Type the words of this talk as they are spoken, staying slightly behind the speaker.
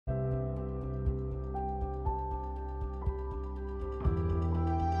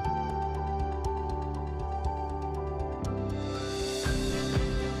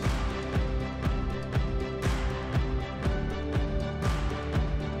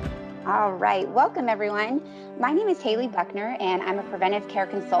All right, welcome everyone. My name is Haley Buckner, and I'm a preventive care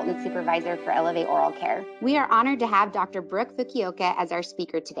consultant supervisor for Elevate Oral Care. We are honored to have Dr. Brooke Fukuoka as our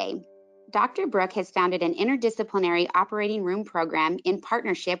speaker today. Dr. Brooke has founded an interdisciplinary operating room program in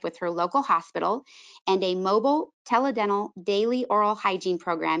partnership with her local hospital and a mobile teledental daily oral hygiene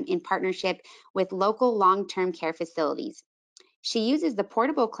program in partnership with local long-term care facilities. She uses the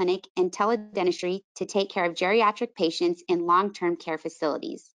portable clinic and teledentistry to take care of geriatric patients in long-term care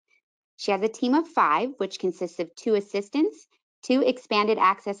facilities. She has a team of 5, which consists of 2 assistants, 2 expanded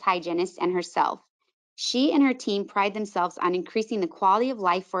access hygienists, and herself. She and her team pride themselves on increasing the quality of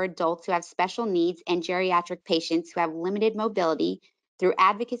life for adults who have special needs and geriatric patients who have limited mobility through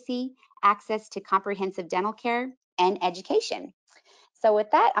advocacy, access to comprehensive dental care, and education. So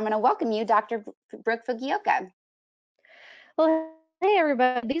with that, I'm going to welcome you, Dr. Brooke Fugioka. Well, hey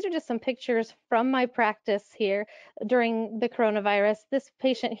everybody, these are just some pictures from my practice here during the coronavirus. This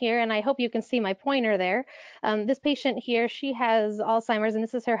patient here, and I hope you can see my pointer there. This patient here, she has Alzheimer's, and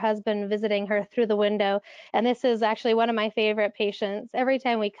this is her husband visiting her through the window. And this is actually one of my favorite patients. Every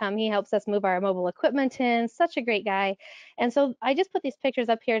time we come, he helps us move our mobile equipment in. Such a great guy. And so I just put these pictures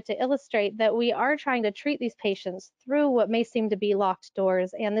up here to illustrate that we are trying to treat these patients through what may seem to be locked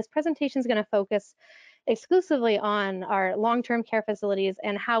doors. And this presentation is going to focus exclusively on our long-term care facilities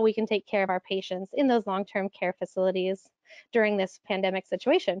and how we can take care of our patients in those long-term care facilities during this pandemic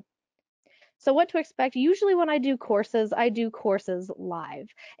situation. So what to expect? Usually when I do courses live.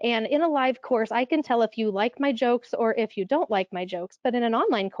 And in a live course, I can tell if you like my jokes or if you don't like my jokes. But in an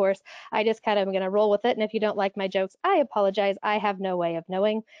online course, I just kind of am going to roll with it. And if you don't like my jokes, I apologize. I have no way of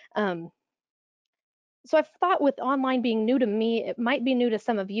knowing. So I've thought with online being new to me, it might be new to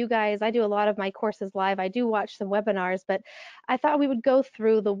some of you guys. I do a lot of my courses live. I do watch some webinars, but I thought we would go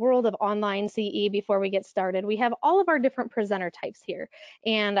through the world of online CE before we get started. We have all of our different presenter types here,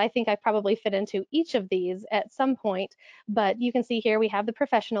 and I think I probably fit into each of these at some point, but you can see here we have the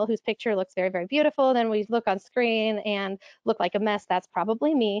professional whose picture looks very, very beautiful. Then we look on screen and look like a mess. That's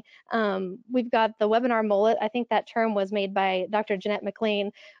probably me. We've got the webinar mullet. I think that term was made by Dr. Jeanette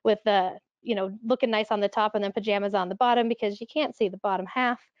McLean with the looking nice on the top and then pajamas on the bottom because you can't see the bottom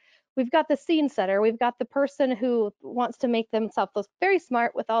half. We've got the scene setter. We've got the person who wants to make themselves look very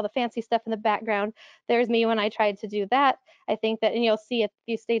smart with all the fancy stuff in the background. There's me when I tried to do that. I think that, and you'll see if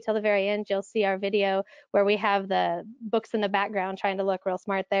you stay till the very end, you'll see our video where we have the books in the background trying to look real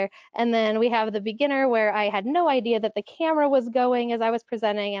smart there. And then we have the beginner where I had no idea that the camera was going as I was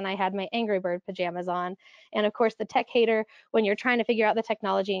presenting and I had my Angry Bird pajamas on. And of course the tech hater when you're trying to figure out the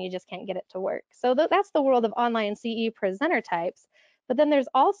technology and you just can't get it to work. So that's the world of online CE presenter types. But then there's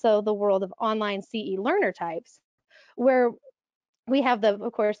also the world of online CE learner types, where we have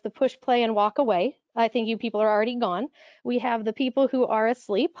of course, the push play and walk away. I think you people are already gone. We have the people who are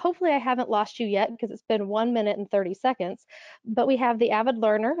asleep. Hopefully I haven't lost you yet because it's been 1 minute and 30 seconds. But we have the avid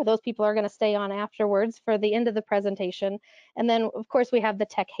learner. Those people are going to stay on afterwards for the end of the presentation. And then, of course, we have the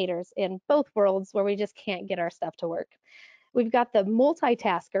tech haters in both worlds where we just can't get our stuff to work. We've got the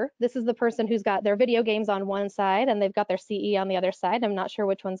multitasker. This is the person who's got their video games on one side and they've got their CE on the other side. I'm not sure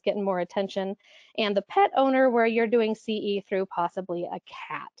which one's getting more attention. And the pet owner, where you're doing CE through possibly a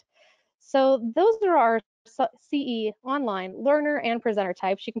cat. So those are our CE online learner and presenter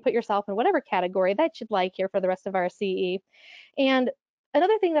types. You can put yourself in whatever category that you'd like here for the rest of our CE. And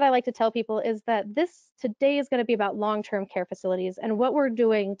another thing that I like to tell people is that today is going to be about long-term care facilities and what we're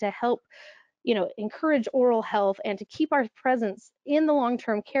doing to help encourage oral health and to keep our presence in the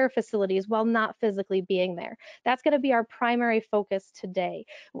long-term care facilities while not physically being there. That's going to be our primary focus today.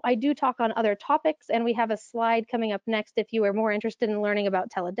 I do talk on other topics, and we have a slide coming up next if you are more interested in learning about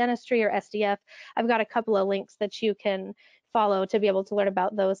teledentistry or SDF. I've got a couple of links that you can follow to be able to learn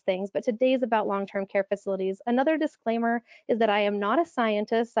about those things. But today is about long-term care facilities. Another disclaimer is that I am not a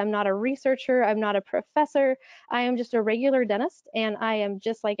scientist, I'm not a researcher, I'm not a professor. I am just a regular dentist, and I am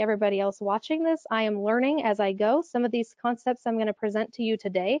just like everybody else watching this. I am learning as I go. Some of these concepts I'm going to present to you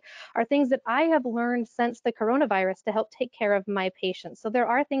today are things that I have learned since the coronavirus to help take care of my patients. So there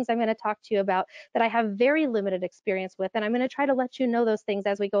are things I'm going to talk to you about that I have very limited experience with, and I'm going to try to let you know those things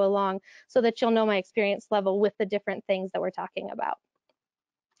as we go along so that you'll know my experience level with the different things that we're talking about.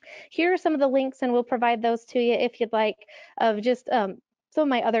 Here are some of the links, and we'll provide those to you if you'd like, of just some of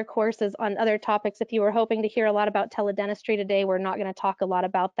my other courses on other topics. If you were hoping to hear a lot about teledentistry today, we're not going to talk a lot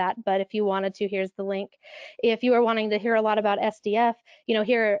about that, but if you wanted to, here's the link. If you are wanting to hear a lot about SDF,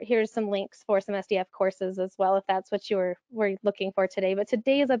 here's some links for some SDF courses as well, if that's what were looking for today. But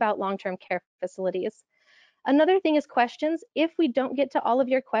today is about long-term care facilities. Another thing is questions. If we don't get to all of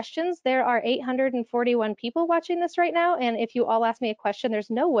your questions, there are 841 people watching this right now, and if you all ask me a question,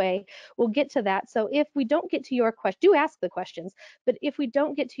 there's no way we'll get to that. So if we don't get to your question, do ask the questions, but if we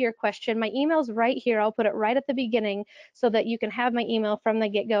don't get to your question, my email's right here. I'll put it right at the beginning so that you can have my email from the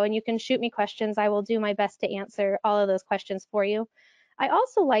get-go and you can shoot me questions. I will do my best to answer all of those questions for you. I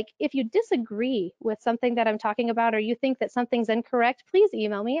also like, if you disagree with something that I'm talking about or you think that something's incorrect, please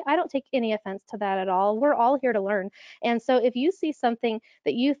email me. I don't take any offense to that at all. We're all here to learn. And so if you see something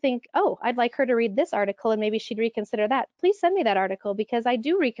that you think, oh, I'd like her to read this article and maybe she'd reconsider that, please send me that article, because I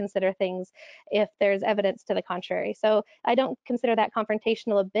do reconsider things if there's evidence to the contrary. So I don't consider that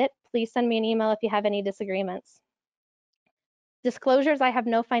confrontational a bit. Please send me an email if you have any disagreements. Disclosures, I have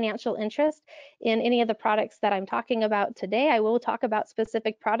no financial interest in any of the products that I'm talking about today. I will talk about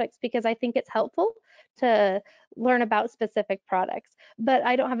specific products because I think it's helpful to learn about specific products, but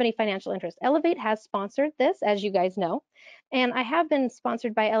I don't have any financial interest. Elevate has sponsored this, as you guys know, and I have been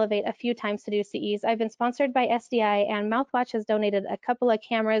sponsored by Elevate a few times to do CEs. I've been sponsored by SDI, and Mouthwatch has donated a couple of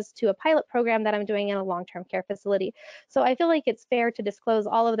cameras to a pilot program that I'm doing in a long-term care facility. So I feel like it's fair to disclose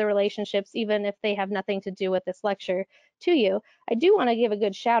all of the relationships, even if they have nothing to do with this lecture, to you. I do want to give a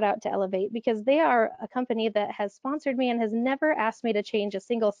good shout out to Elevate because they are a company that has sponsored me and has never asked me to change a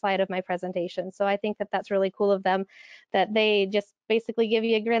single slide of my presentation. So I think that that's really cool of them, that they just basically give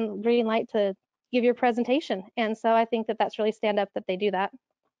you a green light to give your presentation. And so I think that that's really stand up that they do that.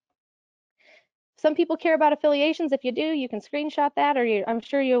 Some people care about affiliations. If you do, you can screenshot that, or I'm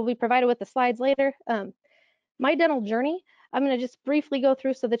sure you'll be provided with the slides later. My dental journey, I'm going to just briefly go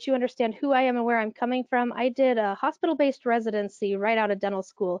through so that you understand who I am and where I'm coming from. I did a hospital-based residency right out of dental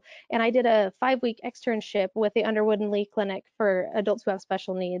school, and I did a 5-week externship with the Underwood and Lee Clinic for adults who have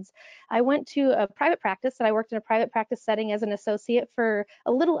special needs. I went to a private practice, and I worked in a private practice setting as an associate for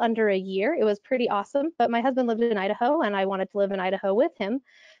a little under a year. It was pretty awesome, but my husband lived in Idaho, and I wanted to live in Idaho with him.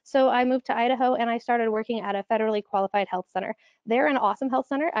 So I moved to Idaho, and I started working at a federally qualified health center. They're an awesome health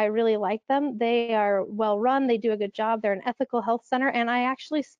center. I really like them. They are well run. They do a good job. They're an ethical health center, and I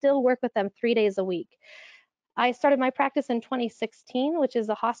actually still work with them 3 days a week. I started my practice in 2016, which is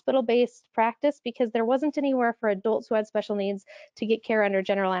a hospital-based practice because there wasn't anywhere for adults who had special needs to get care under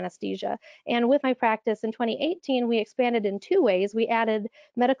general anesthesia. And with my practice in 2018, we expanded in 2 ways. We added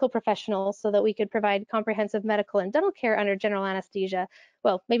medical professionals so that we could provide comprehensive medical and dental care under general anesthesia.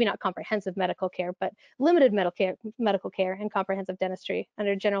 Well, maybe not comprehensive medical care, but limited medical care and comprehensive dentistry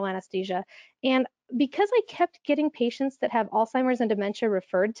under general anesthesia. And because I kept getting patients that have Alzheimer's and dementia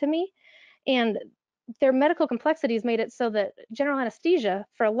referred to me, and their medical complexities made it so that general anesthesia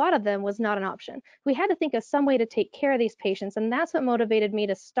for a lot of them was not an option. We had to think of some way to take care of these patients, and that's what motivated me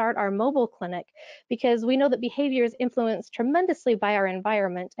to start our mobile clinic, because we know that behavior is influenced tremendously by our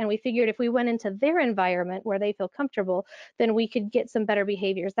environment, and we figured if we went into their environment where they feel comfortable, then we could get some better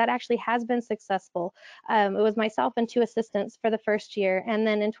behaviors. That actually has been successful. It was myself and 2 assistants for the first year, and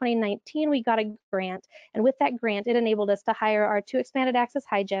then in 2019 we got a grant, and with that grant it enabled us to hire our 2 expanded access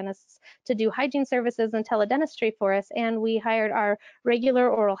hygienists to do hygiene services and teledentistry for us, and we hired our regular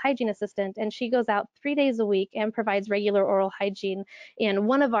oral hygiene assistant, and she goes out 3 days a week and provides regular oral hygiene in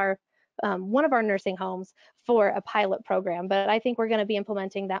one of our nursing homes for a pilot program. But I think we're going to be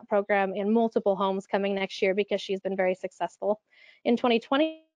implementing that program in multiple homes coming next year because she's been very successful. In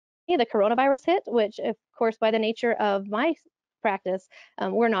 2020, the coronavirus hit, which of course by the nature of my practice,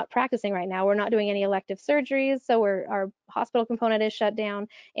 we're not practicing right now. We're not doing any elective surgeries, so our hospital component is shut down,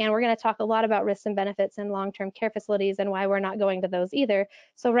 and we're going to talk a lot about risks and benefits in long-term care facilities and why we're not going to those either.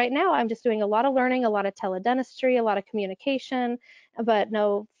 So right now I'm just doing a lot of learning, a lot of teledentistry, a lot of communication, but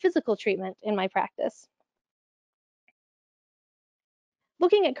no physical treatment in my practice.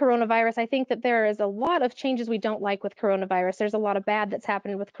 Looking at coronavirus, I think that there is a lot of changes we don't like with coronavirus. There's a lot of bad that's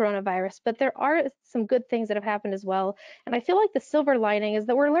happened with coronavirus, but there are some good things that have happened as well. And I feel like the silver lining is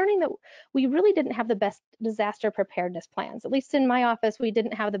that we're learning that we really didn't have the best disaster preparedness plans. At least in my office, we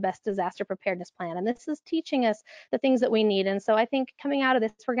didn't have the best disaster preparedness plan. And this is teaching us the things that we need. And so I think coming out of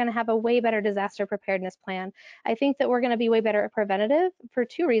this, we're going to have a way better disaster preparedness plan. I think that we're going to be way better at preventative for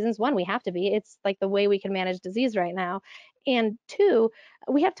 2 reasons. One, we have to be. It's like the way we can manage disease right now. And 2,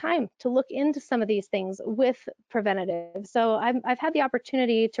 we have time to look into some of these things with preventative. So I've had the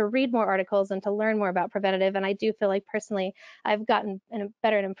opportunity to read more articles and to learn more about preventative, and I do feel like personally I've gotten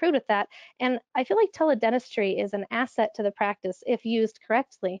better and improved with that. And I feel like teledentistry is an asset to the practice if used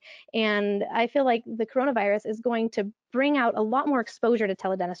correctly. And I feel like the coronavirus is going to bring out a lot more exposure to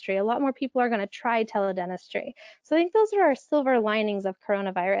teledentistry. A lot more people are going to try teledentistry. So I think those are our silver linings of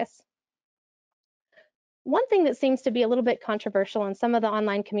coronavirus. One thing that seems to be a little bit controversial in some of the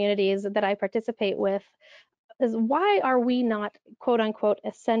online communities that I participate with is why are we not quote unquote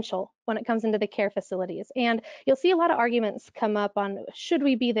essential when it comes into the care facilities? And you'll see a lot of arguments come up on should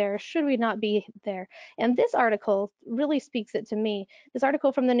we be there, should we not be there? And this article really speaks it to me. This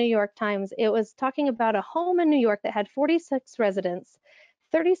article from the New York Times, it was talking about a home in New York that had 46 residents.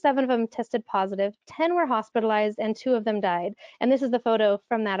 37 of them tested positive, 10 were hospitalized, and 2 of them died. And this is the photo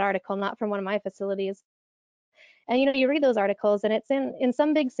from that article, not from one of my facilities. And you read those articles and it's in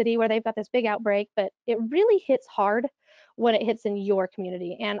some big city where they've got this big outbreak, but it really hits hard when it hits in your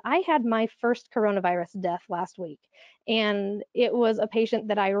community. And I had my first coronavirus death last week, and it was a patient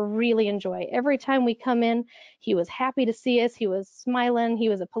that I really enjoy. Every time we come in, he was happy to see us. He was smiling. He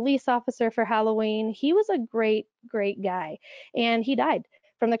was a police officer for Halloween. He was a great, great guy, and he died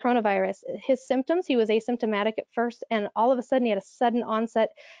from the coronavirus. His symptoms, he was asymptomatic at first, and all of a sudden he had a sudden onset.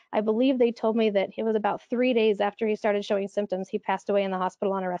 I believe they told me that it was about 3 days after he started showing symptoms, he passed away in the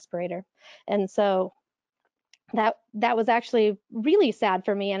hospital on a respirator. And so that was actually really sad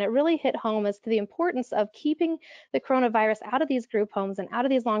for me, and it really hit home as to the importance of keeping the coronavirus out of these group homes and out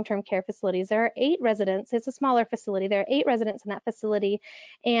of these long-term care facilities. There are 8 residents. It's a smaller facility. There are 8 residents in that facility,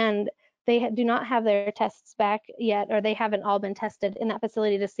 and they do not have their tests back yet, or they haven't all been tested in that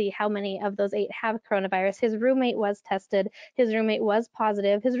facility to see how many of those 8 have coronavirus. His roommate was tested. His roommate was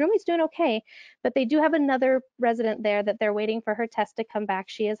positive. His roommate's doing okay, but they do have another resident there that they're waiting for her test to come back.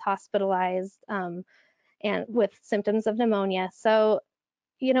 She is hospitalized and with symptoms of pneumonia. So,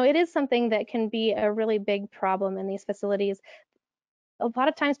 it is something that can be a really big problem in these facilities. A lot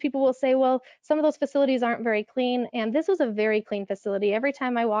of times people will say, well, some of those facilities aren't very clean, and this was a very clean facility. Every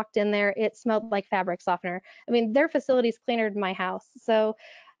time I walked in there, it smelled like fabric softener. I mean, their facility's cleaner than my house. So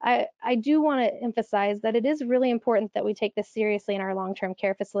I do want to emphasize that it is really important that we take this seriously in our long-term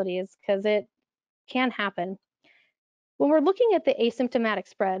care facilities, because it can happen. When we're looking at the asymptomatic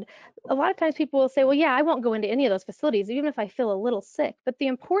spread, a lot of times people will say, well, yeah, I won't go into any of those facilities, even if I feel a little sick. But the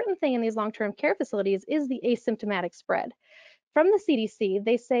important thing in these long-term care facilities is the asymptomatic spread. From the CDC,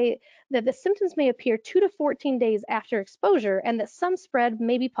 they say that the symptoms may appear 2 to 14 days after exposure, and that some spread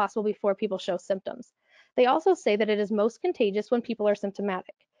may be possible before people show symptoms. They also say that it is most contagious when people are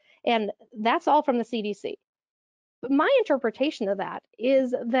symptomatic. And that's all from the CDC. But my interpretation of that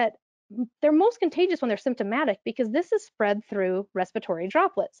is that they're most contagious when they're symptomatic, because this is spread through respiratory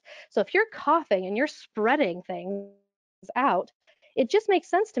droplets. So if you're coughing and you're spreading things out, it just makes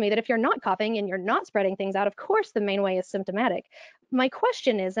sense to me that if you're not coughing and you're not spreading things out, of course the main way is symptomatic. My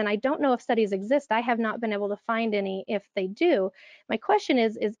question is, and I don't know if studies exist, I have not been able to find any if they do. My question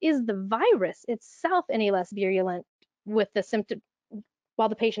is the virus itself any less virulent with the symptom while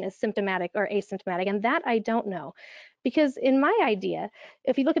the patient is symptomatic or asymptomatic? And that I don't know. Because in my idea,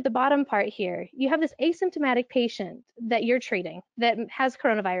 if you look at the bottom part here, you have this asymptomatic patient that you're treating that has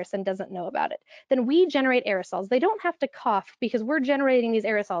coronavirus and doesn't know about it. Then we generate aerosols. They don't have to cough because we're generating these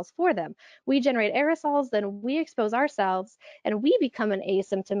aerosols for them. We generate aerosols, then we expose ourselves, and we become an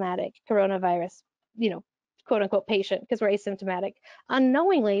asymptomatic coronavirus, quote unquote patient, because we're asymptomatic.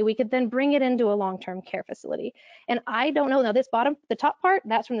 Unknowingly, we could then bring it into a long-term care facility. And I don't know. Now, the top part,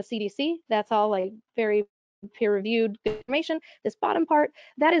 that's from the CDC. That's all like very peer-reviewed information. This bottom part,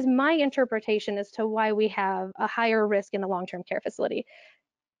 that is my interpretation as to why we have a higher risk in the long-term care facility.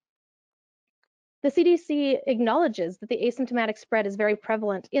 The CDC acknowledges that the asymptomatic spread is very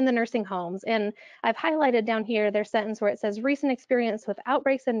prevalent in the nursing homes. And I've highlighted down here their sentence where it says recent experience with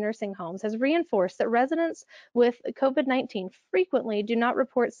outbreaks in nursing homes has reinforced that residents with COVID-19 frequently do not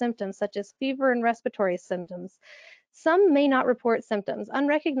report symptoms such as fever and respiratory symptoms. Some may not report symptoms.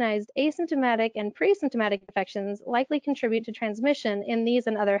 Unrecognized asymptomatic and pre-symptomatic infections likely contribute to transmission in these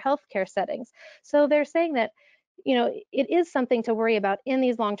and other healthcare settings. So they're saying that it is something to worry about in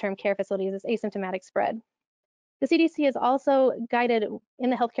these long-term care facilities, this asymptomatic spread. The CDC has also guided in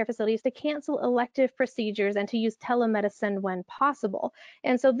the healthcare facilities to cancel elective procedures and to use telemedicine when possible.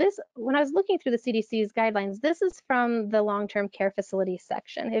 And so when I was looking through the CDC's guidelines, this is from the long-term care facility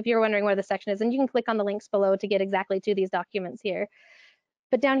section. If you're wondering where the section is, and you can click on the links below to get exactly to these documents here.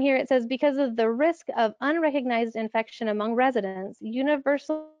 But down here it says, because of the risk of unrecognized infection among residents,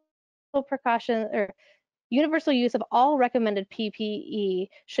 universal use of all recommended PPE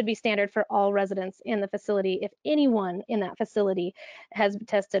should be standard for all residents in the facility if anyone in that facility has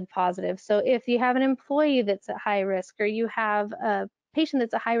tested positive. So if you have an employee that's at high risk, or you have a patient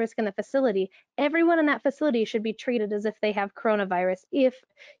that's at high risk in the facility, everyone in that facility should be treated as if they have coronavirus if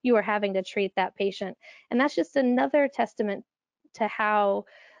you are having to treat that patient. And that's just another testament to how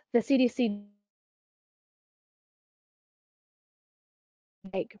the CDC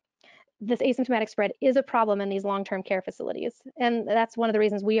this asymptomatic spread is a problem in these long-term care facilities. And that's one of the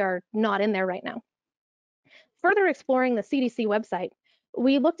reasons we are not in there right now. Further exploring the CDC website,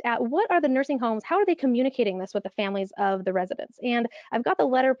 we looked at what are the nursing homes, how are they communicating this with the families of the residents? And I've got the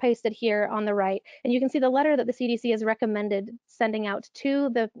letter pasted here on the right, and you can see the letter that the CDC has recommended sending out to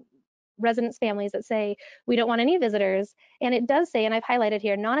the residents' families that say, we don't want any visitors. And it does say, and I've highlighted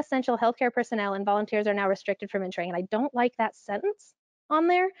here, non-essential healthcare personnel and volunteers are now restricted from entering. And I don't like that sentence on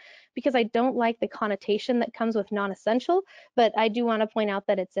there because I don't like the connotation that comes with non-essential, but I do want to point out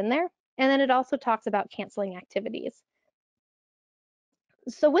that it's in there. And then it also talks about canceling activities.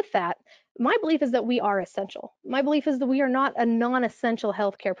 So with that, my belief is that we are essential. My belief is that we are not a non-essential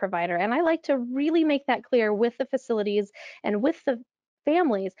healthcare provider. And I like to really make that clear with the facilities and with the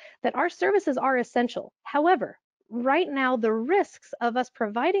families that our services are essential. However, right now, the risks of us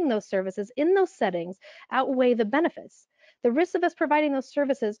providing those services in those settings outweigh the benefits. The risks of us providing those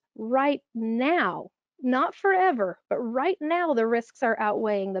services right now, not forever, but right now, the risks are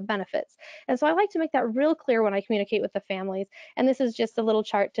outweighing the benefits. And so I like to make that real clear when I communicate with the families. And this is just a little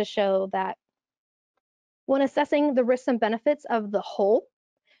chart to show that when assessing the risks and benefits of the whole,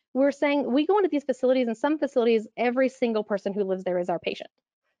 we're saying we go into these facilities, and some facilities, every single person who lives there is our patient.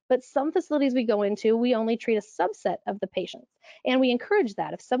 But some facilities we go into, we only treat a subset of the patients. And we encourage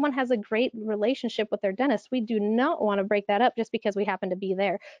that. If someone has a great relationship with their dentist, we do not want to break that up just because we happen to be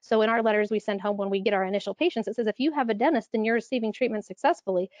there. So in our letters we send home when we get our initial patients, it says, if you have a dentist and you're receiving treatment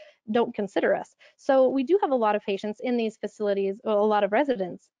successfully, don't consider us. So we do have a lot of patients in these facilities, or a lot of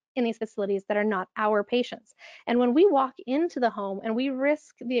residents in these facilities that are not our patients. And when we walk into the home and we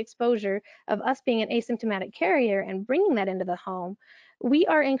risk the exposure of us being an asymptomatic carrier and bringing that into the home, we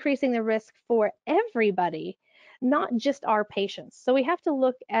are increasing the risk for everybody, not just our patients. So we have to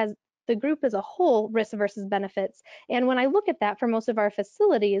look as the group as a whole, risk versus benefits. And when I look at that for most of our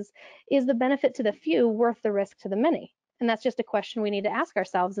facilities, is the benefit to the few worth the risk to the many? And that's just a question we need to ask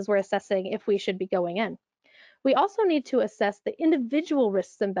ourselves as we're assessing if we should be going in. We also need to assess the individual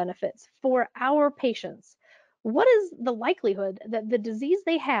risks and benefits for our patients. What is the likelihood that the disease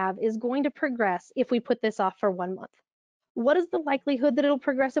they have is going to progress if we put this off for 1 month? What is the likelihood that it'll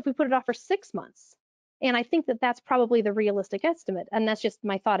progress if we put it off for 6 months? And I think that that's probably the realistic estimate. And that's just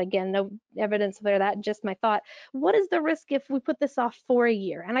my thought. Again, no evidence for that, just my thought. What is the risk if we put this off for a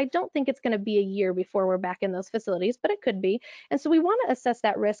year? And I don't think it's going to be a year before we're back in those facilities, but it could be. And so we want to assess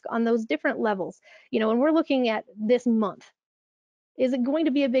that risk on those different levels. You know, when we're looking at this month, is it going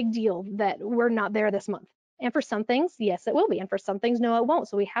to be a big deal that we're not there this month? And for some things, yes, it will be. And for some things, no, it won't.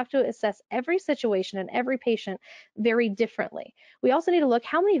 So we have to assess every situation and every patient very differently. We also need to look,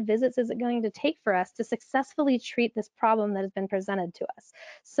 how many visits is it going to take for us to successfully treat this problem that has been presented to us?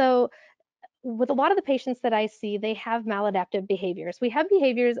 So with a lot of the patients that I see, they have maladaptive behaviors. We have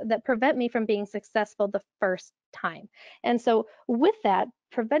behaviors that prevent me from being successful the first time. And so with that,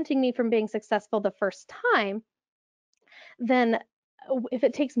 preventing me from being successful the first time, then if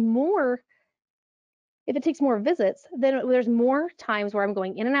it takes more visits, then there's more times where I'm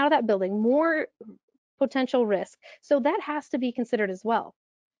going in and out of that building, more potential risk. So that has to be considered as well.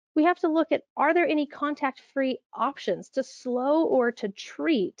 We have to look at, are there any contact-free options to slow or to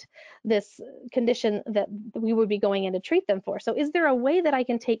treat this condition that we would be going in to treat them for? So is there a way that I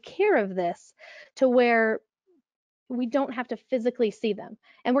can take care of this to where we don't have to physically see them?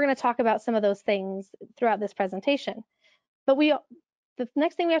 And we're going to talk about some of those things throughout this presentation. But the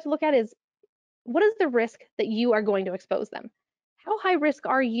next thing we have to look at is, what is the risk that you are going to expose them? How high risk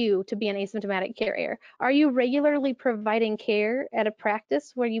are you to be an asymptomatic carrier? Are you regularly providing care at a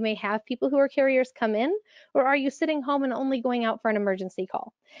practice where you may have people who are carriers come in? Or are you sitting home and only going out for an emergency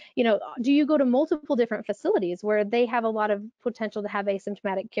call? You know, do you go to multiple different facilities where they have a lot of potential to have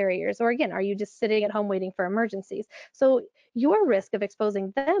asymptomatic carriers? Or again, are you just sitting at home waiting for emergencies? So your risk of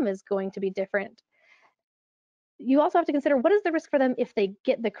exposing them is going to be different. You also have to consider, what is the risk for them if they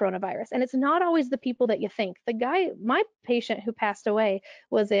get the coronavirus? And it's not always the people that you think. My patient who passed away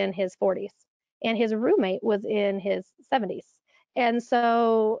was in his 40s, and his roommate was in his 70s. And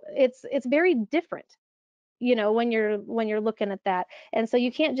so it's very different, you know, when you're looking at that. And so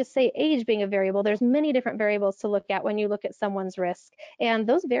you can't just say age being a variable. There's many different variables to look at when you look at someone's risk. And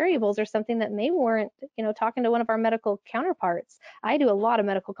those variables are something that may warrant, you know, talking to one of our medical counterparts. I do a lot of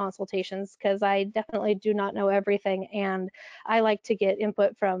medical consultations because I definitely do not know everything, and I like to get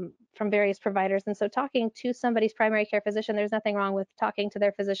input from various providers. And so talking to somebody's primary care physician, there's nothing wrong with talking to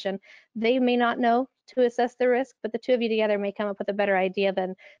their physician. They may not know to assess the risk, but the two of you together may come up with a better idea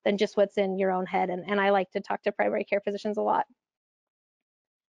than just what's in your own head. And I like to talk to primary care physicians a lot.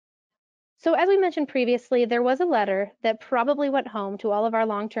 So as we mentioned previously, there was a letter that probably went home to all of our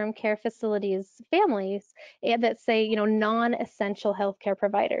long-term care facilities families that say, non-essential healthcare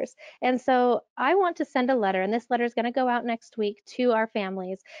providers. And so I want to send a letter, and this letter is going to go out next week to our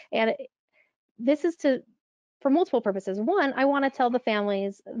families. And this is for multiple purposes. One, I want to tell the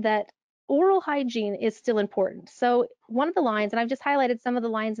families that oral hygiene is still important. So one of the lines, and I've just highlighted some of the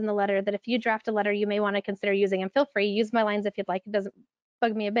lines in the letter that if you draft a letter, you may want to consider using, and feel free, use my lines if you'd like. It doesn't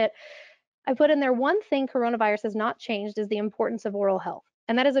bug me a bit. I put in there, one thing coronavirus has not changed is the importance of oral health.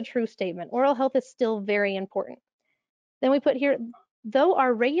 And that is a true statement. Oral health is still very important. Then we put here, though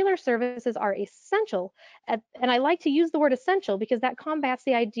our regular services are essential, and I like to use the word essential because that combats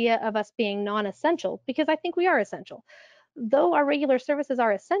the idea of us being non-essential, because I think we are essential. Though our regular services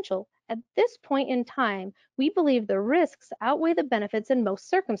are essential, at this point in time, we believe the risks outweigh the benefits in most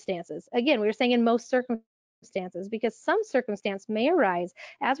circumstances. Again, we were saying in most circumstances because some circumstance may arise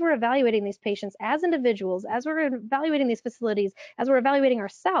as we're evaluating these patients as individuals, as we're evaluating these facilities, as we're evaluating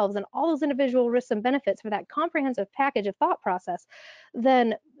ourselves and all those individual risks and benefits for that comprehensive package of thought process.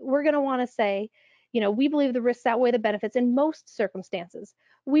 Then we're going to want to say, we believe the risks outweigh the benefits in most circumstances.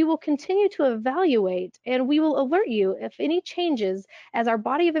 We will continue to evaluate and we will alert you if any changes as our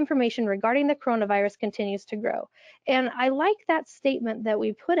body of information regarding the coronavirus continues to grow. And I like that statement that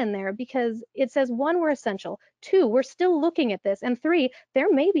we put in there because it says, one, we're essential. Two, we're still looking at this. And three,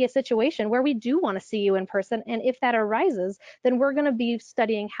 there may be a situation where we do want to see you in person. And if that arises, then we're going to be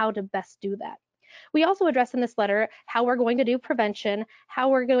studying how to best do that. We also address in this letter how we're going to do prevention, how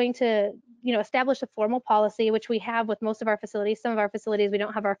we're going to establish a formal policy, which we have with most of our facilities. Some of our facilities, we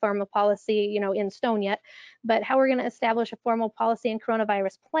don't have our formal policy, in stone yet, but how we're going to establish a formal policy and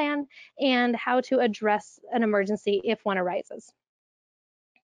coronavirus plan, and how to address an emergency if one arises.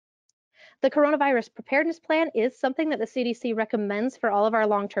 The coronavirus preparedness plan is something that the CDC recommends for all of our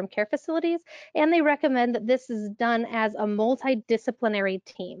long-term care facilities, and they recommend that this is done as a multidisciplinary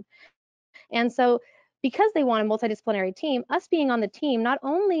team. And so because they want a multidisciplinary team, us being on the team not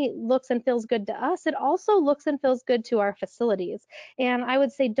only looks and feels good to us, it also looks and feels good to our facilities. And I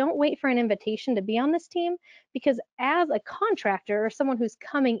would say don't wait for an invitation to be on this team, because as a contractor or someone who's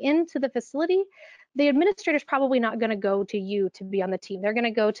coming into the facility, the administrator's probably not going to go to you to be on the team. They're going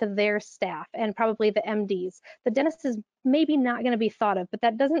to go to their staff and probably the MDs. The dentist is maybe not going to be thought of, but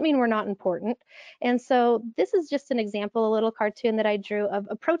that doesn't mean we're not important. And so this is just an example, a little cartoon that I drew of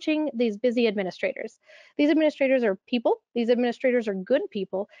approaching these busy administrators. These administrators are people, these administrators are good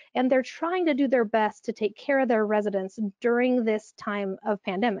people, and they're trying to do their best to take care of their residents during this time of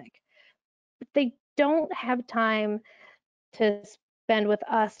pandemic. But they don't have time to spend with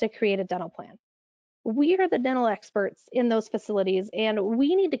us to create a dental plan. We are the dental experts in those facilities, and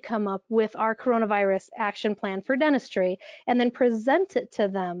we need to come up with our coronavirus action plan for dentistry and then present it to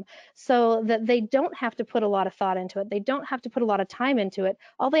them so that they don't have to put a lot of thought into it. They don't have to put a lot of time into it.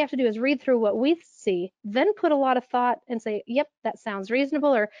 All they have to do is read through what we see, then put a lot of thought and say, yep, that sounds reasonable,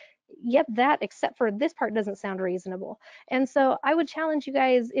 or yep, that except for this part doesn't sound reasonable. And so I would challenge you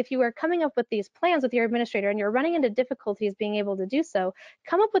guys, if you are coming up with these plans with your administrator and you're running into difficulties being able to do so,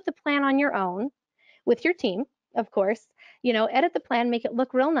 come up with the plan on your own with your team, of course, edit the plan, make it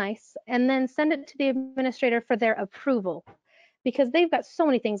look real nice, and then send it to the administrator for their approval, because they've got so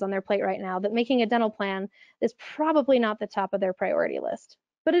many things on their plate right now that making a dental plan is probably not the top of their priority list.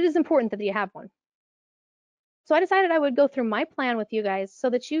 But it is important that you have one. So I decided I would go through my plan with you guys so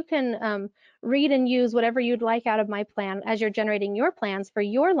that you can read and use whatever you'd like out of my plan as you're generating your plans for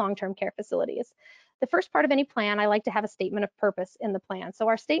your long-term care facilities. The first part of any plan, I like to have a statement of purpose in the plan. So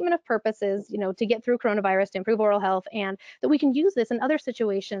our statement of purpose is, to get through coronavirus, to improve oral health, and that we can use this in other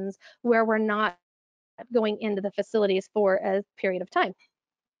situations where we're not going into the facilities for a period of time.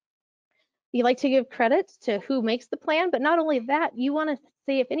 You like to give credit to who makes the plan, but not only that, you want to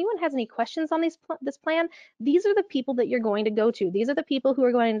say if anyone has any questions on this plan, these are the people that you're going to go to. These are the people who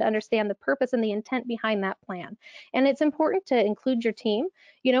are going to understand the purpose and the intent behind that plan. And it's important to include your team.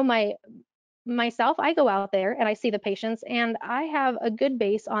 Myself, I go out there and I see the patients, and I have a good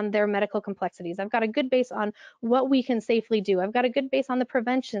base on their medical complexities. I've got a good base on what we can safely do. I've got a good base on the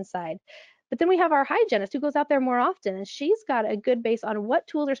prevention side. But then we have our hygienist who goes out there more often, and she's got a good base on what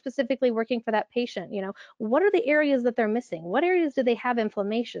tools are specifically working for that patient. What are the areas that they're missing? What areas do they have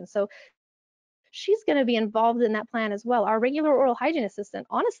inflammation? So she's going to be involved in that plan as well. Our regular oral hygiene assistant,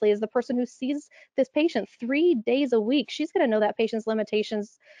 honestly, is the person who sees this patient 3 days a week. She's going to know that patient's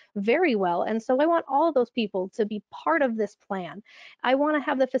limitations very well. And so I want all of those people to be part of this plan. I want to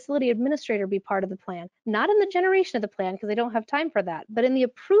have the facility administrator be part of the plan, not in the generation of the plan because they don't have time for that, but in the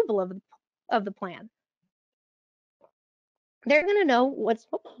approval of the plan. They're going to know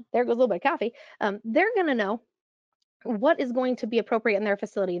there goes a little bit of coffee. They're going to know what is going to be appropriate in their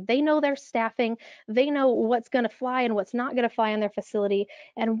facility. They know their staffing, they know what's going to fly and what's not going to fly in their facility.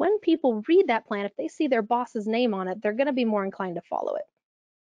 And when people read that plan, if they see their boss's name on it, they're going to be more inclined to follow it.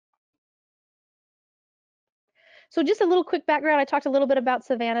 So just a little quick background. I talked a little bit about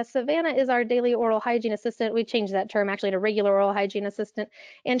Savannah. Savannah is our daily oral hygiene assistant. We changed that term actually to regular oral hygiene assistant.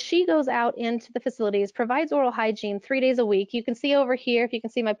 And she goes out into the facilities, provides oral hygiene 3 days a week. You can see over here, if you can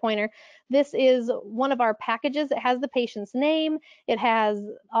see my pointer, this is one of our packages. It has the patient's name. It has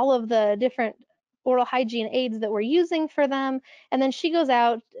all of the different oral hygiene aids that we're using for them. And then she goes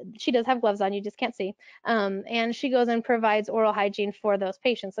out, she does have gloves on, you just can't see. And she goes and provides oral hygiene for those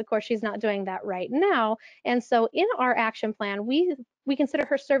patients. Of course, she's not doing that right now, and so in our action plan, we consider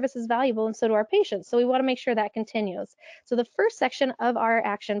her services valuable, and so do our patients. So we want to make sure that continues. So the first section of our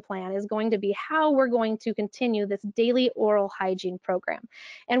action plan is going to be how we're going to continue this daily oral hygiene program.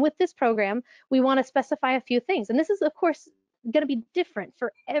 And with this program, we want to specify a few things. And this is, of course, going to be different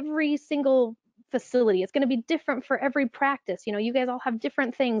for every single facility. It's going to be different for every practice. You know, you guys all have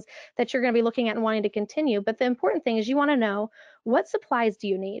different things that you're going to be looking at and wanting to continue. But the important thing is you want to know, what supplies do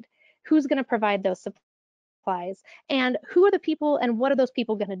you need? Who's going to provide those supplies, and who are the people and what are those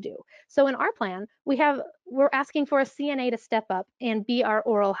people going to do? So in our plan, we're asking for a CNA to step up and be our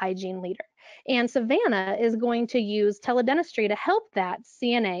oral hygiene leader. And Savannah is going to use teledentistry to help that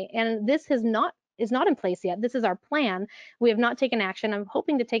CNA. And this is not in place yet. This is our plan. We have not taken action. I'm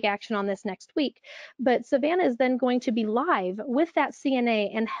hoping to take action on this next week. But Savannah is then going to be live with that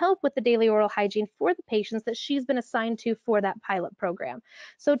CNA and help with the daily oral hygiene for the patients that she's been assigned to for that pilot program.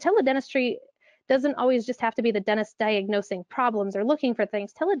 So teledentistry doesn't always just have to be the dentist diagnosing problems or looking for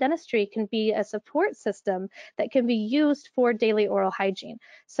things. Teledentistry can be a support system that can be used for daily oral hygiene.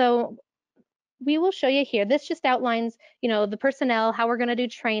 So we will show you here. This just outlines, you know, the personnel, how we're going to do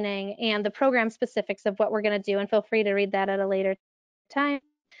training, and the program specifics of what we're going to do. And feel free to read that at a later time.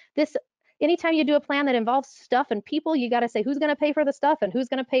 This, anytime you do a plan that involves stuff and people, you got to say who's going to pay for the stuff and who's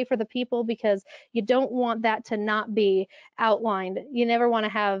going to pay for the people, because you don't want that to not be outlined. You never want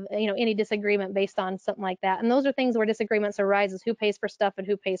to have, you know, any disagreement based on something like that. And those are things where disagreements arise, is who pays for stuff and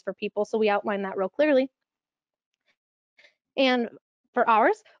who pays for people. So we outline that real clearly. And for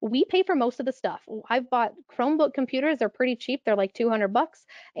ours, we pay for most of the stuff. I've bought Chromebook computers. They're pretty cheap. They're like 200 bucks.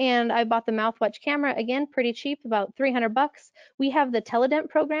 And I bought the mouthwatch camera, again, pretty cheap, about 300 bucks. We have the teledent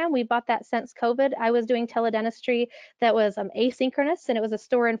program. We bought that since COVID. I was doing teledentistry that was asynchronous, and it was a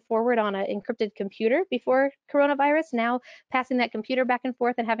store and forward on an encrypted computer before coronavirus. Now, passing that computer back and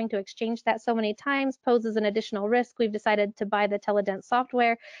forth and having to exchange that so many times poses an additional risk. We've decided to buy the teledent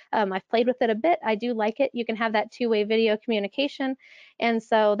software. I've played with it a bit. I do like it. You can have that two-way video communication. And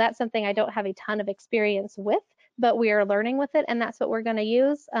so that's something I don't have a ton of experience with, but we are learning with it, and that's what we're going to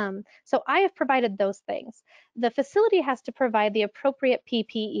use. So I have provided those things. The facility has to provide the appropriate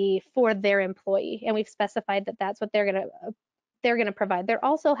PPE for their employee, and we've specified that that's what they're going to provide. They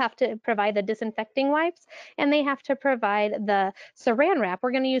also have to provide the disinfecting wipes, and they have to provide the saran wrap.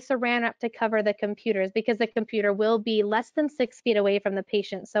 We're going to use saran wrap to cover the computers because the computer will be less than 6 feet away from the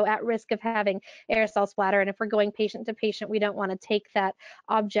patient, so at risk of having aerosol splatter. And if we're going patient to patient, we don't want to take that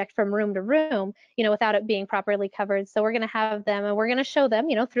object from room to room, you know, without it being properly covered. So we're going to have them, and we're going to show them,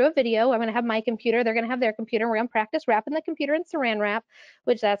 you know, through a video. I'm going to have my computer, they're going to have their computer, and we're going to practice wrapping the computer in saran wrap,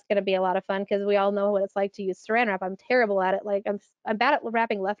 which that's going to be a lot of fun because we all know what it's like to use saran wrap. I'm terrible at it. Like I'm bad at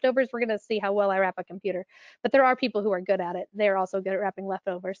wrapping leftovers. We're going to see how well I wrap a computer, but there are people who are good at it. They're also good at wrapping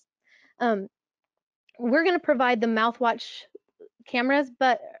leftovers. We're going to provide the mouthwatch cameras,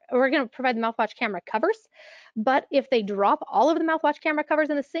 but we're going to provide the mouthwatch camera covers. But if they drop all of the mouthwatch camera covers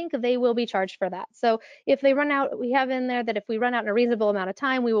in the sink, they will be charged for that. So if they run out, we have in there that if we run out in a reasonable amount of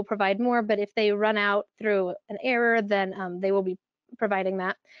time, we will provide more. But if they run out through an error, then they will be providing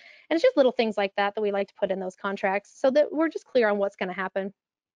that. And it's just little things like that that we like to put in those contracts so that we're just clear on what's going to happen.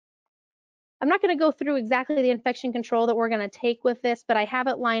 I'm not going to go through exactly the infection control that we're going to take with this, but I have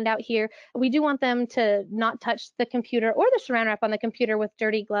it lined out here. We do want them to not touch the computer or the saran wrap on the computer with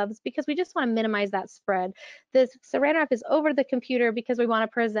dirty gloves because we just want to minimize that spread. The saran wrap is over the computer because we want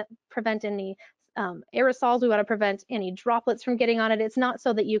to prevent any aerosols. We want to prevent any droplets from getting on it. It's not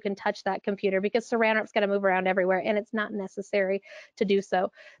so that you can touch that computer because saran wrap's going to move around everywhere and it's not necessary to do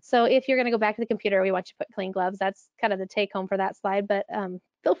so. So if you're going to go back to the computer, we want you to put clean gloves. That's kind of the take home for that slide, but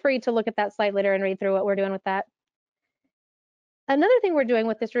feel free to look at that slide later and read through what we're doing with that. Another thing we're doing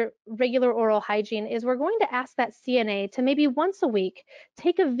with this regular oral hygiene is we're going to ask that CNA to maybe once a week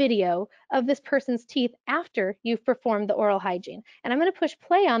take a video of this person's teeth after you've performed the oral hygiene. And I'm going to push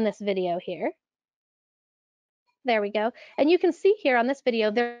play on this video here. There we go. And you can see here on this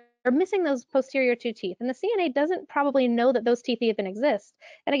video, they're missing those posterior two teeth. And the CNA doesn't probably know that those teeth even exist.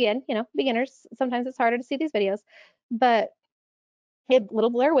 And again, beginners, sometimes it's harder to see these videos, but a little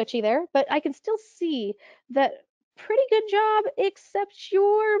Blair Witchy there, but I can still see that pretty good job, except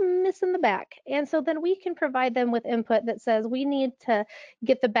you're missing the back. And so then we can provide them with input that says we need to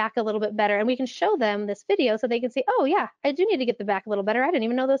get the back a little bit better. And we can show them this video so they can see, oh yeah, I do need to get the back a little better. I didn't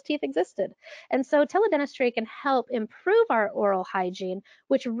even know those teeth existed. And so teledentistry can help improve our oral hygiene,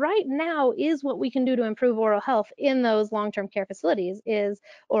 which right now is what we can do to improve oral health in those long-term care facilities is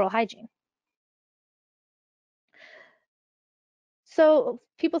oral hygiene. So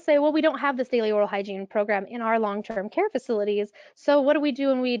people say, well, we don't have this daily oral hygiene program in our long-term care facilities. So what do we do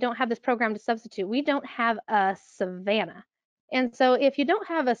when we don't have this program to substitute? We don't have a Savannah. And so if you don't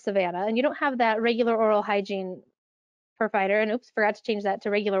have a Savannah and you don't have that regular oral hygiene provider, and oops, forgot to change that to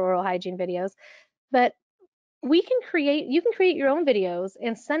regular oral hygiene videos, but you can create your own videos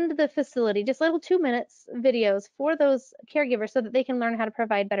and send to the facility just little 2 minutes videos for those caregivers so that they can learn how to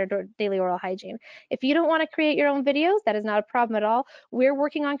provide better daily oral hygiene. If you don't want to create your own videos, that is not a problem at all. We're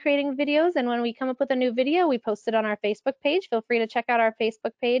working on creating videos, and when we come up with a new video, we post it on our Facebook page. Feel free to check out our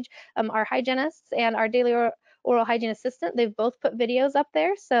Facebook page. Our hygienists and our daily oral hygiene assistant, they've both put videos up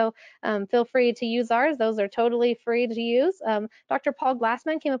there, so feel free to use ours. Those are totally free to use. Dr. Paul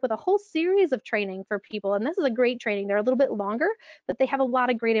Glassman came up with a whole series of training for people, and this is a great training. They're a little bit longer, but they have a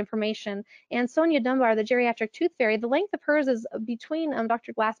lot of great information. And Sonia Dunbar, the geriatric tooth fairy, the length of hers is between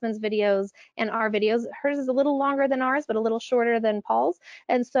Dr. Glassman's videos and our videos. Hers is a little longer than ours, but a little shorter than Paul's.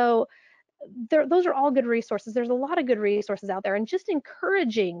 And so those are all good resources. There's a lot of good resources out there, and just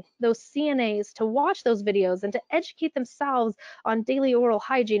encouraging those CNAs to watch those videos and to educate themselves on daily oral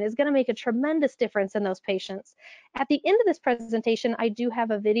hygiene is going to make a tremendous difference in those patients. At the end of this presentation, I do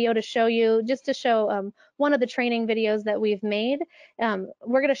have a video to show you, just to show one of the training videos that we've made.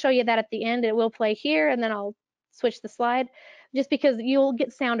 We're going to show you that at the end. It will play here, and then I'll switch the slide, just because you'll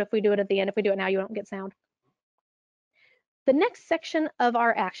get sound if we do it at the end. If we do it now, you won't get sound. The next section of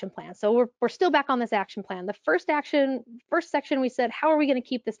our action plan. So we're still back on this action plan. The first section we said, how are we going to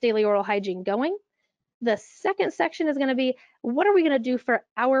keep this daily oral hygiene going? The second section is going to be, what are we going to do for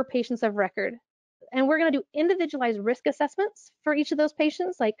our patients of record? And we're going to do individualized risk assessments for each of those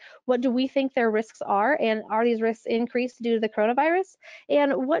patients. Like, what do we think their risks are? And are these risks increased due to the coronavirus?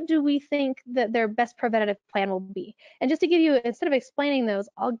 And what do we think that their best preventative plan will be? And just to give you, instead of explaining those,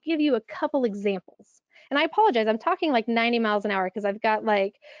 I'll give you a couple examples. And I apologize, I'm talking like 90 miles an hour because I've got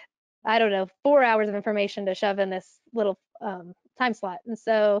like, I don't know, 4 hours of information to shove in this little time slot. And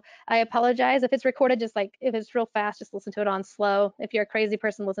so I apologize if it's recorded, just like if it's real fast, just listen to it on slow. If you're a crazy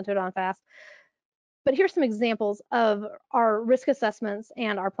person, listen to it on fast. But here's some examples of our risk assessments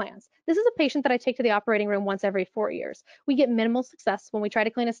and our plans. This is a patient that I take to the operating room once every 4 years. We get minimal success when we try to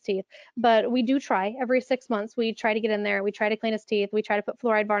clean his teeth, but we do try. Every 6 months, we try to get in there, we try to clean his teeth, we try to put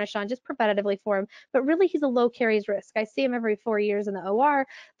fluoride varnish on just preventatively for him, but really he's a low caries risk. I see him every 4 years in the OR.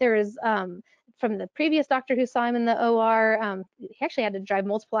 There is from the previous doctor who saw him in the OR, he actually had to drive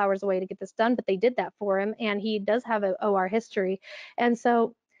multiple hours away to get this done, but they did that for him, and he does have an OR history. And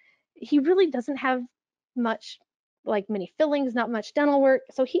so he really doesn't have much, like many fillings, not much dental work.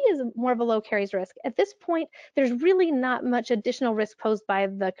 So he is more of a low caries risk. At this point, there's really not much additional risk posed by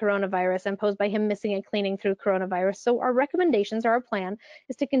the coronavirus and posed by him missing and cleaning through coronavirus. So our recommendations or our plan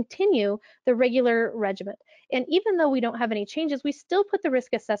is to continue the regular regimen. And even though we don't have any changes, we still put the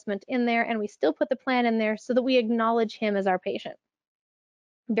risk assessment in there and we still put the plan in there so that we acknowledge him as our patient.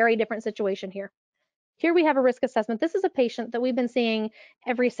 Very different situation here. Here we have a risk assessment. This is a patient that we've been seeing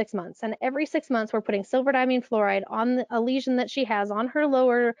every 6 months. And every 6 months, we're putting silver diamine fluoride on a lesion that she has on her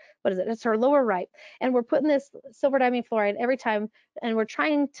lower, what is it? It's her lower right. And we're putting this silver diamine fluoride every time, and we're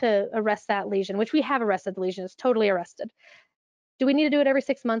trying to arrest that lesion, which we have arrested the lesion. It's totally arrested. Do we need to do it every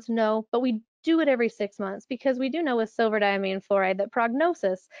 6 months? No, but we do it every 6 months because we do know with silver diamine fluoride that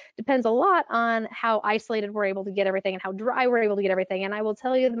prognosis depends a lot on how isolated we're able to get everything and how dry we're able to get everything. And I will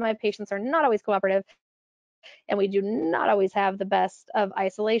tell you that my patients are not always cooperative, and we do not always have the best of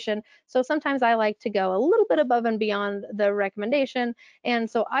isolation. So sometimes I like to go a little bit above and beyond the recommendation. And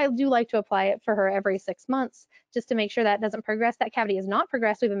so I do like to apply it for her every 6 months just to make sure that doesn't progress. That cavity has not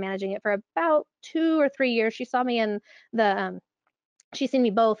progressed. We've been managing it for about 2 or 3 years. She saw me in the, she's seen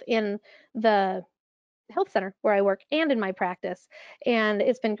me both in the health center where I work and in my practice, and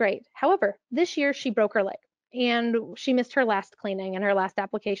it's been great. However, this year she broke her leg and she missed her last cleaning and her last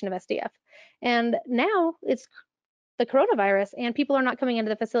application of SDF. And now it's the coronavirus and people are not coming into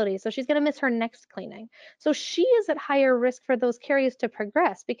the facility. So she's going to miss her next cleaning. So she is at higher risk for those caries to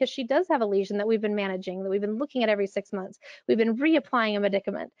progress because she does have a lesion that we've been managing, that we've been looking at every 6 months. We've been reapplying a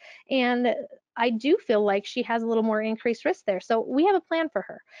medicament. And I do feel like she has a little more increased risk there. So we have a plan for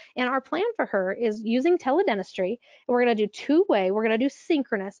her. And our plan for her is using teledentistry. We're going to do two-way, we're going to do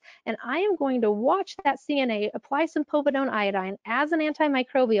synchronous, and I am going to watch that CNA apply some povidone iodine as an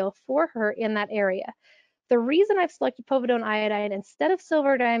antimicrobial for her in that area. The reason I've selected povidone iodine instead of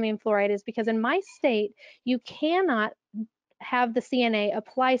silver diamine fluoride is because in my state, you cannot have the CNA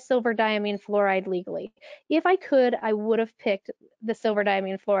apply silver diamine fluoride legally. If I could, I would have picked the silver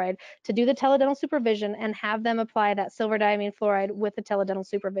diamine fluoride to do the teledental supervision and have them apply that silver diamine fluoride with the teledental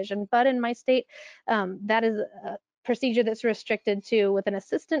supervision. But in my state, that is procedure that's restricted to with an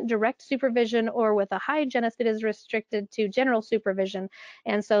assistant direct supervision, or with a hygienist it is restricted to general supervision.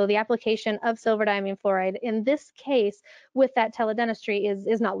 And so the application of silver diamine fluoride in this case with that teledentistry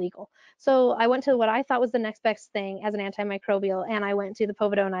is not legal. So I went to what I thought was the next best thing as an antimicrobial, and I went to the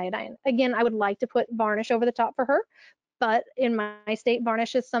povidone iodine. Again, I would like to put varnish over the top for her, but in my state,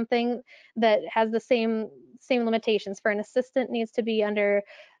 varnish is something that has the same limitations. For an assistant, needs to be under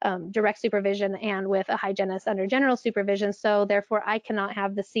direct supervision, and with a hygienist under general supervision. So therefore, I cannot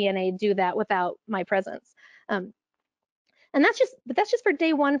have the CNA do that without my presence. And that's just for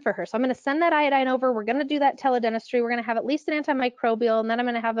day one for her. So I'm going to send that iodine over. We're going to do that teledentistry. We're going to have at least an antimicrobial, and then I'm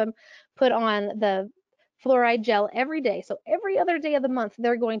going to have them put on the fluoride gel every day. So every other day of the month,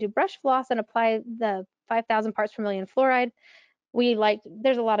 they're going to brush, floss, and apply the 5,000 parts per million fluoride.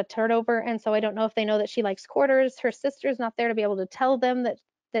 There's a lot of turnover, and so I don't know if they know that she likes quarters. Her sister's not there to be able to tell them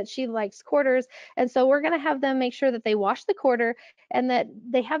that she likes quarters. And so we're going to have them make sure that they wash the quarter and that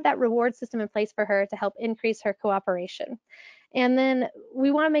they have that reward system in place for her to help increase her cooperation. And then we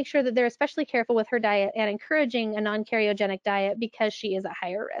want to make sure that they're especially careful with her diet and encouraging a non-cariogenic diet because she is at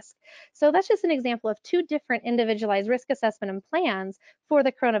higher risk. So that's just an example of two different individualized risk assessment and plans for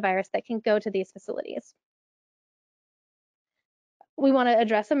the coronavirus that can go to these facilities. We want to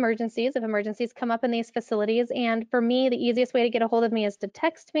address emergencies if emergencies come up in these facilities. And for me, the easiest way to get a hold of me is to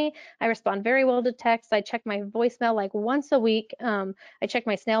text me. I respond very well to text. I check my voicemail like once a week. I check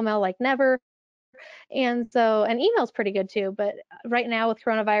my snail mail like never. And email's pretty good too. But right now with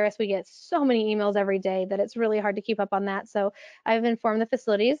coronavirus, we get so many emails every day that it's really hard to keep up on that. So I've informed the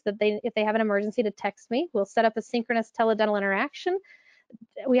facilities that if they have an emergency, to text me. We'll set up a synchronous teledental interaction.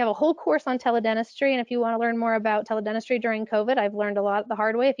 We have a whole course on teledentistry, and if you want to learn more about teledentistry during COVID, I've learned a lot the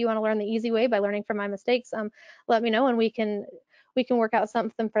hard way. If you want to learn the easy way by learning from my mistakes, let me know and we can work out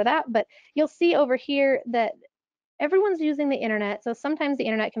something for that. But you'll see over here that everyone's using the internet, so sometimes the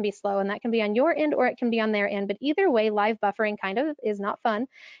internet can be slow, and that can be on your end or it can be on their end. But either way, live buffering kind of is not fun.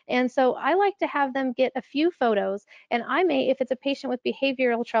 And so I like to have them get a few photos, and I may, if it's a patient with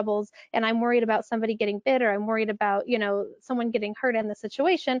behavioral troubles and I'm worried about somebody getting bit, or I'm worried about, someone getting hurt in the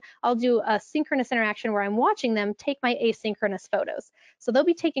situation, I'll do a synchronous interaction where I'm watching them take my asynchronous photos. So they'll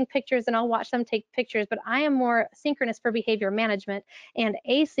be taking pictures and I'll watch them take pictures, but I am more synchronous for behavior management and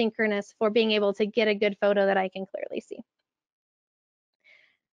asynchronous for being able to get a good photo that I can clearly see.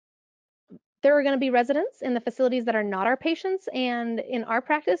 There are going to be residents in the facilities that are not our patients, and in our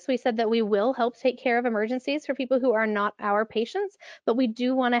practice, we said that we will help take care of emergencies for people who are not our patients, but we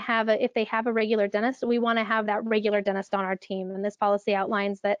do want to have, if they have a regular dentist, we want to have that regular dentist on our team, and this policy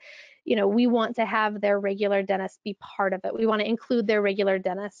outlines that, we want to have their regular dentist be part of it. We want to include their regular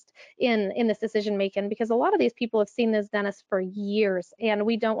dentist in this decision making, because a lot of these people have seen this dentist for years, and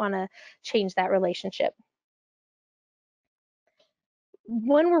we don't want to change that relationship.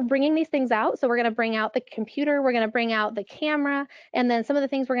 When we're bringing these things out, so we're going to bring out the computer, we're going to bring out the camera, and then some of the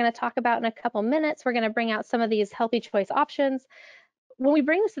things we're going to talk about in a couple minutes, we're going to bring out some of these healthy choice options. When we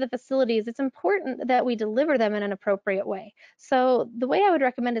bring this to the facilities, it's important that we deliver them in an appropriate way. So the way I would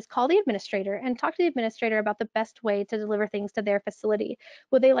recommend is call the administrator and talk to the administrator about the best way to deliver things to their facility.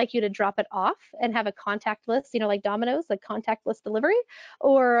 Would they like you to drop it off and have a contact list, like Domino's, like contact list delivery?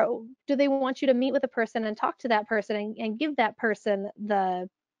 Or do they want you to meet with a person and talk to that person and give that person the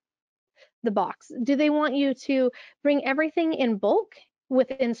box? Do they want you to bring everything in bulk with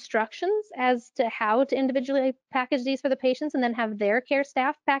instructions as to how to individually package these for the patients and then have their care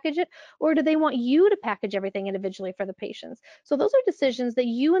staff package it? Or do they want you to package everything individually for the patients? So those are decisions that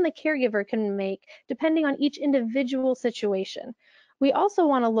you and the caregiver can make depending on each individual situation. We also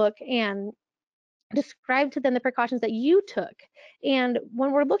want to look and describe to them the precautions that you took. And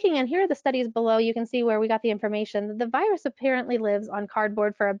when we're looking, and here are the studies below, you can see where we got the information. The virus apparently lives on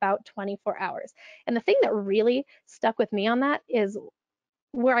cardboard for about 24 hours. And the thing that really stuck with me on that is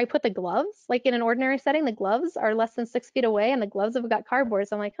where I put the gloves. Like in an ordinary setting, the gloves are less than 6 feet away and the gloves have got cardboard.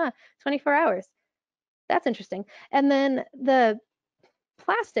 So I'm like, huh, 24 hours. That's interesting. And then the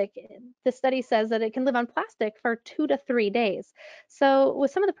plastic, the study says that it can live on plastic for 2 to 3 days. So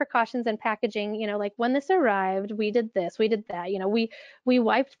with some of the precautions and packaging, like when this arrived, we did this, we did that, we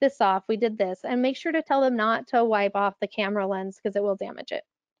wiped this off, we did this, and make sure to tell them not to wipe off the camera lens because it will damage it.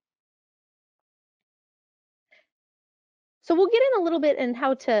 So we'll get in a little bit in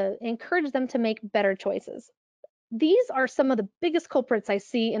how to encourage them to make better choices. These are some of the biggest culprits I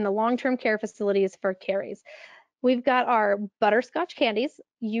see in the long-term care facilities for caries. We've got our butterscotch candies,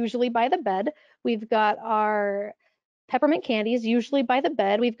 usually by the bed. We've got our peppermint candies, usually by the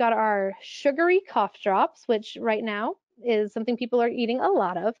bed. We've got our sugary cough drops, which right now is something people are eating a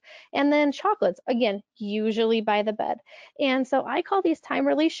lot of. And then chocolates, again, usually by the bed. And so I call these time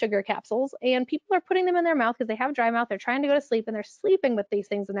release sugar capsules, and people are putting them in their mouth because they have dry mouth. They're trying to go to sleep and they're sleeping with these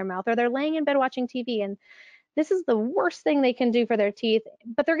things in their mouth, or they're laying in bed watching TV. And this is the worst thing they can do for their teeth,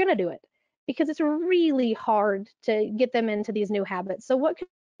 but they're going to do it because it's really hard to get them into these new habits. So what can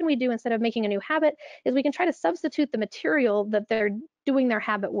we do instead of making a new habit is we can try to substitute the material that they're doing their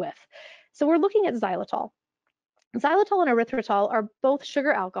habit with. So we're looking at xylitol. Xylitol and erythritol are both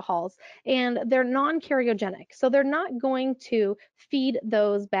sugar alcohols and they're non-cariogenic. So they're not going to feed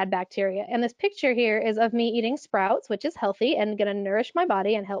those bad bacteria. And this picture here is of me eating sprouts, which is healthy and going to nourish my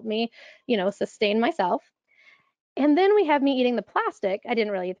body and help me, sustain myself. And then we have me eating the plastic. I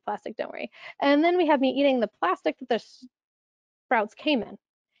didn't really eat the plastic, don't worry. And then we have me eating the plastic that the sprouts came in,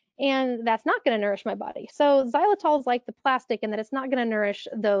 and that's not going to nourish my body. So xylitol is like the plastic in that it's not going to nourish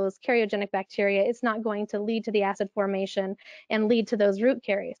those cariogenic bacteria. It's not going to lead to the acid formation and lead to those root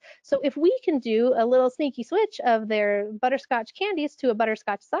caries. So if we can do a little sneaky switch of their butterscotch candies to a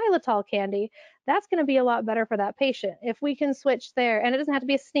butterscotch xylitol candy, that's going to be a lot better for that patient. If we can switch there, and it doesn't have to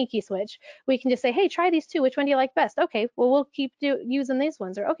be a sneaky switch, we can just say, hey, try these two. Which one do you like best? Okay, well, we'll keep using these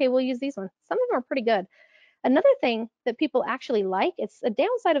ones, or okay, we'll use these ones. Some of them are pretty good. Another thing that people actually like, it's a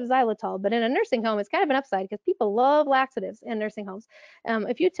downside of xylitol, but in a nursing home, it's kind of an upside because people love laxatives in nursing homes.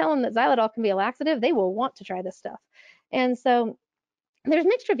 If you tell them that xylitol can be a laxative, they will want to try this stuff. And so there's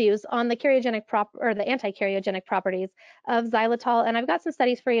mixed reviews on the the anti-cariogenic properties of xylitol, and I've got some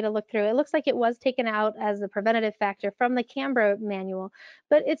studies for you to look through. It looks like it was taken out as a preventative factor from the Canberra manual,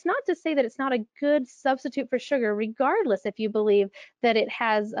 but it's not to say that it's not a good substitute for sugar, regardless if you believe that it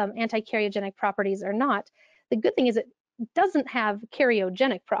has anti-cariogenic properties or not. The good thing is it doesn't have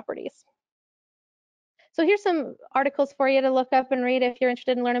cariogenic properties. So here's some articles for you to look up and read if you're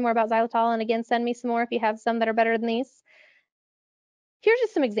interested in learning more about xylitol, and again, send me some more if you have some that are better than these. Here's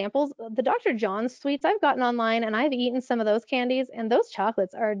just some examples. The Dr. John's sweets I've gotten online, and I've eaten some of those candies, and those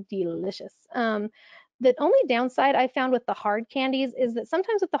chocolates are delicious. The only downside I found with the hard candies is that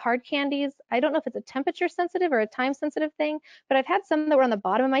sometimes with the hard candies, I don't know if it's a temperature sensitive or a time sensitive thing, but I've had some that were on the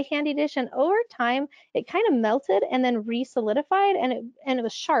bottom of my candy dish, and over time it kind of melted and then re-solidified, and it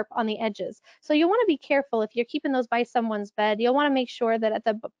was sharp on the edges. So you want to be careful if you're keeping those by someone's bed. You'll want to make sure that at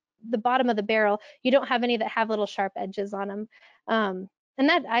the bottom of the barrel, you don't have any that have little sharp edges on them. And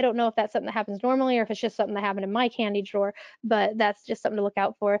that, I don't know if that's something that happens normally or if it's just something that happened in my candy drawer, but that's just something to look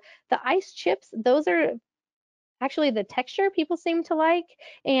out for. The ice chips, those are actually the texture people seem to like,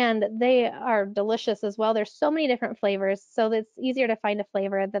 and they are delicious as well. There's so many different flavors, so it's easier to find a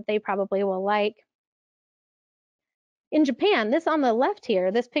flavor that they probably will like. In Japan, this on the left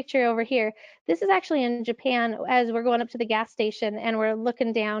here, this picture over here, this is actually in Japan as we're going up to the gas station and we're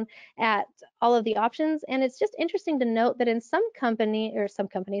looking down at all of the options. And it's just interesting to note that in some companies,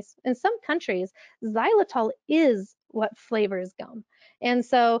 in some countries, xylitol is what flavors gum. And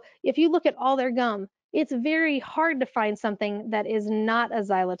so if you look at all their gum, it's very hard to find something that is not a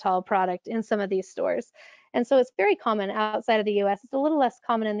xylitol product in some of these stores. And so it's very common outside of the US. It's a little less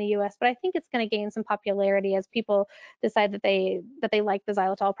common in the US, but I think it's going to gain some popularity as people decide that they like the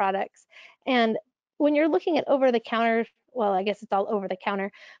xylitol products. And when you're looking at over the counter, well, I guess it's all over the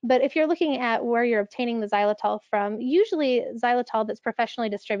counter, but if you're looking at where you're obtaining the xylitol from, usually xylitol that's professionally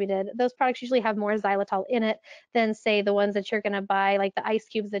distributed, those products usually have more xylitol in it than say the ones that you're going to buy, like the ice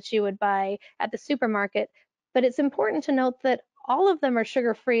cubes that you would buy at the supermarket. But it's important to note that all of them are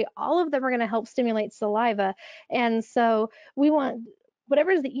sugar free. All of them are going to help stimulate saliva. And so we want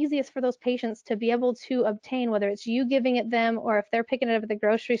whatever is the easiest for those patients to be able to obtain, whether it's you giving it them or if they're picking it up at the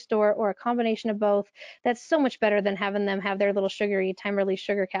grocery store or a combination of both. That's so much better than having them have their little sugary time release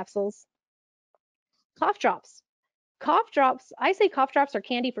sugar capsules. Cough drops. Cough drops, I say cough drops are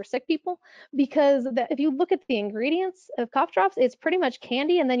candy for sick people because if you look at the ingredients of cough drops, it's pretty much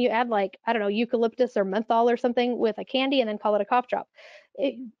candy, and then you add, like, I don't know, eucalyptus or menthol or something with a candy and then call it a cough drop.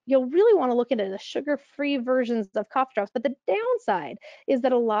 you'll really want to look into the sugar-free versions of cough drops. But the downside is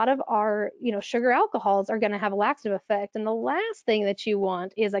that a lot of our, sugar alcohols are going to have a laxative effect. And the last thing that you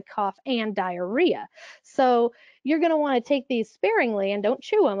want is a cough and diarrhea. So you're going to want to take these sparingly and don't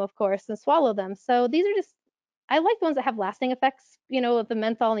chew them, of course, and swallow them. So these are just, I like the ones that have lasting effects, with the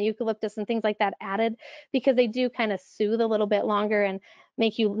menthol and the eucalyptus and things like that added, because they do kind of soothe a little bit longer and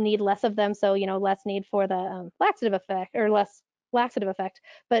make you need less of them. So, less need for the laxative effect, or less laxative effect.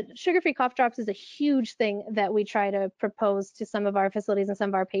 But sugar-free cough drops is a huge thing that we try to propose to some of our facilities and some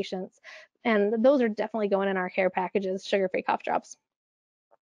of our patients. And those are definitely going in our care packages, sugar-free cough drops.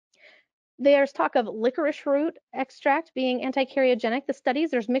 There's talk of licorice root extract being anti-cardiogenic. The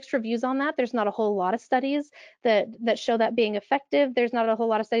studies, there's mixed reviews on that. There's not a whole lot of studies that show that being effective. There's not a whole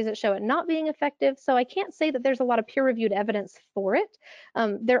lot of studies that show it not being effective. So I can't say that there's a lot of peer-reviewed evidence for it.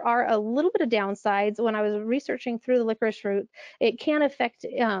 There are a little bit of downsides. When I was researching through the licorice root, it can affect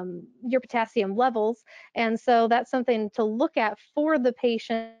your potassium levels. And so that's something to look at for the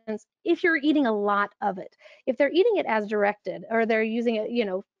patients if you're eating a lot of it. If they're eating it as directed, or they're using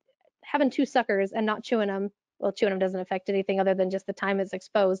it, having 2 suckers and not chewing them, well, chewing them doesn't affect anything other than just the time it's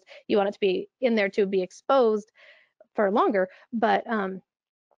exposed. You want it to be in there to be exposed for longer. But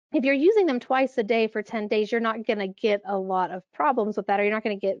if you're using them twice a day for 10 days, you're not going to get a lot of problems with that, or you're not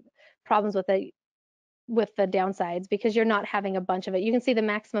going to get problems with it, with the downsides, because you're not having a bunch of it. You can see the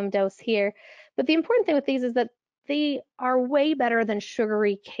maximum dose here. But the important thing with these is that they are way better than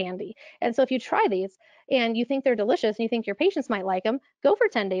sugary candy. And so if you try these and you think they're delicious and you think your patients might like them, go for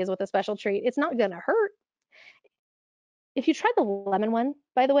 10 days with a special treat. It's not going to hurt. If you try the lemon one,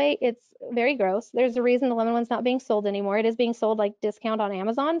 by the way, it's very gross. There's a reason the lemon one's not being sold anymore. It is being sold like discount on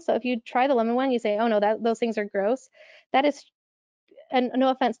Amazon. So if you try the lemon one, you say, oh no, those things are gross. That is, and no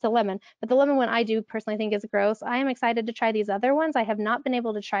offense to lemon, but the lemon one I do personally think is gross. I am excited to try these other ones. I have not been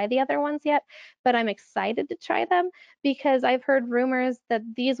able to try the other ones yet, but I'm excited to try them because I've heard rumors that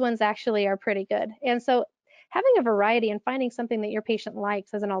these ones actually are pretty good. And so having a variety and finding something that your patient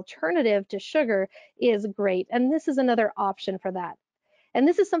likes as an alternative to sugar is great. And this is another option for that. And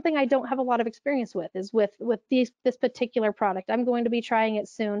this is something I don't have a lot of experience with, is with this particular product. I'm going to be trying it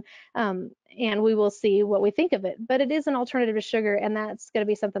soon, and we will see what we think of it. But it is an alternative to sugar, and that's going to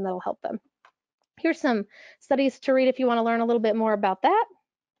be something that'll help them. Here's some studies to read if you want to learn a little bit more about that.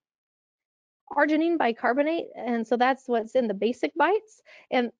 Arginine bicarbonate, and so that's what's in the basic bites.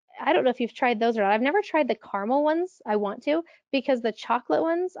 And I don't know if you've tried those or not. I've never tried the caramel ones. I want to, because the chocolate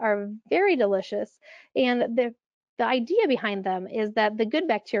ones are very delicious, and the idea behind them is that the good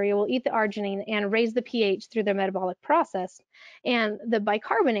bacteria will eat the arginine and raise the pH through their metabolic process. And the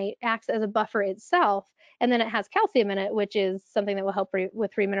bicarbonate acts as a buffer itself, and then it has calcium in it, which is something that will help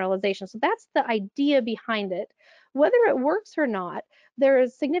with remineralization. So that's the idea behind it. Whether it works or not, there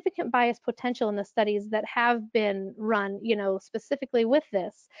is significant bias potential in the studies that have been run, specifically with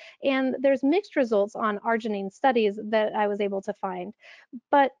this. And there's mixed results on arginine studies that I was able to find.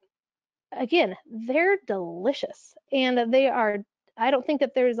 But again, they're delicious, and I don't think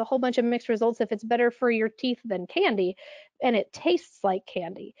that there's a whole bunch of mixed results if it's better for your teeth than candy, and it tastes like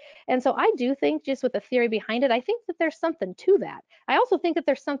candy. And so I do think, just with the theory behind it, I think that there's something to that. I also think that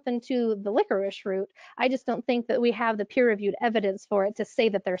there's something to the licorice root. I just don't think that we have the peer-reviewed evidence for it to say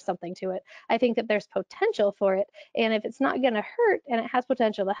that there's something to it. I think that there's potential for it, and if it's not going to hurt and it has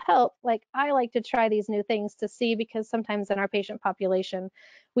potential to help, like, I like to try these new things to see, because sometimes in our patient population,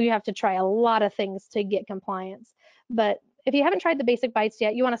 we have to try a lot of things to get compliance. But if you haven't tried the basic bites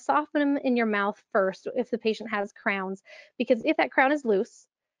yet, you want to soften them in your mouth first if the patient has crowns, because if that crown is loose,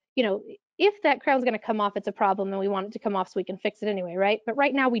 if that crown's going to come off, it's a problem, and we want it to come off so we can fix it anyway, right? But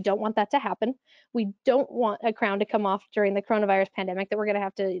right now, we don't want that to happen. We don't want a crown to come off during the coronavirus pandemic that we're going to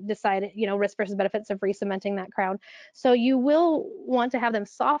have to decide, risk versus benefits of re-cementing that crown. So you will want to have them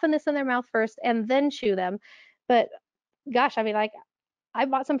soften this in their mouth first and then chew them. But gosh, I mean, like, I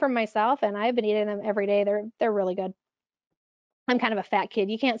bought some for myself, and I've been eating them every day. They're really good. I'm kind of a fat kid.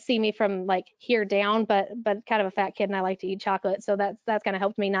 You can't see me from like here down, but kind of a fat kid, and I like to eat chocolate. So that's kind of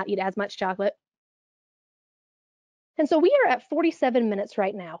helped me not eat as much chocolate. And so we are at 47 minutes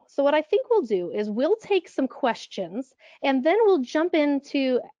right now. So what I think we'll do is we'll take some questions, and then we'll jump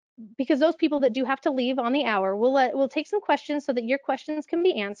into, because those people that do have to leave on the hour, we'll take some questions so that your questions can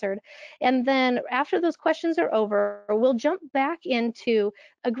be answered. And then after those questions are over, we'll jump back into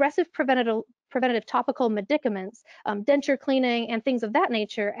aggressive preventative topical medicaments, denture cleaning, and things of that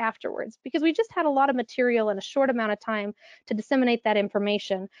nature afterwards, because we just had a lot of material in a short amount of time to disseminate that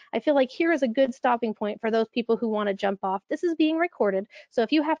information. I feel like here is a good stopping point for those people who want to jump off. This is being recorded, so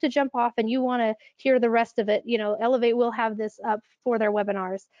if you have to jump off and you want to hear the rest of it, Elevate will have this up for their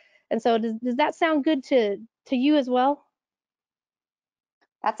webinars. And so does that sound good to you as well?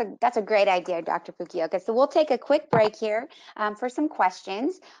 That's a great idea, Dr. Fukuoka. So we'll take a quick break here for some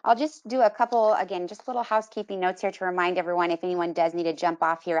questions. I'll just do a couple, again, just little housekeeping notes here to remind everyone if anyone does need to jump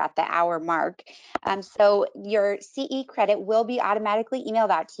off here at the hour mark. So your CE credit will be automatically emailed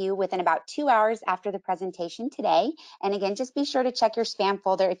out to you within about 2 hours after the presentation today. And again, just be sure to check your spam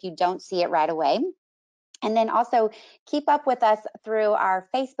folder if you don't see it right away. And then also keep up with us through our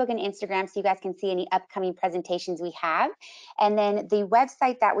Facebook and Instagram so you guys can see any upcoming presentations we have. And then the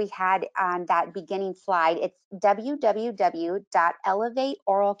website that we had on that beginning slide, it's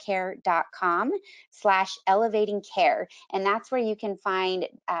www.elevateoralcare.com/elevatingcare. And that's where you can find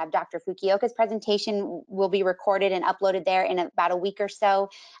Dr. Fukuoka's presentation will be recorded and uploaded there in about a week or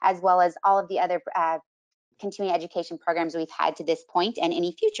so, as well as all of the other continuing education programs we've had to this point and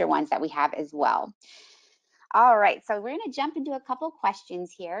any future ones that we have as well. All right, so we're going to jump into a couple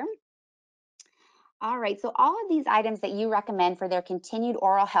questions here. All right, so all of these items that you recommend for their continued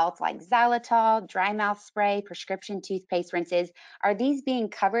oral health, like xylitol, dry mouth spray, prescription toothpaste rinses, are these being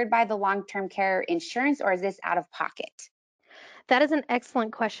covered by the long-term care insurance, or is this out of pocket? That is an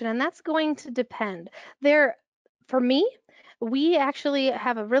excellent question, and that's going to depend. For me, we actually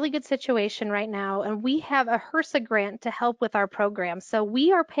have a really good situation right now, and we have a HRSA grant to help with our program. So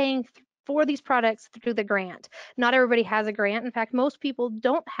we are paying for these products through the grant. Not everybody has a grant. In fact, most people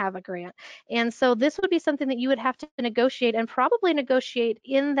don't have a grant. And so this would be something that you would have to negotiate and probably negotiate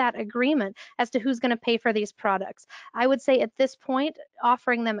in that agreement as to who's going to pay for these products. I would say at this point,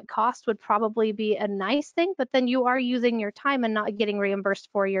 offering them at cost would probably be a nice thing, but then you are using your time and not getting reimbursed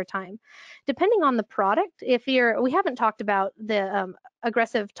for your time. Depending on the product, we haven't talked about the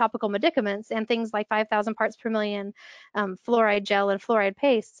aggressive topical medicaments and things like 5,000 parts per million fluoride gel and fluoride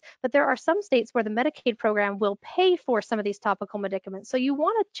pastes, but there are some states where the Medicaid program will pay for some of these topical medicaments. So you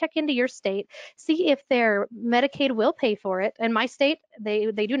want to check into your state, see if their Medicaid will pay for it. In my state,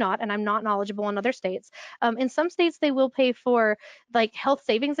 they do not, and I'm not knowledgeable in other states. In some states, they will pay for, like, health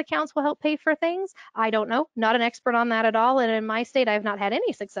savings accounts will help pay for things. I don't know, not an expert on that at all. And in my state, I've not had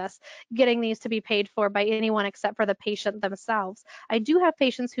any success getting these to be paid for by anyone except for the patient themselves. I do have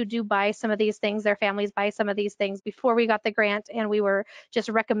patients who do buy some of these things. Their families buy some of these things before we got the grant, and we were just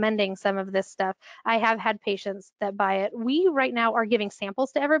recommending some of this stuff. I have had patients that buy it. We right now are giving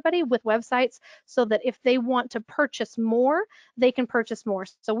samples to everybody with websites so that if they want to purchase more, they can purchase more.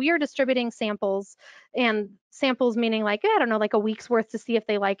 So we are distributing samples, and samples meaning, like, I don't know, like a week's worth, to see if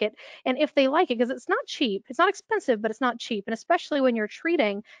they like it. And if they like it, because it's not cheap, it's not expensive, but it's not cheap. And especially when you're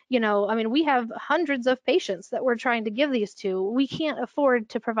treating, I mean, we have hundreds of patients that we're trying to give these to. We can't afford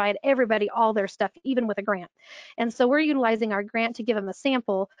to provide everybody all their stuff, even with a grant. And so we're utilizing our grant to give them a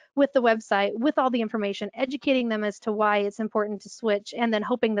sample with the website, with all the information, educating them as to why it's important to switch, and then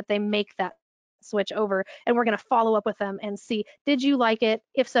hoping that they make that switch over. And we're going to follow up with them and see, did you like it?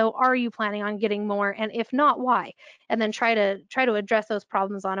 If so, are you planning on getting more? And if not, why? And then try to address those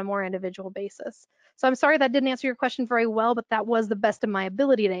problems on a more individual basis. So I'm sorry that didn't answer your question very well, but that was the best of my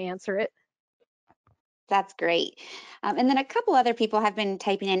ability to answer it. That's great. And then a couple other people have been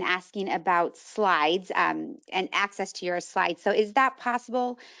typing in asking about slides and access to your slides. So is that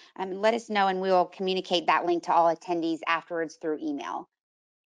possible? Let us know and we will communicate that link to all attendees afterwards through email.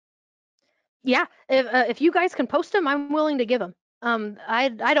 Yeah, if you guys can post them, I'm willing to give them.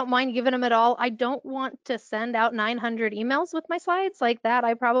 I don't mind giving them at all. I don't want to send out 900 emails with my slides like that.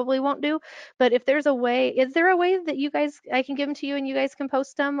 I probably won't do. But if there's a way, is there a way that I can give them to you and you guys can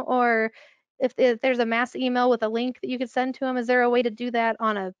post them? Or if there's a mass email with a link that you could send to them, is there a way to do that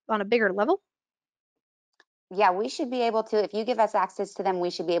on a bigger level? Yeah, we should be able to, if you give us access to them, we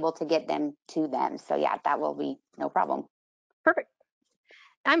should be able to get them to them. So yeah, that will be no problem. Perfect.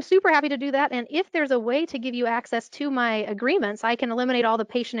 I'm super happy to do that. And if there's a way to give you access to my agreements, I can eliminate all the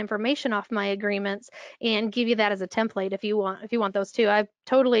patient information off my agreements and give you that as a template if you want those too. I'm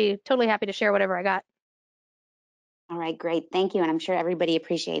totally happy to share whatever I got. All right, great. Thank you. And I'm sure everybody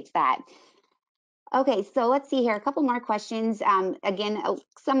appreciates that. Okay, so let's see here. A couple more questions. Again,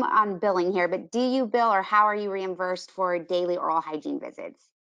 some on billing here, but do you bill or how are you reimbursed for daily oral hygiene visits?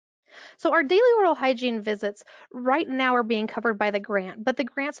 So our daily oral hygiene visits right now are being covered by the grant, but the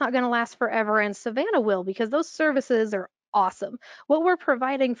grant's not going to last forever, and Savannah will, because those services are awesome. What we're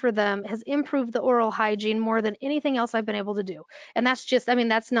providing for them has improved the oral hygiene more than anything else I've been able to do. And that's just, I mean,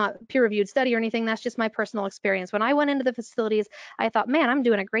 that's not peer reviewed study or anything. That's just my personal experience. When I went into the facilities, I thought, man, I'm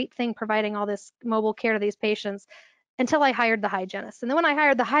doing a great thing providing all this mobile care to these patients until I hired the hygienist. And then when I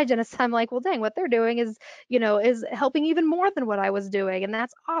hired the hygienist, I'm like, well, dang, what they're doing is, is helping even more than what I was doing. And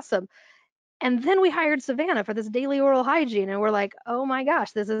that's awesome. And then we hired Savannah for this daily oral hygiene, and we're like, oh my gosh,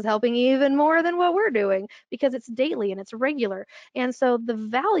 this is helping even more than what we're doing because it's daily and it's regular. And so the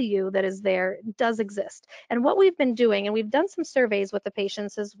value that is there does exist. And what we've been doing, and we've done some surveys with the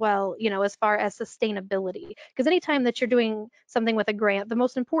patients as well, as far as sustainability, because anytime that you're doing something with a grant, the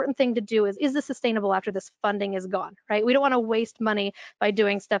most important thing to do is this sustainable after this funding is gone, right? We don't want to waste money by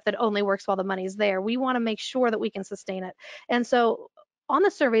doing stuff that only works while the money's there. We want to make sure that we can sustain it. And so on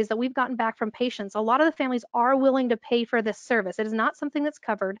the surveys that we've gotten back from patients, a lot of the families are willing to pay for this service. It is not something that's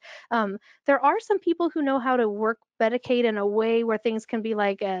covered. There are some people who know how to work Medicaid in a way where things can be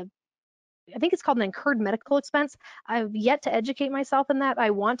like I think it's called an incurred medical expense. I've yet to educate myself in that. I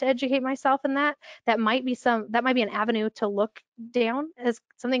want to educate myself in that. That might be an avenue to look down as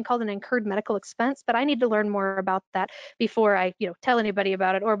something called an incurred medical expense, but I need to learn more about that before I, tell anybody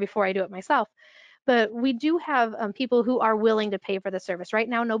about it or before I do it myself. But we do have people who are willing to pay for the service. Right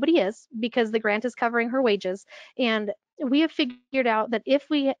now, nobody is because the grant is covering her wages. And we have figured out that if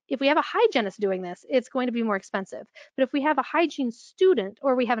we have a hygienist doing this, it's going to be more expensive. But if we have a hygiene student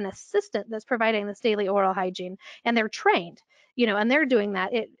or we have an assistant that's providing this daily oral hygiene and they're trained, and they're doing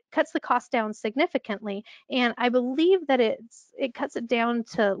that, it cuts the cost down significantly. And I believe that it cuts it down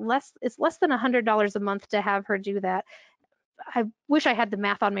to it's less than $100 a month to have her do that. I wish I had the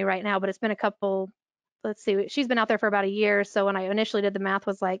math on me right now, but it's been a couple, let's see, she's been out there for about a year. So when I initially did the math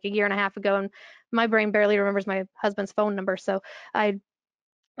was like a year and a half ago, and my brain barely remembers my husband's phone number. So I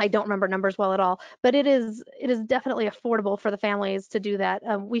I don't remember numbers well at all, but it is definitely affordable for the families to do that.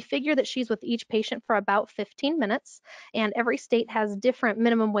 We figure that she's with each patient for about 15 minutes, and every state has different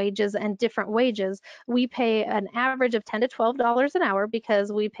minimum wages and different wages. We pay an average of $10 to $12 an hour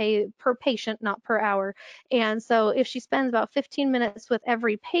because we pay per patient, not per hour. And so if she spends about 15 minutes with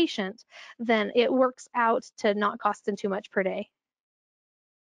every patient, then it works out to not costing too much per day.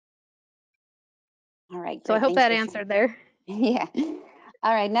 All right, So I great. hope Thanks that for sharing. answered there. Yeah.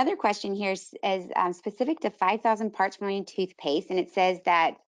 All right. Another question here is specific to 5,000 parts per million toothpaste, and it says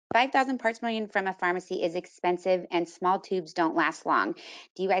that 5,000 parts per million from a pharmacy is expensive and small tubes don't last long.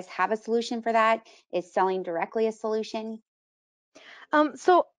 Do you guys have a solution for that? Is selling directly a solution?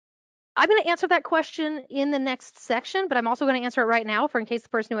 So I'm going to answer that question in the next section, but I'm also going to answer it right now for in case the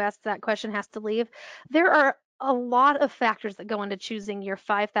person who asked that question has to leave. There are a lot of factors that go into choosing your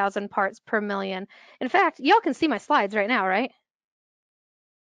 5,000 parts per million. In fact, y'all can see my slides right now, right?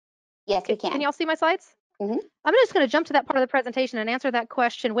 Yes, we Can can. y'all see my slides? Hmm. I'm just going to jump to that part of the presentation and answer that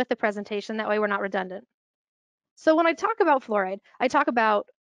question with the presentation. That way we're not redundant. So when I talk about fluoride, I talk about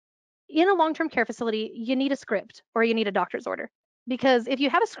in a long-term care facility, you need a script or you need a doctor's order. Because if you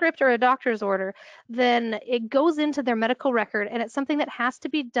have a script or a doctor's order, then it goes into their medical record and it's something that has to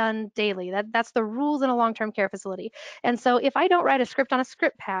be done daily. That's the rules in a long-term care facility. And so if I don't write a script on a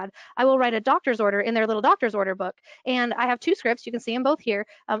script pad, I will write a doctor's order in their little doctor's order book. And I have two scripts. You can see them both here.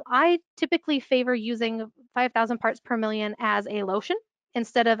 I typically favor using 5,000 parts per million as a lotion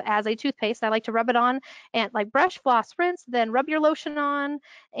instead of as a toothpaste. I like to rub it on and like brush, floss, rinse, then rub your lotion on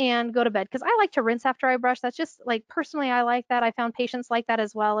and go to bed because I like to rinse after I brush. That's just like personally, I like that. I found patients like that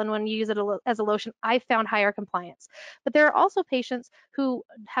as well. And when you use it as a lotion, I found higher compliance. But there are also patients who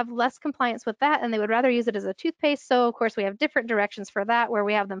have less compliance with that and they would rather use it as a toothpaste. So, of course, we have different directions for that where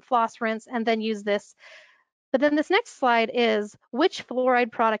we have them floss, rinse, and then use this. But then this next slide is which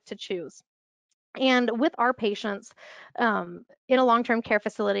fluoride product to choose. And with our patients in a long-term care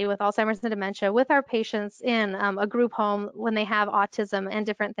facility with Alzheimer's and dementia, with our patients in a group home when they have autism and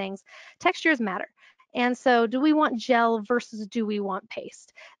different things, textures matter. And so do we want gel versus do we want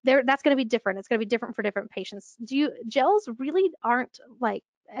paste? That's going to be different. It's going to be different for different patients. Gels really aren't like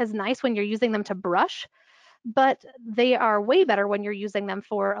as nice when you're using them to brush, but they are way better when you're using them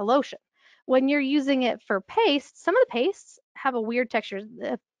for a lotion. When you're using it for paste, some of the pastes have a weird texture.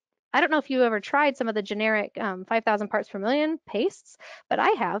 I don't know if you ever tried some of the generic 5,000 parts per million pastes, but I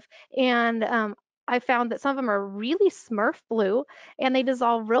have. And I found that some of them are really Smurf blue and they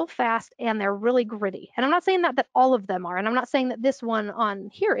dissolve real fast and they're really gritty. And I'm not saying that all of them are, and I'm not saying that this one on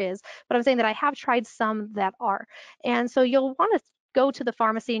here is, but I'm saying that I have tried some that are. And so you'll want to go to the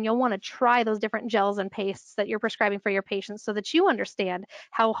pharmacy and you'll want to try those different gels and pastes that you're prescribing for your patients so that you understand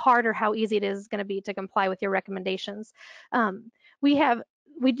how hard or how easy it is going to be to comply with your recommendations. We have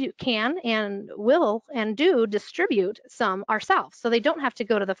we can and will and do distribute some ourselves, so they don't have to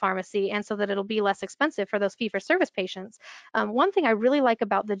go to the pharmacy, and so that it'll be less expensive for those fee-for-service patients. One thing I really like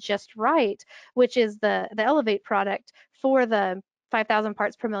about the Just Right, which is the Elevate product for the 5,000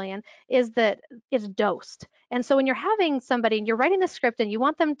 parts per million, is that it's dosed. And so when you're having somebody and you're writing the script and you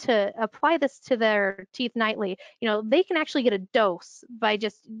want them to apply this to their teeth nightly, they can actually get a dose by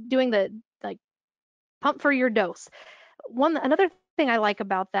just doing the like pump for your dose. Another thing I like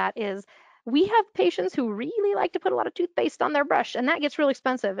about that is we have patients who really like to put a lot of toothpaste on their brush, and that gets really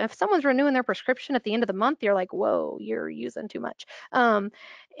expensive. If someone's renewing their prescription at the end of the month, you're like, whoa, you're using too much.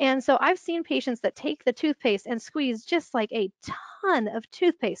 And so I've seen patients that take the toothpaste and squeeze just like a ton of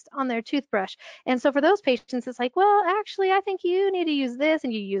toothpaste on their toothbrush. And so for those patients, it's like, well, actually, I think you need to use this,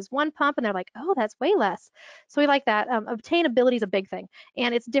 and you use one pump, and they're like, oh, that's way less. So we like that. Obtainability is a big thing,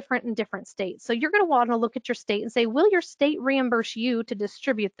 and it's different in different states. So you're going to want to look at your state and say, will your state reimburse you to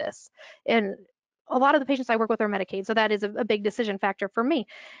distribute this? And a lot of the patients I work with are Medicaid, so that is a big decision factor for me.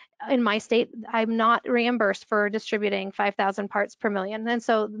 In my state, I'm not reimbursed for distributing 5,000 parts per million. And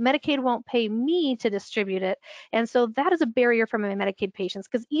so Medicaid won't pay me to distribute it. And so that is a barrier for my Medicaid patients,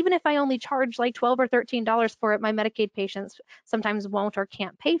 because even if I only charge like $12 or $13 for it, my Medicaid patients sometimes won't or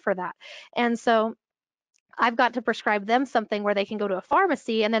can't pay for that. And so I've got to prescribe them something where they can go to a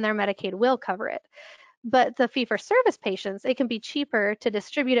pharmacy and then their Medicaid will cover it. But the fee-for-service patients, it can be cheaper to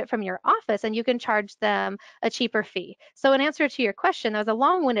distribute it from your office, and you can charge them a cheaper fee. So in answer to your question, that was a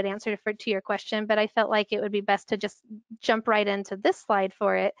long-winded answer to your question, but I felt like it would be best to just jump right into this slide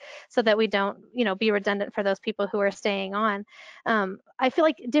for it, so that we don't, be redundant for those people who are staying on. I feel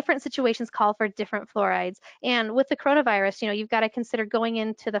like different situations call for different fluorides. And with the coronavirus, you've got to consider going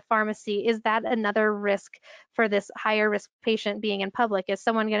into the pharmacy. Is that another risk for this higher risk patient being in public? Is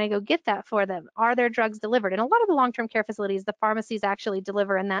someone going to go get that for them? Are their drugs delivered? And a lot of the long-term care facilities, the pharmacies actually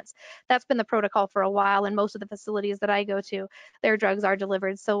deliver, and that's been the protocol for a while. And most of the facilities that I go to, their drugs are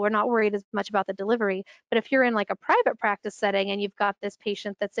delivered, so we're not worried as much about the delivery. But if you're in like a private practice setting and you've got this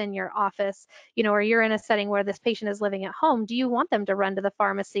patient that's in your office, or you're in a setting where this patient is living at home, do you want them to run to the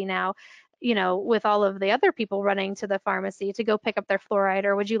pharmacy now, with all of the other people running to the pharmacy to go pick up their fluoride,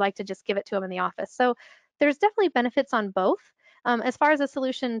 or would you like to just give it to them in the office? So there's definitely benefits on both. As far as a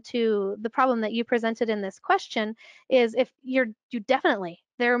solution to the problem that you presented in this question is, if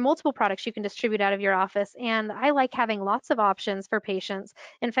there are multiple products you can distribute out of your office, and I like having lots of options for patients.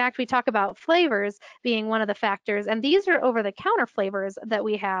 In fact, we talk about flavors being one of the factors, and these are over-the-counter flavors that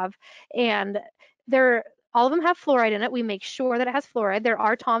we have, and all of them have fluoride in it. We make sure that it has fluoride. There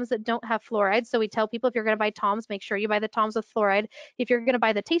are Toms that don't have fluoride, so we tell people, if you're going to buy Toms, make sure you buy the Toms with fluoride. If you're going to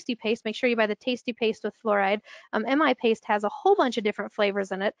buy the Tasty Paste, make sure you buy the Tasty Paste with fluoride. MI Paste has a whole bunch of different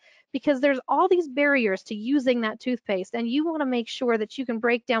flavors in it, because there's all these barriers to using that toothpaste, and you want to make sure that you can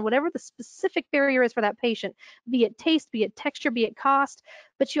break down whatever the specific barrier is for that patient, be it taste, be it texture, be it cost.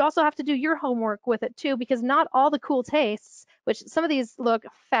 But you also have to do your homework with it too, because not all the cool tastes, which some of these look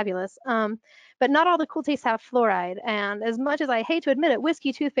fabulous, but not all the cool tastes have fluoride. And as much as I hate to admit it,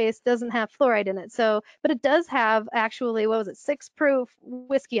 whiskey toothpaste doesn't have fluoride in it. So, but it does have actually, 6-proof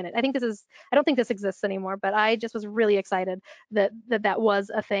whiskey in it. I don't think this exists anymore, but I just was really excited that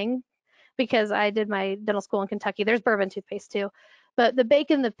was a thing, because I did my dental school in Kentucky. There's bourbon toothpaste too. But the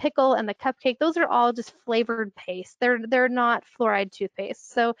bacon, the pickle, and the cupcake, those are all just flavored paste. They're not fluoride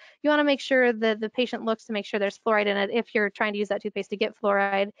toothpaste. So you want to make sure that the patient looks to make sure there's fluoride in it if you're trying to use that toothpaste to get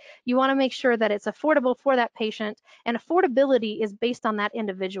fluoride. You want to make sure that it's affordable for that patient, and affordability is based on that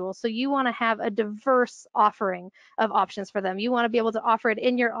individual. So you want to have a diverse offering of options for them. You want to be able to offer it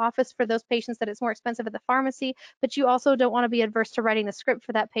in your office for those patients that it's more expensive at the pharmacy, but you also don't want to be adverse to writing the script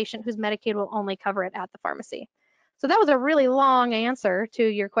for that patient whose Medicaid will only cover it at the pharmacy. So that was a really long answer to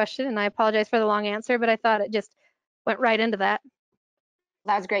your question, and I apologize for the long answer, but I thought it just went right into that.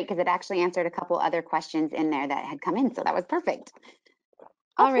 That was great, because it actually answered a couple other questions in there that had come in, so that was perfect.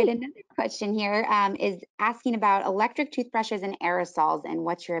 All right, another question here is asking about electric toothbrushes and aerosols, and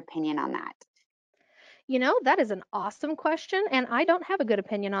what's your opinion on that? That is an awesome question, and I don't have a good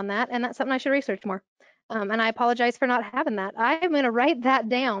opinion on that, and that's something I should research more. And I apologize for not having that. I'm going to write that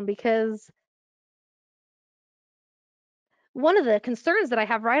down, because one of the concerns that I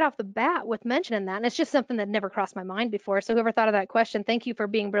have right off the bat with mentioning that, and it's just something that never crossed my mind before. So whoever thought of that question, thank you for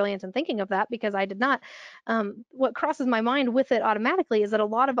being brilliant and thinking of that, because I did not. What crosses my mind with it automatically is that a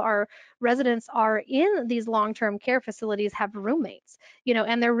lot of our residents are in these long-term care facilities, have roommates,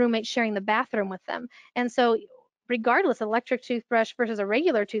 and their roommates sharing the bathroom with them. And so regardless, electric toothbrush versus a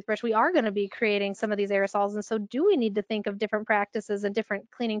regular toothbrush, we are going to be creating some of these aerosols. And so do we need to think of different practices and different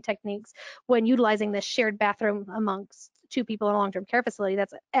cleaning techniques when utilizing this shared bathroom amongst two people in a long-term care facility?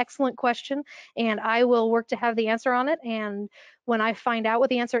 That's an excellent question, and I will work to have the answer on it. And when I find out what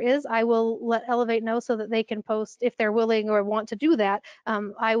the answer is, I will let Elevate know so that they can post, if they're willing or want to do that.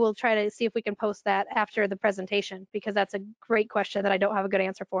 I will try to see if we can post that after the presentation, because that's a great question that I don't have a good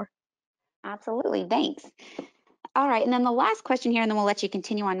answer for. Absolutely, thanks. All right, and then the last question here, and then we'll let you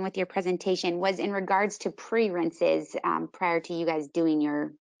continue on with your presentation, was in regards to pre-rinses prior to you guys doing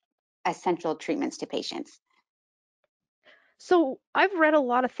your essential treatments to patients. So I've read a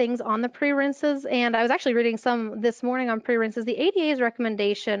lot of things on the pre-rinses, and I was actually reading some this morning on pre-rinses. The ADA's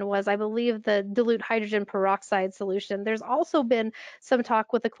recommendation was, I believe, the dilute hydrogen peroxide solution. There's also been some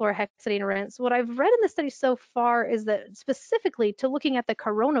talk with the chlorhexidine rinse. What I've read in the study so far is that specifically to looking at the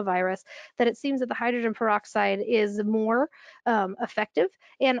coronavirus, that it seems that the hydrogen peroxide is more effective.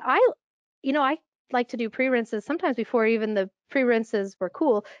 And I like to do pre-rinses sometimes before even the pre-rinses were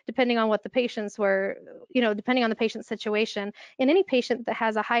cool, depending on what the patients were, depending on the patient's situation. In any patient that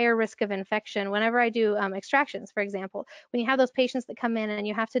has a higher risk of infection, whenever I do extractions, for example, when you have those patients that come in and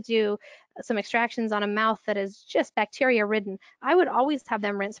you have to do some extractions on a mouth that is just bacteria ridden, I would always have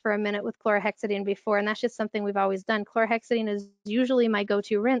them rinse for a minute with chlorhexidine before, and that's just something we've always done. Chlorhexidine is usually my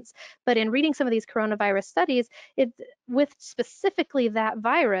go-to rinse, but in reading some of these coronavirus studies, with specifically that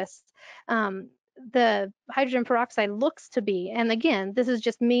virus, the hydrogen peroxide looks to be, and again, this is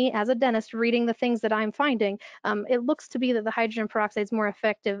just me as a dentist reading the things that I'm finding, it looks to be that the hydrogen peroxide is more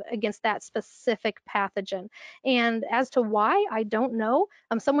effective against that specific pathogen. And as to why, I don't know.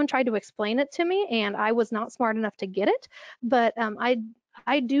 Someone tried to explain it to me, and I was not smart enough to get it, but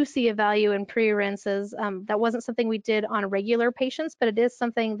I do see a value in pre-rinses. That wasn't something we did on regular patients, but it is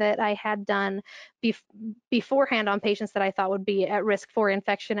something that I had done beforehand on patients that I thought would be at risk for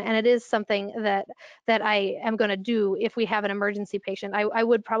infection. And it is something that I am going to do if we have an emergency patient. I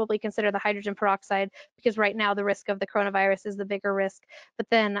would probably consider the hydrogen peroxide, because right now the risk of the coronavirus is the bigger risk. But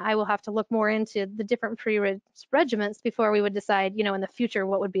then I will have to look more into the different pre-rinse regimens before we would decide, in the future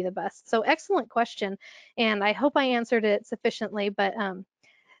what would be the best. So excellent question, and I hope I answered it sufficiently, but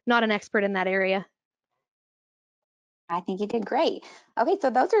not an expert in that area. I think you did great. Okay,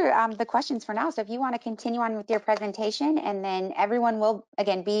 so those are the questions for now. So if you want to continue on with your presentation, and then everyone will,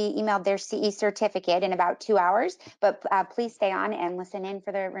 again, be emailed their CE certificate in about 2 hours, but please stay on and listen in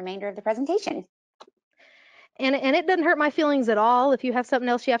for the remainder of the presentation. And it doesn't hurt my feelings at all if you have something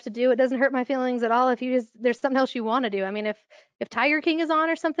else you have to do. It doesn't hurt my feelings at all if there's something else you want to do. I mean, if Tiger King is on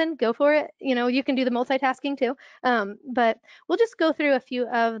or something, go for it. You can do the multitasking too. But we'll just go through a few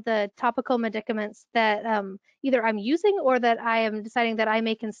of the topical medicaments that either I'm using or that I am deciding that I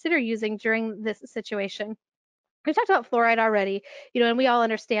may consider using during this situation. We talked about fluoride already, and we all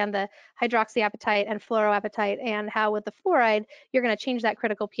understand the hydroxyapatite and fluoroapatite, and how with the fluoride, you're going to change that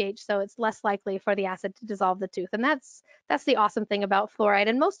critical pH, so it's less likely for the acid to dissolve the tooth. And that's the awesome thing about fluoride,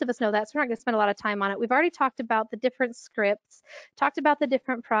 and most of us know that, so we're not going to spend a lot of time on it. We've already talked about the different scripts, talked about the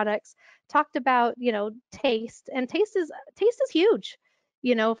different products, talked about, taste, and taste is huge.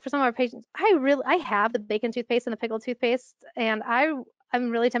 For some of our patients, I have the bacon toothpaste and the pickle toothpaste, and I'm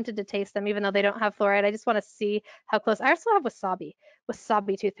really tempted to taste them, even though they don't have fluoride. I just want to see how close. I also have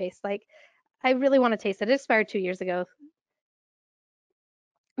wasabi toothpaste. Like, I really want to taste it. It expired 2 years ago.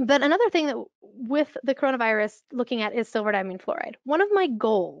 But another thing that with the coronavirus looking at is silver diamine fluoride. One of my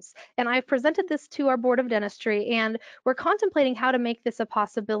goals, and I've presented this to our board of dentistry, and we're contemplating how to make this a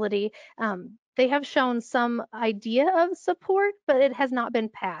possibility. They have shown some idea of support, but it has not been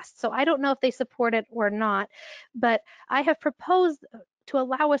passed. So I don't know if they support it or not, but I have proposed to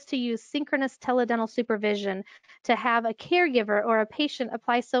allow us to use synchronous teledental supervision to have a caregiver or a patient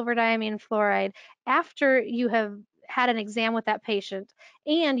apply silver diamine fluoride after you have had an exam with that patient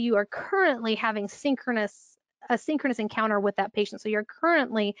and you are currently having a synchronous encounter with that patient. So you're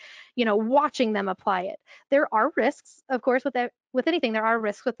currently, watching them apply it. There are risks, of course, with anything, there are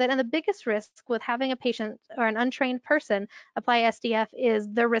risks with it. And the biggest risk with having a patient or an untrained person apply SDF is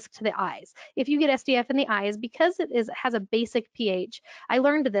the risk to the eyes. If you get SDF in the eyes, because has a basic pH, I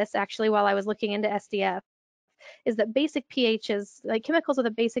learned this actually while I was looking into SDF, is that basic pHs, like chemicals with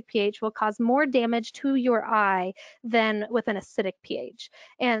a basic pH, will cause more damage to your eye than with an acidic pH.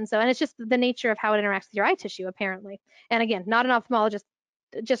 And it's just the nature of how it interacts with your eye tissue, apparently. And again, not an ophthalmologist,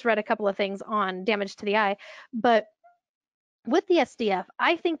 just read a couple of things on damage to the eye, but With the SDF,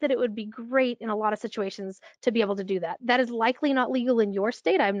 I think that it would be great in a lot of situations to be able to do that. That is likely not legal in your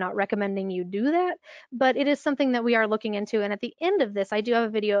state. I'm not recommending you do that, but it is something that we are looking into. And at the end of this, I do have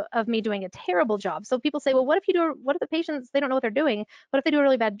a video of me doing a terrible job. So people say, well, what if the patients, they don't know what they're doing? What if they do a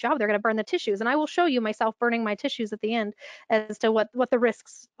really bad job? They're going to burn the tissues. And I will show you myself burning my tissues at the end as to what the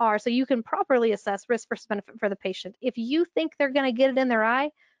risks are. So you can properly assess risk versus benefit for the patient. If you think they're going to get it in their eye,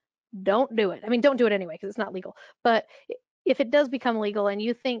 don't do it. I mean, don't do it anyway because it's not legal. But if it does become legal and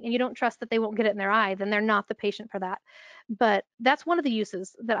you think and you don't trust that they won't get it in their eye, then they're not the patient for that. But that's one of the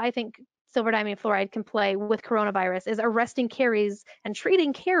uses that I think silver diamine fluoride can play with coronavirus is arresting caries and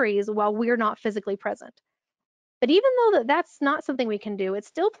treating caries while we're not physically present. But even though that's not something we can do, it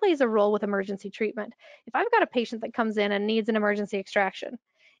still plays a role with emergency treatment. If I've got a patient that comes in and needs an emergency extraction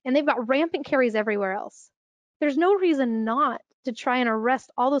and they've got rampant caries everywhere else, there's no reason not to try and arrest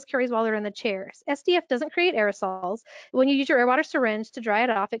all those caries while they're in the chairs. SDF doesn't create aerosols. When you use your air water syringe to dry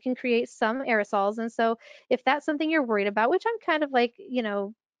it off, it can create some aerosols. And so if that's something you're worried about, which I'm kind of like,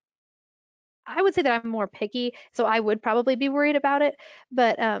 I would say that I'm more picky, so I would probably be worried about it.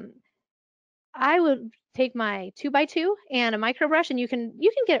 But I would take my 2x2 and a micro brush, and you can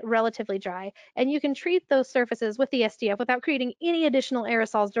get it relatively dry, and you can treat those surfaces with the SDF without creating any additional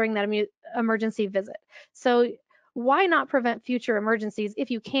aerosols during that emergency visit. So why not prevent future emergencies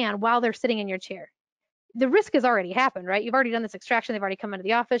if you can while they're sitting in your chair? The risk has already happened, right? You've already done this extraction. They've already come into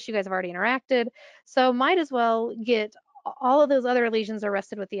the office. You guys have already interacted. So might as well get all of those other lesions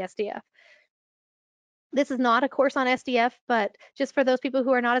arrested with the SDF. This is not a course on SDF, but just for those people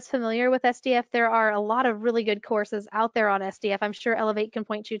who are not as familiar with SDF, there are a lot of really good courses out there on SDF. I'm sure Elevate can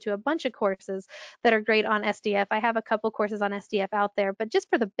point you to a bunch of courses that are great on SDF. I have a couple courses on SDF out there, but just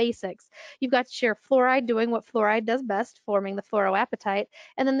for the basics, you've got your fluoride doing what fluoride does best, forming the fluoroapatite,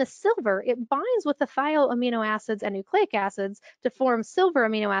 and then the silver, it binds with the thiol amino acids and nucleic acids to form silver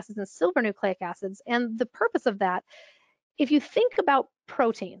amino acids and silver nucleic acids. And the purpose of that, if you think about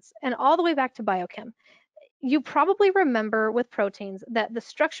proteins and all the way back to biochem, you probably remember with proteins that the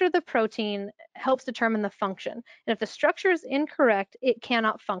structure of the protein helps determine the function. And if the structure is incorrect, it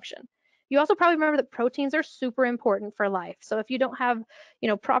cannot function. You also probably remember that proteins are super important for life. So if you don't have,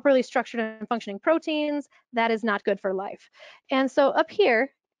 properly structured and functioning proteins, that is not good for life. And so up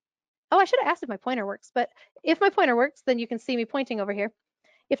here, oh, I should have asked if my pointer works, but if my pointer works, then you can see me pointing over here.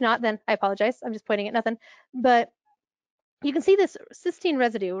 If not, then I apologize. I'm just pointing at nothing. But you can see this cysteine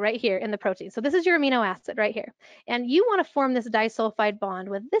residue right here in the protein. So this is your amino acid right here. And you want to form this disulfide bond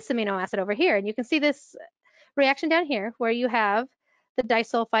with this amino acid over here. And you can see this reaction down here where you have the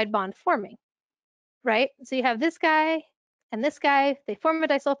disulfide bond forming, right? So you have this guy and this guy, they form a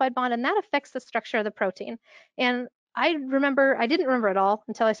disulfide bond, and that affects the structure of the protein. And I didn't remember at all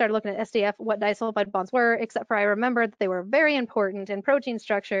until I started looking at SDF what disulfide bonds were, except for I remembered that they were very important in protein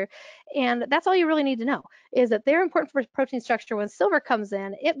structure. And that's all you really need to know, is that they're important for protein structure. When silver comes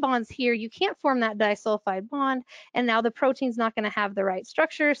in, it bonds here. You can't form that disulfide bond, and now the protein's not going to have the right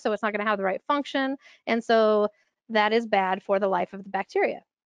structure, so it's not going to have the right function. And so that is bad for the life of the bacteria.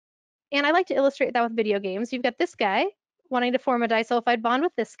 And I like to illustrate that with video games. You've got this guy wanting to form a disulfide bond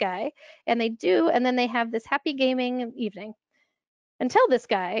with this guy, and they do, and then they have this happy gaming evening until this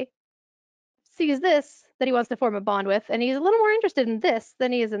guy sees this that he wants to form a bond with, and he's a little more interested in this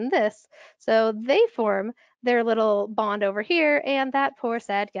than he is in this. So they form their little bond over here, and that poor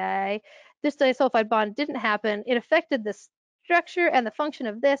sad guy, this disulfide bond didn't happen. It affected the structure and the function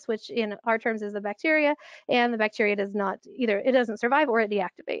of this, which in our terms is the bacteria, and the bacteria does not either, it doesn't survive or it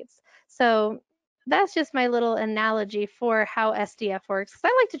deactivates. So that's just my little analogy for how SDF works, because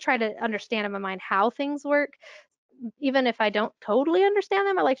I like to try to understand in my mind how things work. Even if I don't totally understand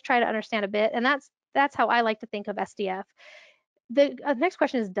them, I like to try to understand a bit, and that's how I like to think of SDF. The next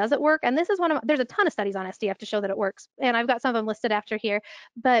question is, does it work? And this is there's a ton of studies on SDF to show that it works, and I've got some of them listed after here,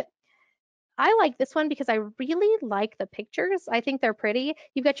 but I like this one because I really like the pictures. I think they're pretty.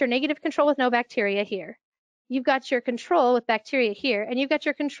 You've got your negative control with no bacteria here. You've got your control with bacteria here, and you've got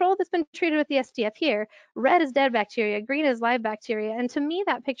your control that's been treated with the SDF here. Red is dead bacteria, green is live bacteria, and to me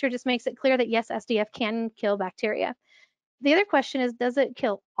that picture just makes it clear that yes, SDF can kill bacteria. The other question is, does it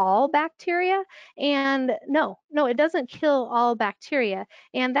kill all bacteria? And no, it doesn't kill all bacteria.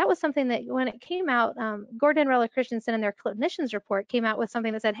 And that was something that when it came out, Gordon Rella Christensen in their clinicians report came out with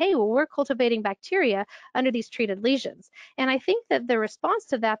something that said, hey, well, we're cultivating bacteria under these treated lesions. And I think that the response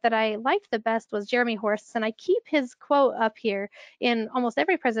to that I liked the best was Jeremy Horst's, and I keep his quote up here in almost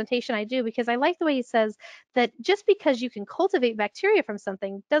every presentation I do because I like the way he says that just because you can cultivate bacteria from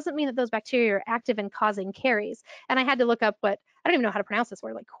something doesn't mean that those bacteria are active in causing caries. And I had to look up what I don't even know how to pronounce this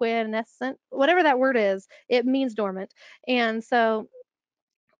word, like quiescent, whatever that word is, it means dormant. And so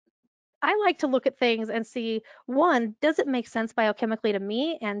I like to look at things and see, one, does it make sense biochemically to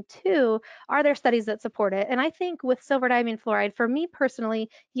me? And two, are there studies that support it? And I think with silver diamine fluoride, for me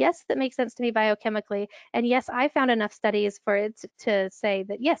personally, yes, that makes sense to me biochemically. And yes, I found enough studies for it to say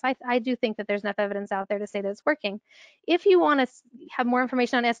that, yes, I do think that there's enough evidence out there to say that it's working. If you want to have more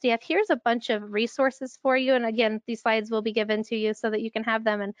information on SDF, here's a bunch of resources for you. And again, these slides will be given to you so that you can have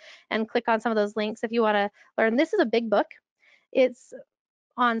them and click on some of those links if you want to learn. This is a big book. It's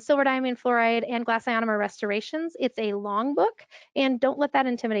on silver diamine fluoride and glass ionomer restorations. It's a long book, and don't let that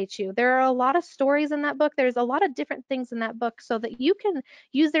intimidate you. There are a lot of stories in that book. There's a lot of different things in that book so that you can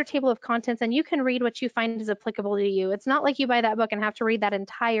use their table of contents and you can read what you find is applicable to you. It's not like you buy that book and have to read that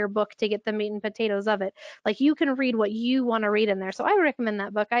entire book to get the meat and potatoes of it. Like you can read what you want to read in there. So I recommend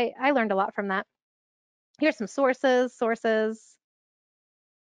that book. I learned a lot from that. Here's some sources.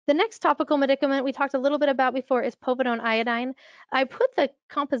 The next topical medicament we talked a little bit about before is povidone iodine. I put the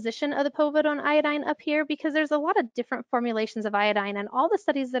composition of the povidone iodine up here because there's a lot of different formulations of iodine, and all the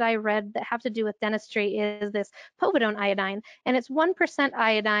studies that I read that have to do with dentistry is this povidone iodine, and it's 1%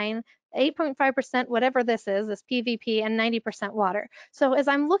 iodine, 8.5% whatever this PVP, and 90% water. So as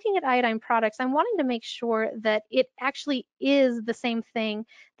I'm looking at iodine products, I'm wanting to make sure that it actually is the same thing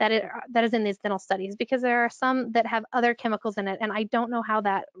that is in these dental studies, because there are some that have other chemicals in it, and I don't know how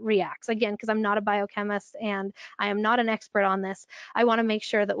that reacts. Again, because I'm not a biochemist and I am not an expert on this. I want to make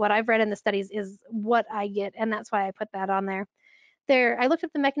sure that what I've read in the studies is what I get, and that's why I put that on there. I looked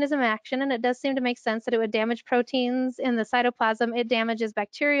at the mechanism of action, and it does seem to make sense that it would damage proteins in the cytoplasm. It damages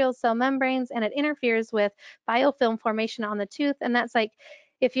bacterial cell membranes, and it interferes with biofilm formation on the tooth. And that's like,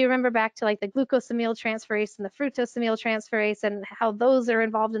 if you remember back to like the glucosamine-transferase and the fructosamine-transferase and how those are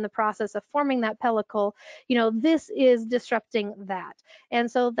involved in the process of forming that pellicle, this is disrupting that. And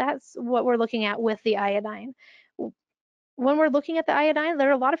so that's what we're looking at with the iodine. When we're looking at the iodine, there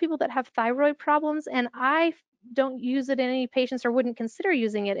are a lot of people that have thyroid problems, and I don't use it in any patients or wouldn't consider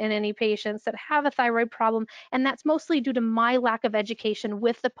using it in any patients that have a thyroid problem. And that's mostly due to my lack of education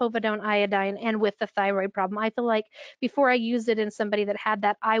with the povidone iodine and with the thyroid problem. I feel like before I used it in somebody that had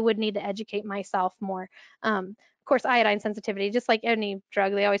that, I would need to educate myself more. Of course, iodine sensitivity, just like any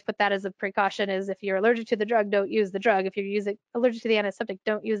drug, they always put that as a precaution, is if you're allergic to the drug, don't use the drug. If you're allergic to the antiseptic,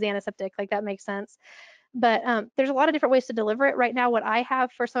 don't use the antiseptic. Like that makes sense. But there's a lot of different ways to deliver it. Right now, what I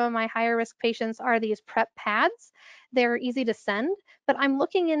have for some of my higher risk patients are these prep pads. They're easy to send, but I'm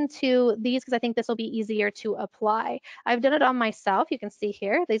looking into these because I think this will be easier to apply. I've done it on myself. You can see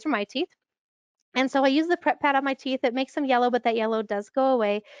here, these are my teeth. And so I use the prep pad on my teeth. It makes them yellow, but that yellow does go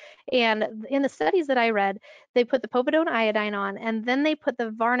away. And in the studies that I read, they put the povidone iodine on, and then they put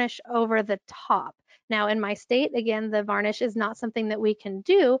the varnish over the top. Now, in my state, again, the varnish is not something that we can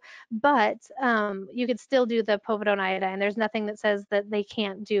do, but you could still do the povidone iodine. There's nothing that says that they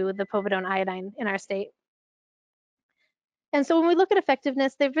can't do the povidone iodine in our state. And so when we look at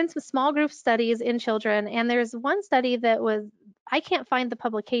effectiveness, there have been some small group studies in children, and there's one study that I can't find the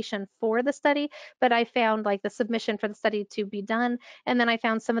publication for the study, but I found like the submission for the study to be done. And then I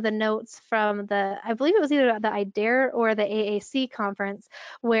found some of the notes from I believe it was either the IDARE or the AAC conference,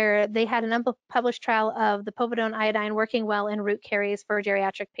 where they had an unpublished trial of the povidone iodine working well in root caries for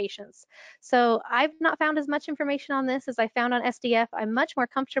geriatric patients. So I've not found as much information on this as I found on SDF. I'm much more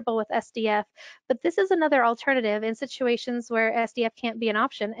comfortable with SDF, but this is another alternative in situations where SDF can't be an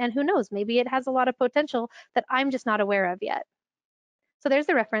option. And who knows, maybe it has a lot of potential that I'm just not aware of yet. So there's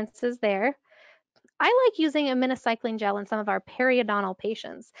the references there. I like using a minocycline gel in some of our periodontal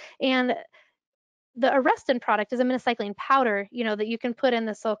patients. And the Arrestin product is a minocycline powder, that you can put in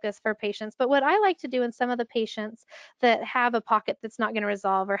the sulcus for patients. But what I like to do in some of the patients that have a pocket that's not going to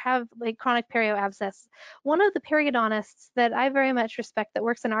resolve or have like chronic perio abscess, one of the periodontists that I very much respect that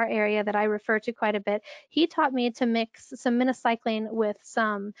works in our area that I refer to quite a bit, he taught me to mix some minocycline with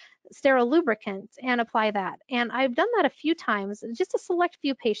some sterile lubricant and apply that. And I've done that a few times, just a select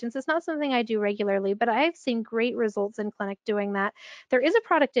few patients. It's not something I do regularly, but I've seen great results in clinic doing that. There is a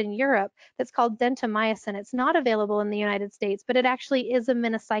product in Europe that's called dentamycin. It's not available in the United States, but it actually is a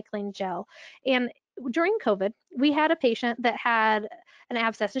minocycline gel. And during COVID, we had a patient that had an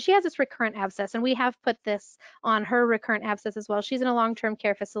abscess, and she has this recurrent abscess, and we have put this on her recurrent abscess as well. She's in a long-term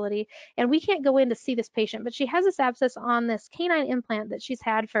care facility, and we can't go in to see this patient, but she has this abscess on this canine implant that she's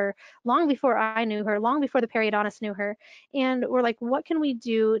had for long before I knew her, long before the periodontist knew her. And we're like, what can we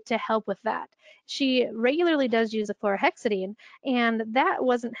do to help with that? She regularly does use a chlorhexidine, and that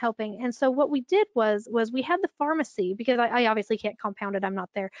wasn't helping. And so what we did was we had the pharmacy, because I obviously can't compound it, I'm not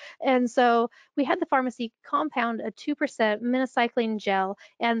there. And so we had the pharmacy compound a 2% minocycline gel,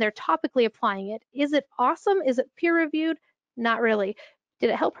 and they're topically applying it. Is it awesome? Is it peer reviewed? Not really. Did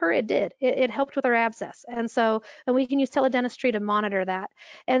it help her? It did. It helped with her abscess. And we can use teledentistry to monitor that.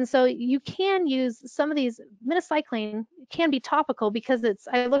 And so you can use some of these, minocycline can be topical because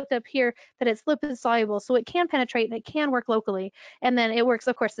I looked up here that it's lipid soluble, so it can penetrate and it can work locally. And then it works,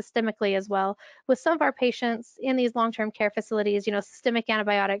 of course, systemically as well. With some of our patients in these long-term care facilities, systemic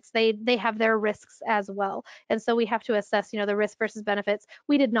antibiotics, they have their risks as well. And so we have to assess, the risk versus benefits.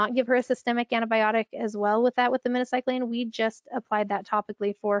 We did not give her a systemic antibiotic as well with the minocycline. We just applied that topically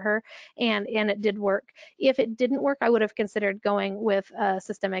for her, and it did work. If it didn't work, I would have considered going with a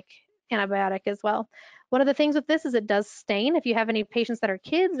systemic antibiotic as well. One of the things with this is it does stain. If you have any patients that are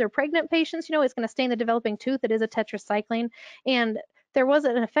kids or pregnant patients, it's going to stain the developing tooth. It is a tetracycline. And there was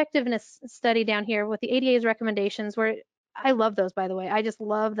an effectiveness study down here with the ADA's recommendations where I love those, by the way. I just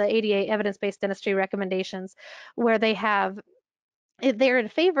love the ADA evidence-based dentistry recommendations where they're in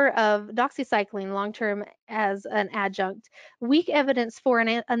favor of doxycycline long-term as an adjunct, weak evidence for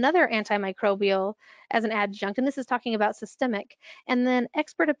another antimicrobial as an adjunct, and this is talking about systemic, and then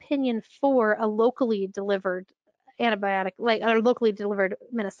expert opinion for a locally delivered antibiotic, like a locally delivered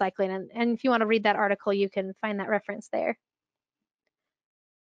minocycline. And if you want to read that article, you can find that reference there.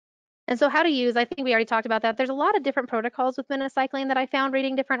 And so how to use, I think we already talked about that. There's a lot of different protocols with minocycline that I found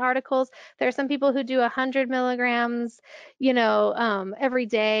reading different articles. There are some people who do 100 milligrams, every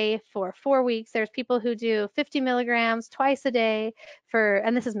day for 4 weeks. There's people who do 50 milligrams twice a day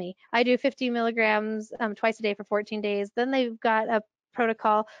and this is me, I do 50 milligrams twice a day for 14 days. Then they've got a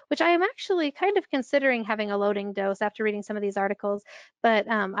protocol, which I am actually kind of considering having a loading dose after reading some of these articles. But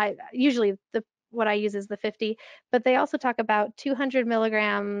I usually what I use is the 50, but they also talk about 200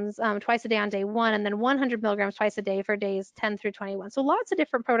 milligrams twice a day on day 1, and then 100 milligrams twice a day for days 10 through 21. So lots of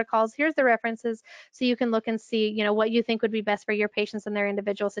different protocols. Here's the references so you can look and see, what you think would be best for your patients and their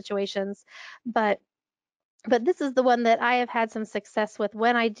individual situations. But this is the one that I have had some success with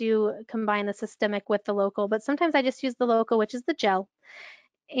when I do combine the systemic with the local, but sometimes I just use the local, which is the gel.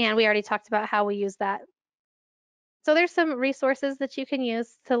 And we already talked about how we use that. So there's some resources that you can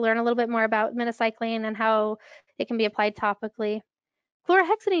use to learn a little bit more about minocycline and how it can be applied topically.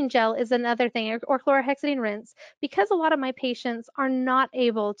 Chlorhexidine gel is another thing, or chlorhexidine rinse, because a lot of my patients are not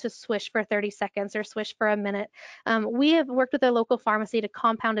able to swish for 30 seconds or swish for a minute. We have worked with a local pharmacy to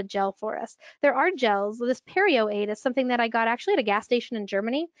compound a gel for us. There are gels. This Perio 8 is something that I got actually at a gas station in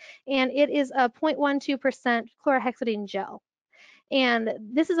Germany, and it is a 0.12% chlorhexidine gel. And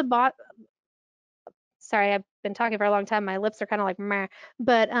this is sorry, I've been talking for a long time. My lips are kind of like meh.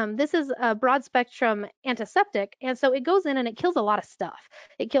 But this is a broad spectrum antiseptic. And so it goes in and it kills a lot of stuff.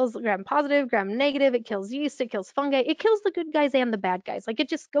 It kills gram positive, gram negative. It kills yeast. It kills fungi. It kills the good guys and the bad guys. Like it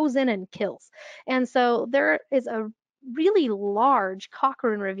just goes in and kills. And so there is a really large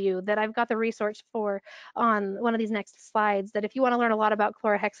Cochrane review that I've got the resource for on one of these next slides, that if you want to learn a lot about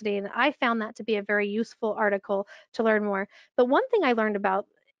chlorhexidine, I found that to be a very useful article to learn more. But one thing I learned about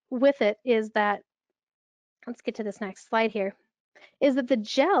with it is that, let's get to this next slide here, is that the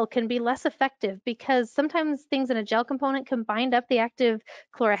gel can be less effective because sometimes things in a gel component can bind up the active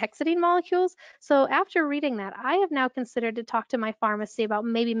chlorhexidine molecules. So after reading that, I have now considered to talk to my pharmacy about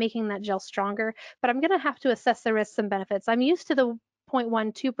maybe making that gel stronger, but I'm going to have to assess the risks and benefits. I'm used to the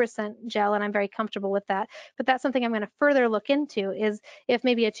 0.12% gel and I'm very comfortable with that, but that's something I'm going to further look into, is if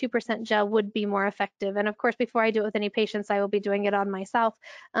maybe a 2% gel would be more effective. And of course, before I do it with any patients, I will be doing it on myself.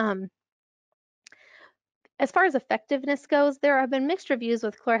 As far as effectiveness goes, there have been mixed reviews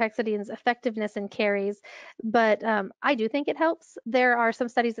with chlorhexidine's effectiveness in caries, but I do think it helps. There are some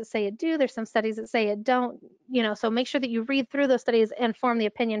studies that say it do. There's some studies that say it don't, so make sure that you read through those studies and form the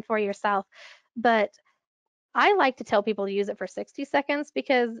opinion for yourself. But I like to tell people to use it for 60 seconds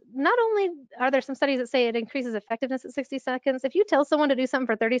because not only are there some studies that say it increases effectiveness at 60 seconds, if you tell someone to do something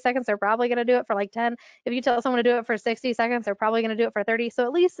for 30 seconds, they're probably going to do it for like 10. If you tell someone to do it for 60 seconds, they're probably going to do it for 30. So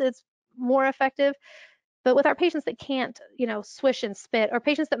at least it's more effective. But with our patients that can't, swish and spit, or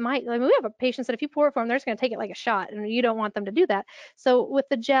patients that might, we have patients that if you pour it for them, they're just going to take it like a shot, and you don't want them to do that. So with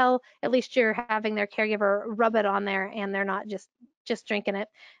the gel, at least you're having their caregiver rub it on there, and they're not just drinking it.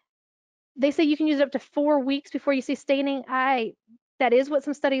 They say you can use it up to 4 weeks before you see staining. That is what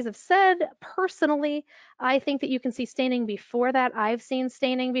some studies have said. Personally, I think that you can see staining before that. I've seen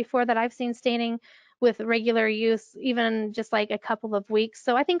staining before that. I've seen staining with regular use, even just like a couple of weeks.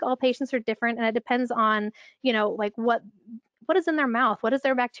 So I think all patients are different, and it depends on, like what is in their mouth, what is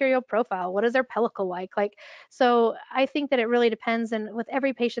their bacterial profile, what is their pellicle like. So I think that it really depends. And with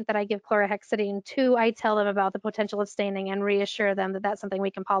every patient that I give chlorhexidine to, I tell them about the potential of staining and reassure them that that's something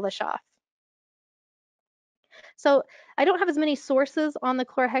we can polish off. So I don't have as many sources on the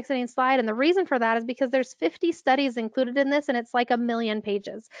chlorhexidine slide, and the reason for that is because there's 50 studies included in this, and it's like a million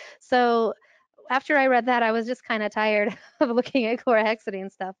pages. So after I read that, I was just kind of tired of looking at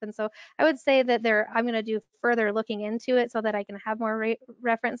chlorhexidine stuff, and so I would say that I'm going to do further looking into it so that I can have more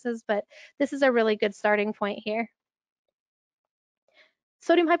references. But this is a really good starting point here.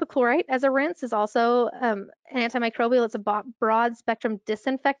 Sodium hypochlorite as a rinse is also an antimicrobial. It's a broad spectrum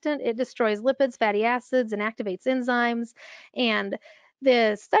disinfectant. It destroys lipids, fatty acids, and activates enzymes. And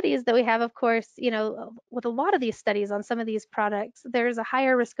the studies that we have, of course, with a lot of these studies on some of these products, there's a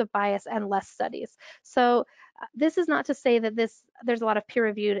higher risk of bias and less studies. So this is not to say that there's a lot of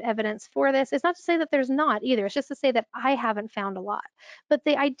peer-reviewed evidence for this. It's not to say that there's not either. It's just to say that I haven't found a lot. But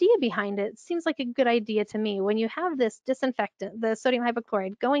the idea behind it seems like a good idea to me. When you have this disinfectant, the sodium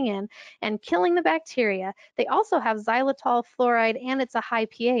hypochlorite, going in and killing the bacteria, they also have xylitol, fluoride, and it's a high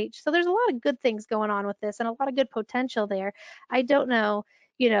pH. So there's a lot of good things going on with this and a lot of good potential there. I don't know,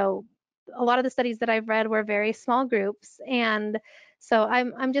 a lot of the studies that I've read were very small groups, and so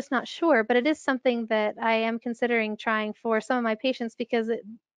I'm just not sure, but it is something that I am considering trying for some of my patients because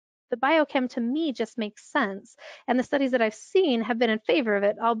the biochem to me just makes sense. And the studies that I've seen have been in favor of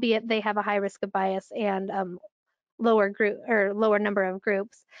it, albeit they have a high risk of bias and lower number of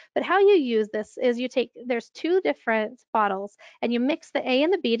groups. But how you use this is there's two different bottles and you mix the A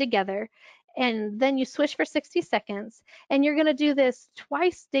and the B together, and then you swish for 60 seconds, and you're going to do this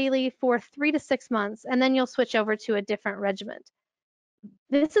twice daily for 3 to 6 months, and then you'll switch over to a different regimen.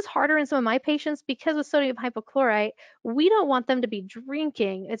 This is harder in some of my patients because with sodium hypochlorite, we don't want them to be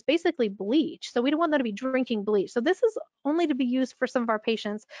drinking. It's basically bleach. So we don't want them to be drinking bleach. So this is only to be used for some of our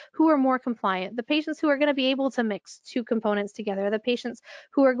patients who are more compliant, the patients who are going to be able to mix two components together, the patients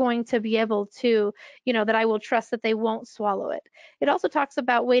who are going to be able to, that I will trust that they won't swallow it. It also talks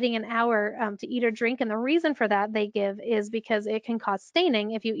about waiting an hour to eat or drink. And the reason for that they give is because it can cause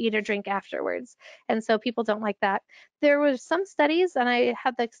staining if you eat or drink afterwards. And so people don't like that. There were some studies, and I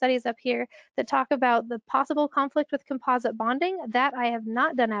have the studies up here, that talk about the possible conflict with composite bonding. That I have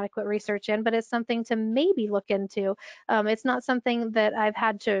not done adequate research in, but it's something to maybe look into. It's not something that I've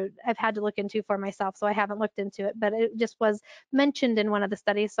had to look into for myself, so I haven't looked into it, but it just was mentioned in one of the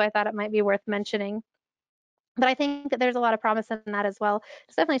studies, so I thought it might be worth mentioning. But I think that there's a lot of promise in that as well.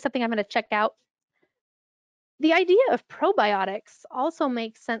 It's definitely something I'm going to check out. The idea of probiotics also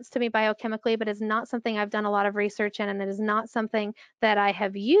makes sense to me biochemically, but is not something I've done a lot of research in, and it is not something that I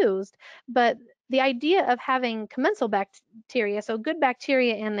have used. But the idea of having commensal bacteria, so good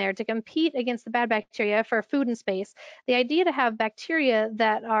bacteria in there to compete against the bad bacteria for food and space, the idea to have bacteria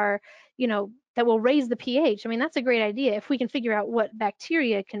that are, that will raise the pH. I mean, that's a great idea. If we can figure out what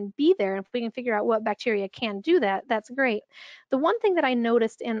bacteria can be there, and if we can figure out what bacteria can do that, that's great. The one thing that I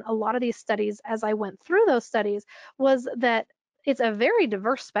noticed in a lot of these studies as I went through those studies was that it's a very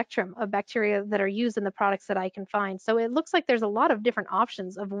diverse spectrum of bacteria that are used in the products that I can find. So it looks like there's a lot of different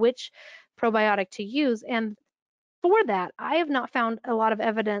options of which probiotic to use. And for that, I have not found a lot of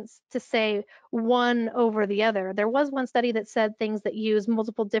evidence to say one over the other. There was one study that said things that use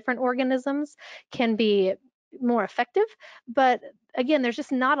multiple different organisms can be more effective, but again, there's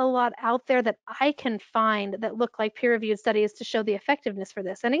just not a lot out there that I can find that look like peer-reviewed studies to show the effectiveness for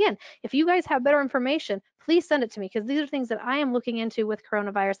this. And again, if you guys have better information, please send it to me, because these are things that I am looking into with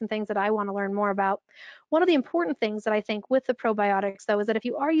coronavirus and things that I want to learn more about. One of the important things that I think with the probiotics, though, is that if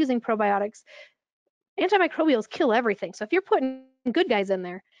you are using probiotics, antimicrobials kill everything. So if you're putting good guys in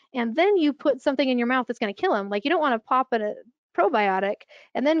there and then you put something in your mouth that's going to kill them, like, you don't want to pop a probiotic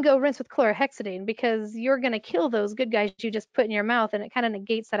and then go rinse with chlorhexidine, because you're going to kill those good guys you just put in your mouth, and it kind of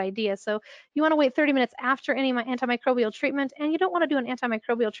negates that idea. So you want to wait 30 minutes after any antimicrobial treatment, and you don't want to do an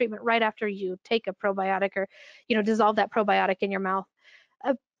antimicrobial treatment right after you take a probiotic or, dissolve that probiotic in your mouth.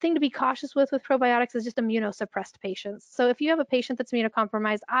 A thing to be cautious with probiotics is just immunosuppressed patients. So if you have a patient that's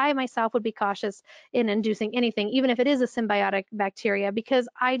immunocompromised, I myself would be cautious in inducing anything, even if it is a symbiotic bacteria, because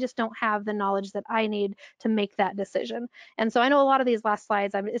I just don't have the knowledge that I need to make that decision. And so I know a lot of these last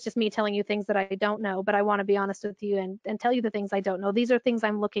slides, it's just me telling you things that I don't know, but I want to be honest with you and tell you the things I don't know. These are things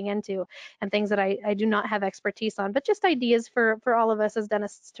I'm looking into and things that I do not have expertise on, but just ideas for all of us as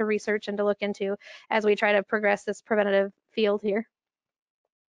dentists to research and to look into as we try to progress this preventative field here.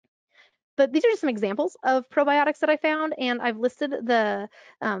 But these are just some examples of probiotics that I found, and I've listed the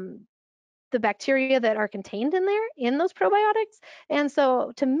bacteria that are contained in there in those probiotics. And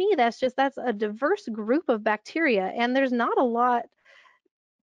so to me, that's a diverse group of bacteria, and there's not a lot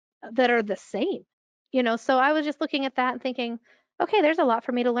that are the same. So I was just looking at that and thinking, okay, there's a lot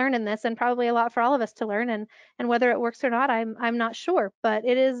for me to learn in this, and probably a lot for all of us to learn, and whether it works or not, I'm not sure, but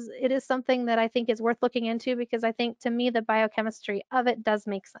it is something that I think is worth looking into, because I think, to me, the biochemistry of it does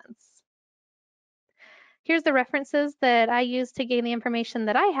make sense. Here's the references that I use to gain the information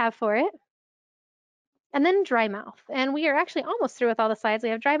that I have for it. And then dry mouth. And we are actually almost through with all the slides. We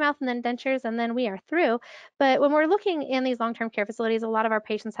have dry mouth and then dentures, and then we are through. But when we're looking in these long-term care facilities, a lot of our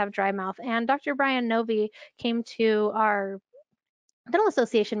patients have dry mouth. And Dr. Brian Novi came to our dental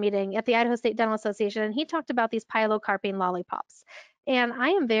association meeting at the Idaho State Dental Association, and he talked about these pilocarpine lollipops. And I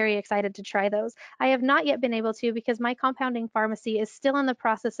am very excited to try those. I have not yet been able to, because my compounding pharmacy is still in the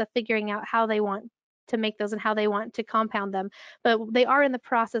process of figuring out how they want to make those and how they want to compound them. But they are in the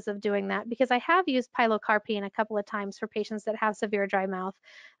process of doing that, because I have used pilocarpine a couple of times for patients that have severe dry mouth.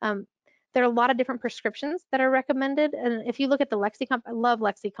 Um, there are a lot of different prescriptions that are recommended. And if you look at the LexiComp, I love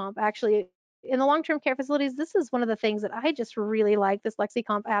LexiComp. Actually, in the long-term care facilities, this is one of the things that I just really like, this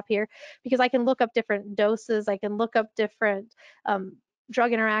LexiComp app here, because I can look up different doses, I can look up different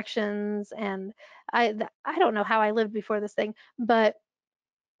drug interactions, and I don't know how I lived before this thing, but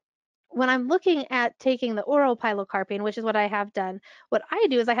when I'm looking at taking the oral pilocarpine, which is what I have done, what I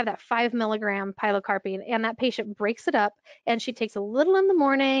do is I have that 5 milligram pilocarpine, and that patient breaks it up, and she takes a little in the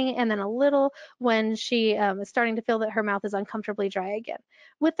morning and then a little when she is starting to feel that her mouth is uncomfortably dry again.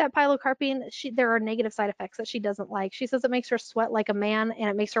 With that pilocarpine, there are negative side effects that she doesn't like. She says it makes her sweat like a man, and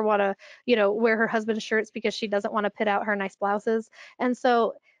it makes her want to, wear her husband's shirts because she doesn't want to pit out her nice blouses. And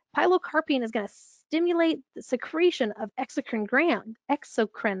so pilocarpine is going to stimulate the secretion of exocrine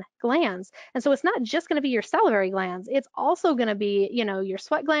glands. And so it's not just going to be your salivary glands, it's also going to be, your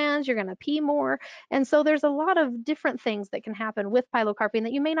sweat glands, you're going to pee more. And so there's a lot of different things that can happen with pilocarpine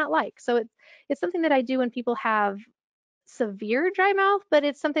that you may not like. So it's something that I do when people have severe dry mouth, but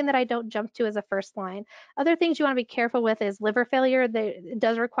it's something that I don't jump to as a first line. Other things you want to be careful with is liver failure. It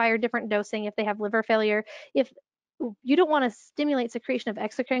does require different dosing if they have liver failure. If you don't want to stimulate secretion of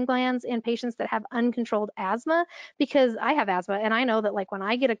exocrine glands in patients that have uncontrolled asthma, because I have asthma, and I know that, like, when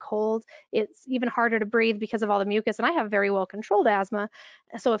I get a cold, it's even harder to breathe because of all the mucus, and I have very well controlled asthma.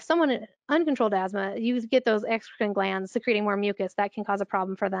 So if someone uncontrolled asthma, you get those exocrine glands secreting more mucus, that can cause a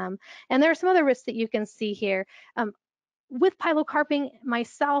problem for them. And there are some other risks that you can see here. With pilocarpine,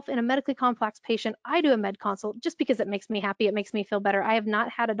 myself, in a medically complex patient, I do a med consult just because it makes me happy. It makes me feel better. I have not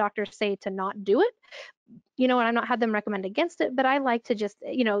had a doctor say to not do it, and I've not had them recommend against it, but I like to just,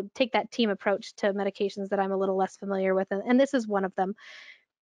 take that team approach to medications that I'm a little less familiar with. And this is one of them.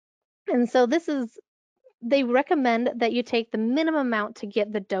 And so they recommend that you take the minimum amount to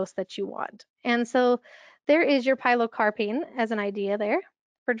get the dose that you want. And so there is your pilocarpine as an idea there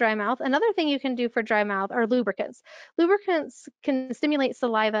for dry mouth. Another thing you can do for dry mouth are lubricants. Lubricants can stimulate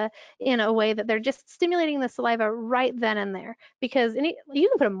saliva in a way that they're just stimulating the saliva right then and there, because you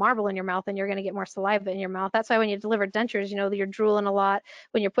can put a marble in your mouth and you're going to get more saliva in your mouth. That's why when you deliver dentures, you're drooling a lot.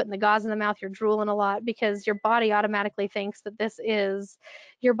 When you're putting the gauze in the mouth, you're drooling a lot, because your body automatically thinks that this is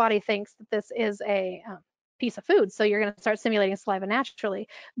a piece of food. So you're going to start stimulating saliva naturally.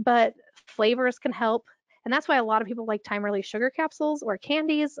 But flavors can help. And that's why a lot of people like time release sugar capsules or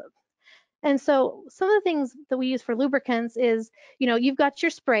candies. And so some of the things that we use for lubricants is, you've got your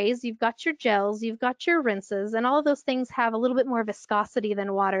sprays, you've got your gels, you've got your rinses, and all of those things have a little bit more viscosity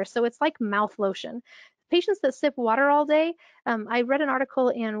than water. So it's like mouth lotion. Patients that sip water all day, I read an article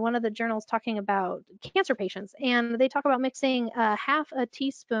in one of the journals talking about cancer patients, and they talk about mixing half a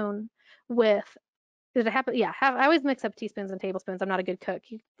teaspoon with did it happen? Yeah, I always mix up teaspoons and tablespoons. I'm not a good cook.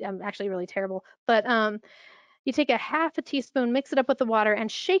 I'm actually really terrible. But you take a half a teaspoon, mix it up with the water,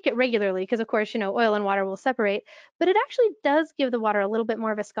 and shake it regularly, because of course, oil and water will separate, but it actually does give the water a little bit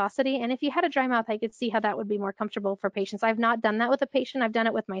more viscosity. And if you had a dry mouth, I could see how that would be more comfortable for patients. I've not done that with a patient, I've done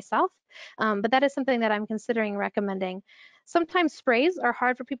it with myself, but that is something that I'm considering recommending. Sometimes sprays are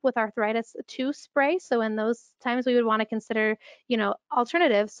hard for people with arthritis to spray, so in those times we would want to consider,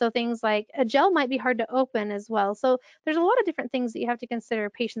 alternatives. So things like a gel might be hard to open as well. So there's a lot of different things that you have to consider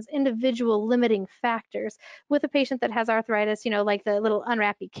patients' individual limiting factors. With a patient that has arthritis, like the little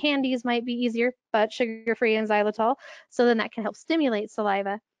unwrappy candies might be easier, but sugar-free and xylitol. So then that can help stimulate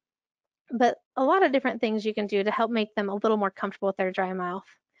saliva. But a lot of different things you can do to help make them a little more comfortable with their dry mouth.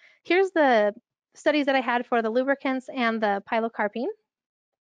 Here's the studies that I had for the lubricants and the pilocarpine.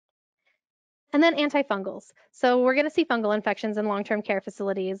 And then antifungals. So we're going to see fungal infections in long-term care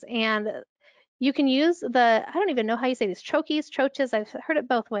facilities, and you can use I don't even know how you say this, troches, troches, I've heard it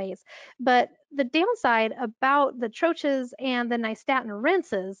both ways. But the downside about the troches and the nystatin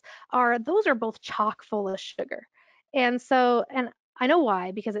rinses are those are both chock full of sugar. And I know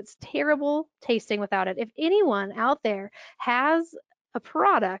why, because it's terrible tasting without it. If anyone out there has a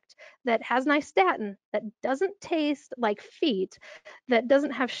product that has nystatin that doesn't taste like feet, that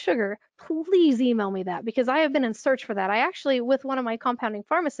doesn't have sugar, please email me that, because I have been in search for that. I actually, with one of my compounding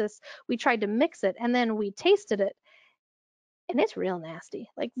pharmacists, we tried to mix it and then we tasted it, and it's real nasty.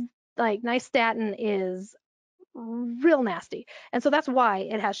 Like nystatin is real nasty. And so that's why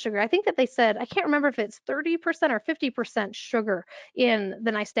it has sugar. I think that they said, I can't remember if it's 30% or 50% sugar in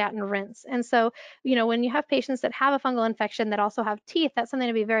the nystatin rinse. And so, when you have patients that have a fungal infection that also have teeth, that's something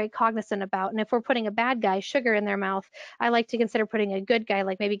to be very cognizant about. And if we're putting a bad guy sugar in their mouth, I like to consider putting a good guy,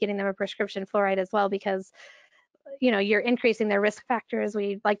 like maybe getting them a prescription fluoride as well, because you're increasing their risk factors.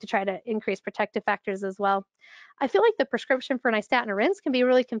 We like to try to increase protective factors as well. I feel like the prescription for nystatin rinse can be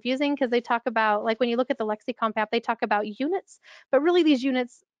really confusing, because they talk about, like when you look at the LexiComp app, they talk about units, but really these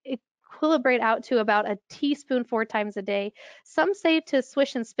units equilibrate out to about a teaspoon 4 times a day. Some say to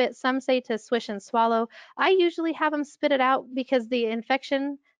swish and spit, some say to swish and swallow. I usually have them spit it out, because the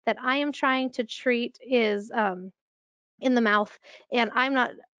infection that I am trying to treat is in the mouth, and I'm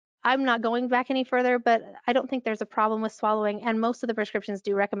not going back any further, but I don't think there's a problem with swallowing, and most of the prescriptions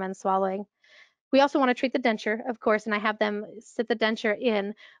do recommend swallowing. We also want to treat the denture, of course, and I have them sit the denture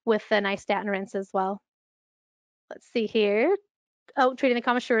in with the nystatin rinse as well. Let's see here. Oh, treating the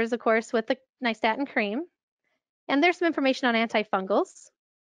commissures, of course, with the nystatin cream. And there's some information on antifungals.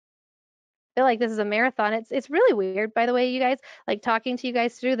 I feel like this is a marathon. It's really weird, by the way, you guys, like talking to you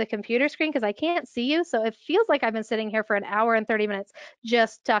guys through the computer screen, because I can't see you. So it feels like I've been sitting here for an hour and 30 minutes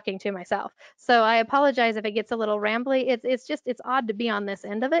just talking to myself. So I apologize if it gets a little rambly. It's odd to be on this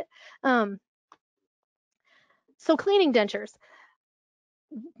end of it. Um, so cleaning dentures.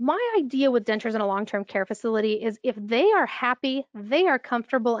 My idea with dentures in a long-term care facility is, if they are happy, they are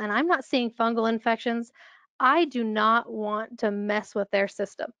comfortable, and I'm not seeing fungal infections, I do not want to mess with their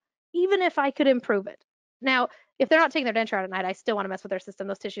system, even if I could improve it. Now, if they're not taking their denture out at night, I still want to mess with their system.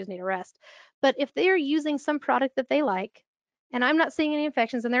 Those tissues need a rest. But if they are using some product that they like, and I'm not seeing any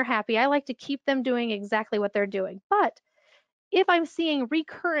infections and they're happy, I like to keep them doing exactly what they're doing. But if I'm seeing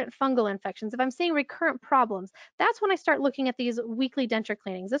recurrent fungal infections, if I'm seeing recurrent problems, that's when I start looking at these weekly denture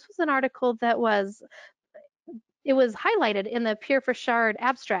cleanings. This was an article that was highlighted in the Pierre Fauchard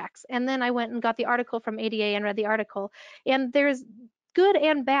abstracts, and then I went and got the article from ADA and read the article. And there's good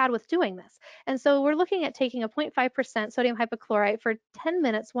and bad with doing this. And so we're looking at taking a 0.5% sodium hypochlorite for 10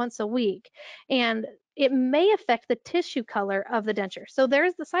 minutes once a week, and it may affect the tissue color of the denture. So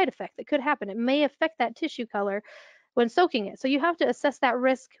there's the side effect that could happen. It may affect that tissue color when soaking it. So you have to assess that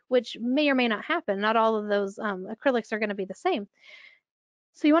risk, which may or may not happen. Not all of those acrylics are going to be the same.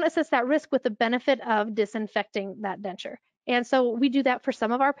 So you want to assess that risk with the benefit of disinfecting that denture. And so we do that for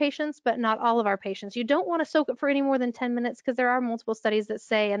some of our patients, but not all of our patients. You don't want to soak it for any more than 10 minutes, because there are multiple studies that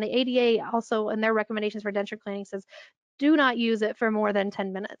say, and the ADA also in their recommendations for denture cleaning says, do not use it for more than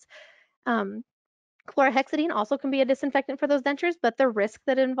 10 minutes. Chlorhexidine also can be a disinfectant for those dentures, but the risk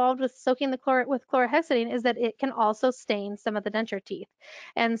that involved with soaking with chlorhexidine is that it can also stain some of the denture teeth.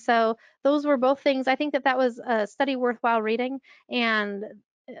 And so those were both things. I think that was a study worthwhile reading, and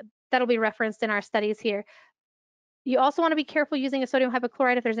that'll be referenced in our studies here. You also want to be careful using a sodium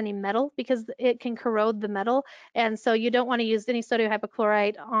hypochlorite if there's any metal, because it can corrode the metal. And so you don't want to use any sodium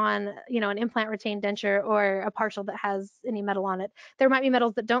hypochlorite on, an implant retained denture or a partial that has any metal on it. There might be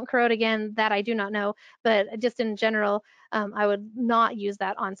metals that don't corrode, again, that I do not know, but just in general, I would not use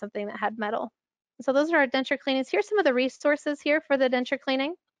that on something that had metal. So those are our denture cleanings. Here's some of the resources here for the denture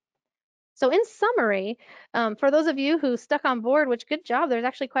cleaning. So in summary, for those of you who stuck on board, which good job, there's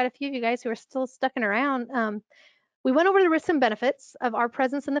actually quite a few of you guys who are still sticking around. We went over the risks and benefits of our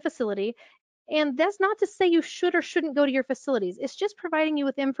presence in the facility, and that's not to say you should or shouldn't go to your facilities. It's just providing you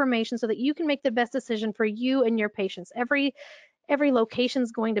with information so that you can make the best decision for you and your patients. Every location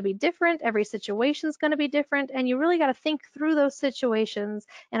is going to be different, every situation is going to be different, and you really got to think through those situations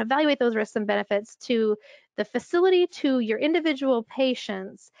and evaluate those risks and benefits to the facility, to your individual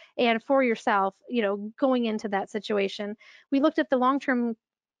patients, and for yourself, going into that situation. We looked at the long-term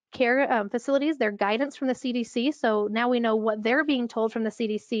care facilities, their guidance from the CDC. So now we know what they're being told from the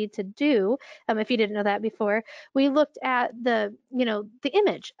CDC to do. If you didn't know that before, we looked at the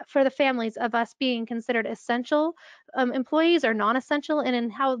image for the families of us being considered essential employees or non-essential, and in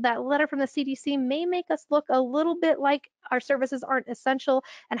how that letter from the CDC may make us look a little bit like our services aren't essential,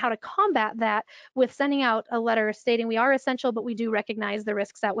 and how to combat that with sending out a letter stating we are essential, but we do recognize the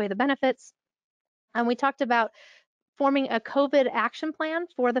risks outweigh the benefits. And we talked about forming a COVID action plan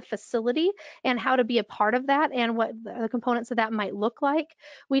for the facility and how to be a part of that and what the components of that might look like.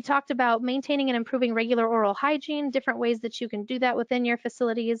 We talked about maintaining and improving regular oral hygiene, different ways that you can do that within your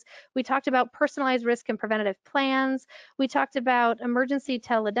facilities. We talked about personalized risk and preventative plans. We talked about emergency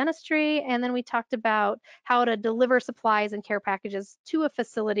teledentistry, and then we talked about how to deliver supplies and care packages to a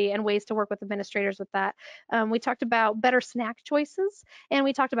facility and ways to work with administrators with that. We talked about better snack choices, and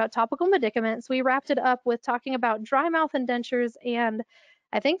we talked about topical medicaments. We wrapped it up with talking about dry mouth indentures, and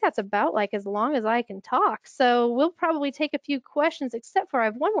I think that's about like as long as I can talk. So we'll probably take a few questions, except for I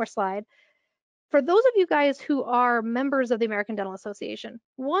have one more slide. For those of you guys who are members of the American Dental Association,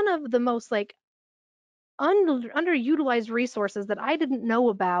 one of the most like underutilized resources that I didn't know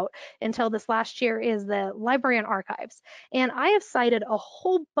about until this last year is the library and archives. And I have cited a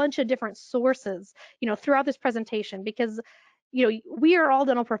whole bunch of different sources, throughout this presentation, because we are all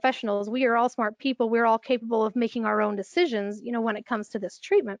dental professionals, we are all smart people, we're all capable of making our own decisions, when it comes to this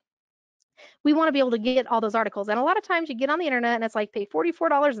treatment. We want to be able to get all those articles. And a lot of times you get on the internet and it's like pay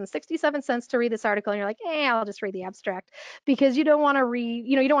 $44.67 to read this article, and you're like, I'll just read the abstract, because you don't want to read,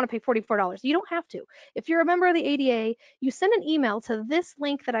 you don't want to pay $44. You don't have to. If you're a member of the ADA, you send an email to this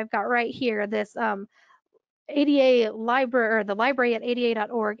link that I've got right here, this ADA library, or the library at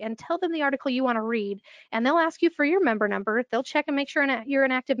ada.org, and tell them the article you want to read, and they'll ask you for your member number. They'll check and make sure you're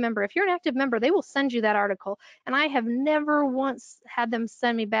an active member. If you're an active member, they will send you that article, and I have never once had them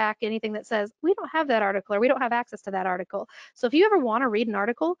send me back anything that says we don't have that article or we don't have access to that article. So if you ever want to read an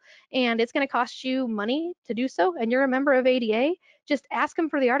article and it's going to cost you money to do so, and you're a member of ADA, just ask them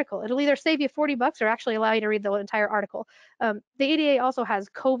for the article. It'll either save you $40 or actually allow you to read the entire article. The ADA also has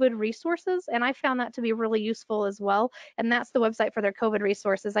COVID resources, and I found that to be really useful as well. And that's the website for their COVID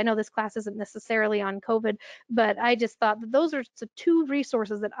resources. I know this class isn't necessarily on COVID, but I just thought that those are the two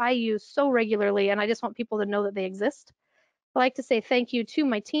resources that I use so regularly, and I just want people to know that they exist. I'd like to say thank you to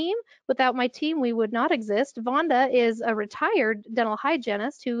my team. Without my team, we would not exist. Vonda is a retired dental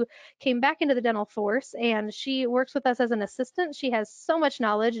hygienist who came back into the dental force, and she works with us as an assistant. She has so much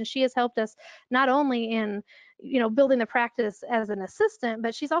knowledge, and she has helped us not only in building the practice as an assistant,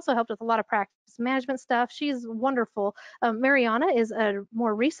 but she's also helped with a lot of practice management stuff. She's wonderful. Mariana is a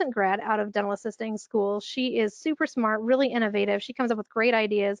more recent grad out of dental assisting school. She is super smart, really innovative. She comes up with great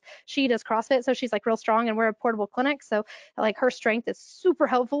ideas. She does CrossFit, so she's like real strong, and we're a portable clinic, so like her strength is super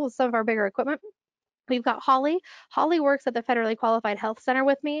helpful with some of our bigger equipment. We've got Holly. Holly works at the Federally Qualified Health Center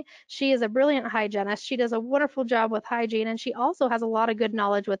with me. She is a brilliant hygienist. She does a wonderful job with hygiene, and she also has a lot of good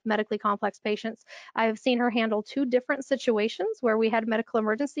knowledge with medically complex patients. I've seen her handle 2 different situations where we had medical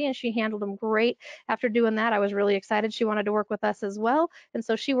emergency, and she handled them great. After doing that, I was really excited. She wanted to work with us as well, and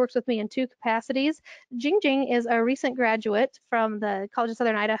so she works with me in 2 capacities. Jing Jing is a recent graduate from the College of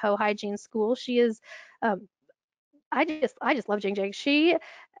Southern Idaho Hygiene School. She is I just love Jing Jing. She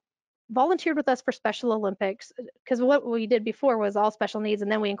volunteered with us for Special Olympics, because what we did before was all special needs, and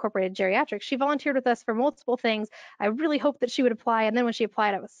then we incorporated geriatrics. She volunteered with us for multiple things. I really hoped that she would apply, and then when she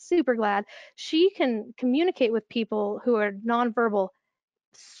applied, I was super glad. She can communicate with people who are nonverbal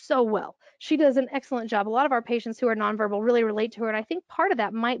so well. She does an excellent job. A lot of our patients who are nonverbal really relate to her, and I think part of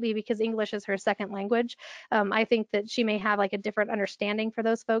that might be because English is her second language. I think that she may have like a different understanding for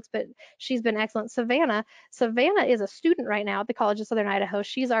those folks, but she's been excellent. Savannah is a student right now at the College of Southern Idaho.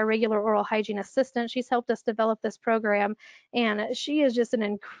 She's our regular oral hygiene assistant. She's helped us develop this program, and she is just an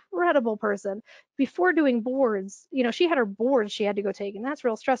incredible person. Before doing boards, she had her boards she had to go take, and that's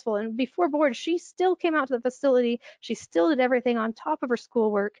real stressful. And before boards, she still came out to the facility. She still did everything on top of her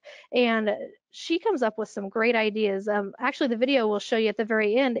schoolwork, and she comes up with some great ideas. Actually, the video we'll show you at the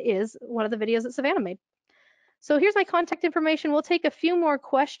very end is one of the videos that Savannah made. So here's my contact information. We'll take a few more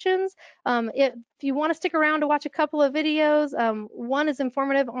questions. If you want to stick around to watch a couple of videos, one is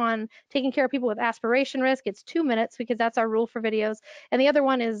informative on taking care of people with aspiration risk. It's 2 minutes because that's our rule for videos. And the other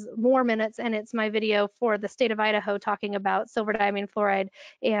one is more minutes, and it's my video for the state of Idaho talking about silver diamine fluoride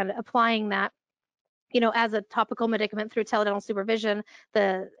and applying that as a topical medicament through teledental supervision.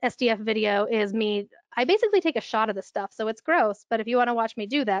 The SDF video is me. I basically take a shot of this stuff, so it's gross, but if you want to watch me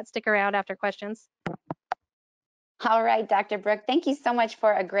do that, stick around after questions. All right, Dr. Brooke, thank you so much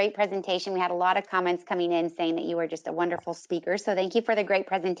for a great presentation. We had a lot of comments coming in saying that you were just a wonderful speaker. So thank you for the great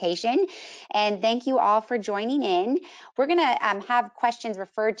presentation. And thank you all for joining in. We're going to have questions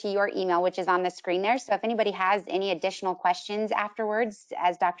referred to your email, which is on the screen there. So if anybody has any additional questions afterwards,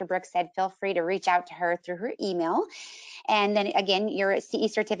 as Dr. Brooke said, feel free to reach out to her through her email. And then again, your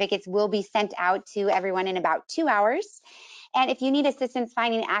CE certificates will be sent out to everyone in about 2 hours. And if you need assistance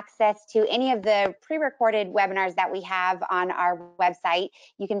finding access to any of the pre-recorded webinars that we have on our website,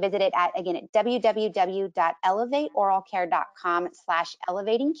 you can visit it at, again, at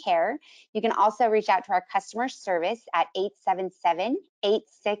www.elevateoralcare.com/elevatingcare. You can also reach out to our customer service at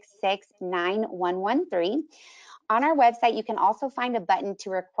 877-866-9113. On our website, you can also find a button to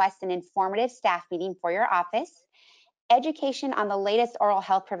request an informative staff meeting for your office. Education on the latest oral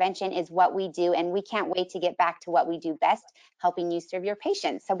health prevention is what we do, and we can't wait to get back to what we do best, helping you serve your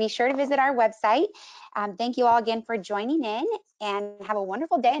patients. So be sure to visit our website. Thank you all again for joining in, and have a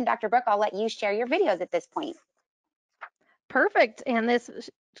wonderful day. And Dr. Brooke, I'll let you share your videos at this point. Perfect. And this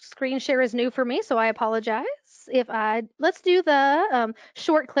screen share is new for me, so I apologize. Let's do the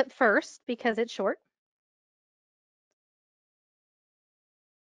short clip first because it's short.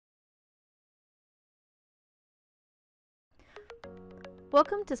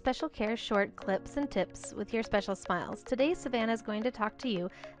 Welcome to Special Care Short Clips and Tips with your Special Smiles. Today, Savannah is going to talk to you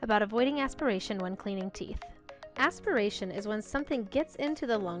about avoiding aspiration when cleaning teeth. Aspiration is when something gets into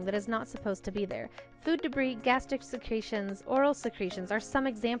the lung that is not supposed to be there. Food debris, gastric secretions, oral secretions are some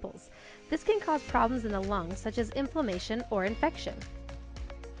examples. This can cause problems in the lungs such as inflammation or infection.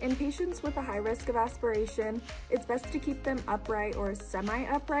 In patients with a high risk of aspiration, it's best to keep them upright or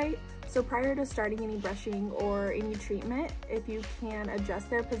semi-upright. So prior to starting any brushing or any treatment, if you can adjust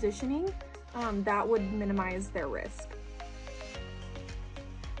their positioning, that would minimize their risk.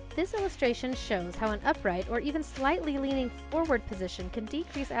 This illustration shows how an upright or even slightly leaning forward position can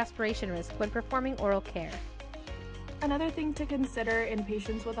decrease aspiration risk when performing oral care. Another thing to consider in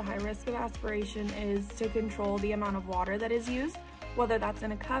patients with a high risk of aspiration is to control the amount of water that is used, whether that's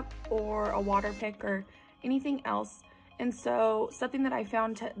in a cup or a water pick or anything else. And so something that I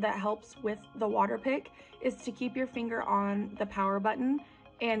found that helps with the water pick is to keep your finger on the power button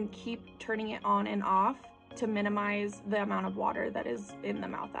and keep turning it on and off to minimize the amount of water that is in the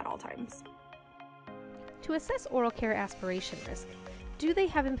mouth at all times. To assess oral care aspiration risk, do they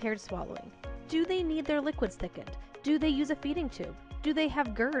have impaired swallowing? Do they need their liquids thickened? Do they use a feeding tube? Do they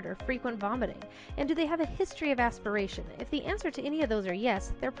have GERD or frequent vomiting? And do they have a history of aspiration? If the answer to any of those are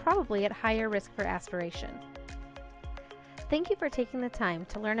yes, they're probably at higher risk for aspiration. Thank you for taking the time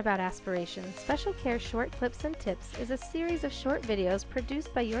to learn about aspiration. Special Care Short Clips and Tips is a series of short videos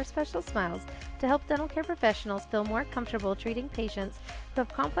produced by Your Special Smiles to help dental care professionals feel more comfortable treating patients who have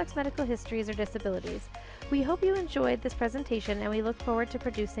complex medical histories or disabilities. We hope you enjoyed this presentation and we look forward to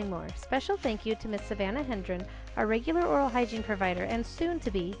producing more. Special thank you to Ms. Savannah Hendren, our regular oral hygiene provider and soon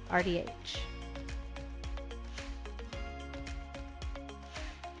to be RDH.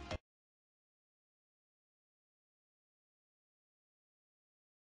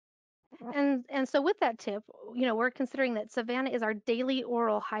 And so with that tip, we're considering that Savannah is our daily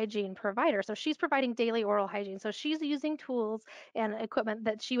oral hygiene provider. So she's providing daily oral hygiene. So she's using tools and equipment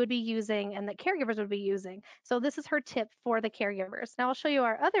that she would be using and that caregivers would be using. So this is her tip for the caregivers. Now I'll show you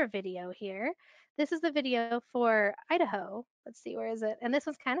our other video here. This is the video for Idaho. Let's see, where is it? And this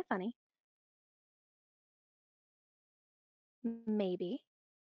one's kind of funny. Maybe.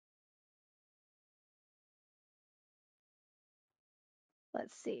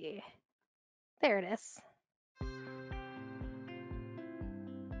 Let's see. There it is.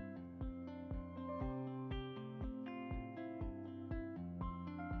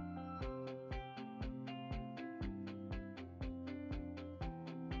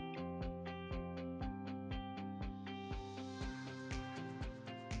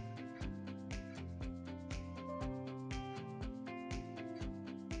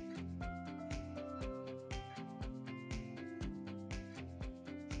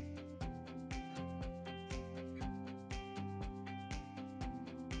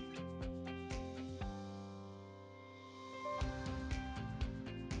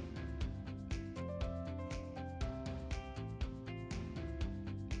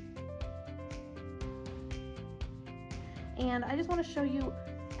 And I just want to show you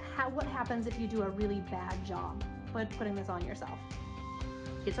what happens if you do a really bad job with putting this on yourself.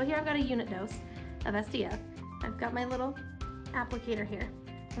 Okay, so here I've got a unit dose of SDF. I've got my little applicator here.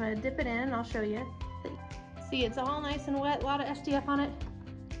 I'm going to dip it in and I'll show you. See, it's all nice and wet, a lot of SDF on it.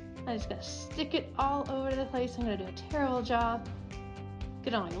 I'm just going to stick it all over the place. I'm going to do a terrible job.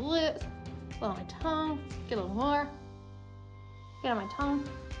 Get on my lips. A little on my tongue, get a little more. Get on my tongue.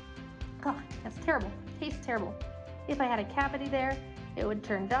 Oh, that's terrible. Tastes terrible. If I had a cavity there, it would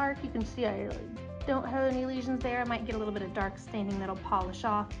turn dark. You can see I really don't have any lesions there. I might get a little bit of dark staining that'll polish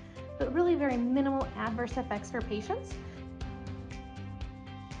off, but really very minimal adverse effects for patients.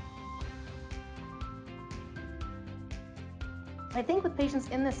 I think with patients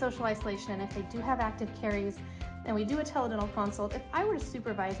in this social isolation, and if they do have active caries, and we do a teledental consult, if I were to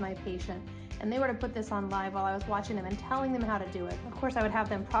supervise my patient and they were to put this on live while I was watching them and telling them how to do it, of course I would have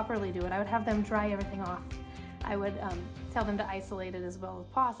them properly do it. I would have them dry everything off. I would tell them to isolate it as well as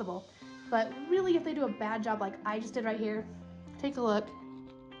possible. But really, if they do a bad job like I just did right here, take a look.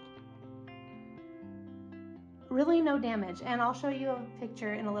 Really no damage, and I'll show you a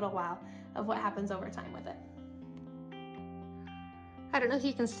picture in a little while of what happens over time with it. I don't know if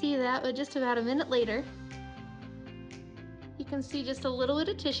you can see that, but just about a minute later, you can see just a little bit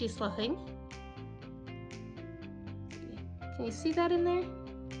of tissue sloughing. Can you see that in there?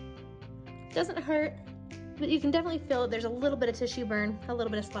 It doesn't hurt, but you can definitely feel there's a little bit of tissue burn, a little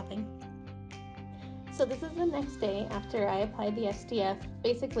bit of sloughing. So this is the next day after I applied the SDF,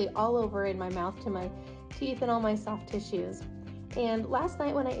 basically all over in my mouth to my teeth and all my soft tissues. And last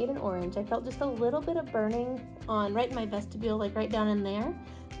night when I ate an orange, I felt just a little bit of burning on right in my vestibule, like right down in there.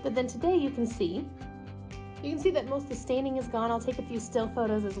 But then today you can see that most of the staining is gone. I'll take a few still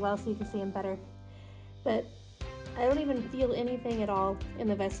photos as well so you can see them better. But I don't even feel anything at all in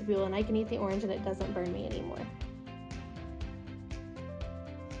the vestibule, and I can eat the orange and it doesn't burn me anymore.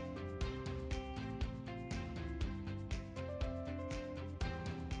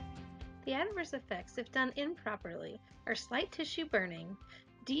 The adverse effects, if done improperly, are slight tissue burning,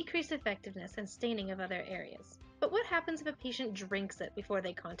 decreased effectiveness, and staining of other areas. But what happens if a patient drinks it before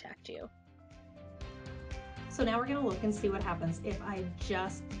they contact you? So now we're going to look and see what happens if I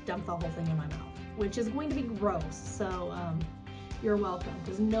just dump the whole thing in my mouth, which is going to be gross. So you're welcome,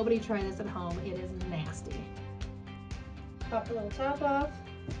 because nobody try this at home. It is nasty. Pop the little top off.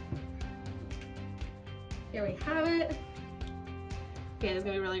 Here we have it. Yeah, it's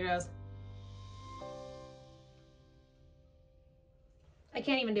going to be really gross. I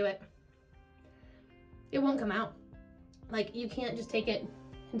can't even do it. It won't come out. Like, you can't just take it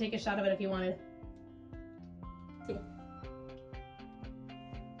and take a shot of it if you wanted. See?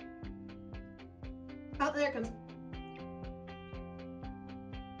 Oh, there it comes.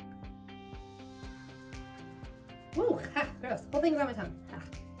 Woo, ha, gross. Whole thing's on my tongue. Ha.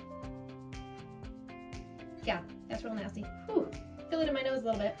 Yeah, that's real nasty. Whew. Feel it in my nose a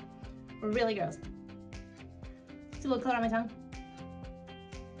little bit. Really gross. See a little coat on my tongue?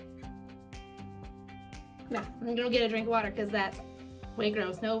 Yeah, I'm gonna get a drink of water because that's way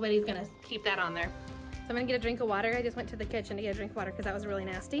gross. Nobody's gonna keep that on there. So I'm gonna get a drink of water. I just went to the kitchen to get a drink of water because that was really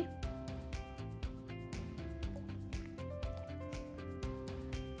nasty.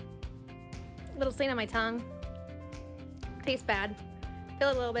 Little stain on my tongue. Tastes bad. Feel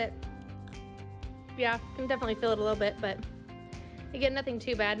it a little bit. Yeah, can definitely feel it a little bit, but again, nothing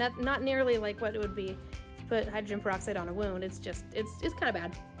too bad. Not nearly like what it would be to put hydrogen peroxide on a wound. It's just, it's kind of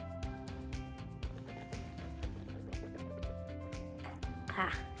bad.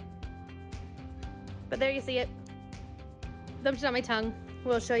 Ah. But there you see it. Dumped it on my tongue.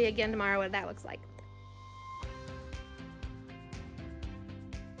 We'll show you again tomorrow what that looks like.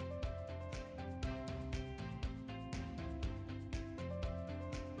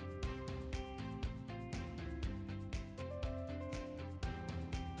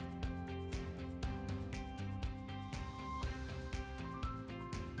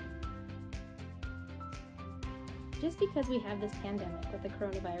 Just because we have this pandemic with the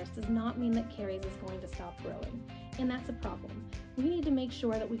coronavirus does not mean that caries is going to stop growing, and that's a problem. We need to make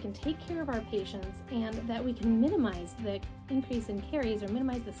sure that we can take care of our patients and that we can minimize the increase in caries or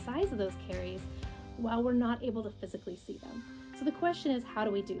minimize the size of those caries while we're not able to physically see them. So the question is, how do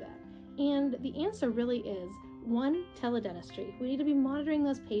we do that? And the answer really is, 1, teledentistry. We need to be monitoring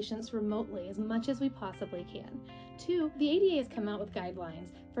those patients remotely as much as we possibly can. 2, the ADA has come out with guidelines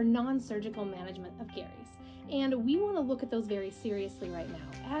for non-surgical management of caries. And we want to look at those very seriously right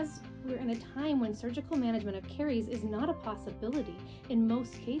now, as we're in a time when surgical management of caries is not a possibility in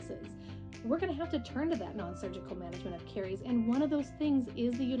most cases. We're going to have to turn to that non-surgical management of caries, and one of those things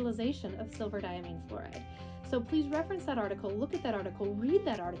is the utilization of silver diamine fluoride. So please reference that article, look at that article, read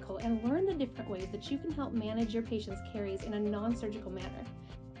that article, and learn the different ways that you can help manage your patient's caries in a non-surgical manner.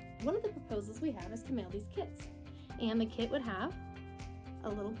 One of the proposals we have is to mail these kits. And the kit would have a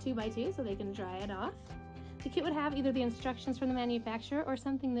little 2x2 so they can dry it off. The kit would have either the instructions from the manufacturer or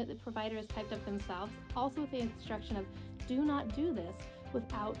something that the provider has typed up themselves, also with the instruction of do not do this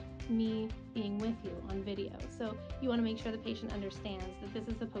without me being with you on video. So you want to make sure the patient understands that this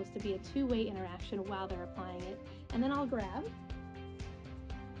is supposed to be a two-way interaction while they're applying it. And then I'll grab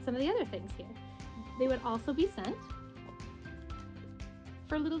some of the other things here. They would also be sent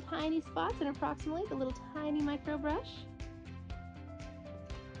for little tiny spots and approximately the little tiny micro brush.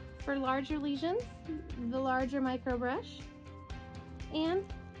 For larger lesions, the larger micro brush, and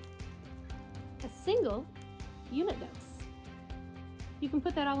a single unit dose. You can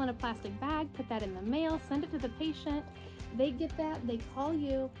put that all in a plastic bag, put that in the mail, send it to the patient. They get that, they call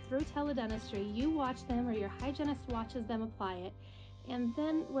you through teledentistry, you watch them or your hygienist watches them apply it, and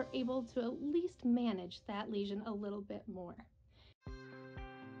then we're able to at least manage that lesion a little bit more.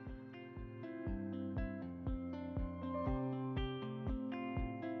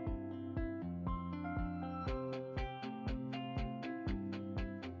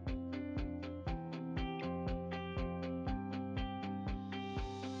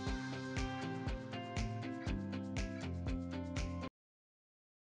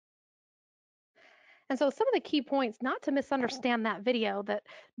 And so some of the key points, not to misunderstand that video, that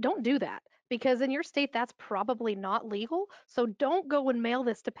don't do that, because in your state that's probably not legal. So don't go and mail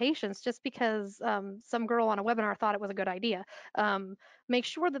this to patients just because some girl on a webinar thought it was a good idea. Make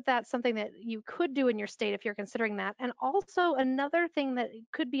sure that that's something that you could do in your state if you're considering that. And also another thing that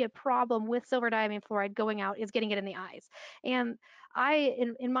could be a problem with silver diamine fluoride going out is getting it in the eyes. And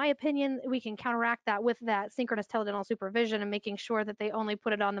in my opinion, we can counteract that with that synchronous teledental supervision and making sure that they only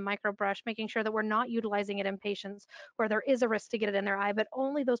put it on the microbrush, making sure that we're not utilizing it in patients where there is a risk to get it in their eye, but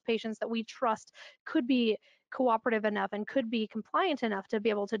only those patients that we trust could be cooperative enough and could be compliant enough to be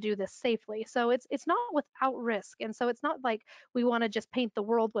able to do this safely. So it's not without risk. And so it's not like we want to just paint the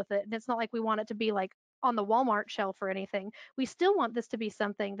world with it. And it's not like we want it to be like on the Walmart shelf or anything. We still want this to be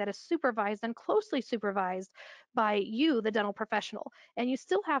something that is supervised and closely supervised by you, the dental professional. And you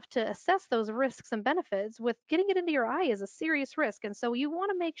still have to assess those risks and benefits. With getting it into your eye is a serious risk. And so you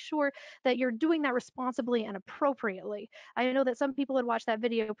want to make sure that you're doing that responsibly and appropriately. I know that some people had watched that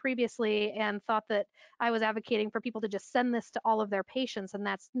video previously and thought that I was advocating for people to just send this to all of their patients, and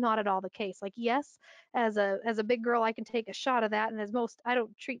that's not at all the case. Like, yes, as a big girl, I can take a shot of that, and I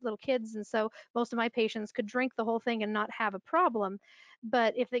don't treat little kids, and so most of my patients could drink the whole thing and not have a problem.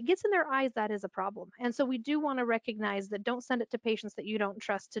 But if it gets in their eyes, that is a problem. And so we do want to recognize that. Don't send it to patients that you don't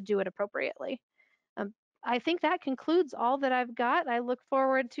trust to do it appropriately. I think that concludes all that I've got. I look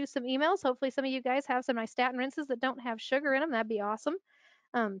forward to some emails. Hopefully some of you guys have some nice statin rinses that don't have sugar in them. That'd be awesome.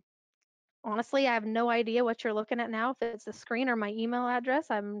 Honestly, I have no idea what you're looking at now, if it's the screen or my email address.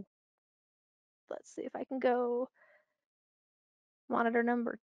 Let's see if I can go monitor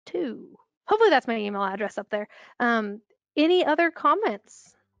number 2. Hopefully that's my email address up there. Any other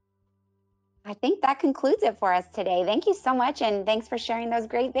comments? I think that concludes it for us today. Thank you so much, and thanks for sharing those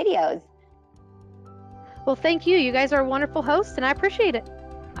great videos. Well, thank you. You guys are wonderful hosts, and I appreciate it.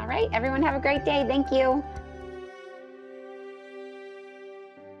 All right, everyone have a great day. Thank you.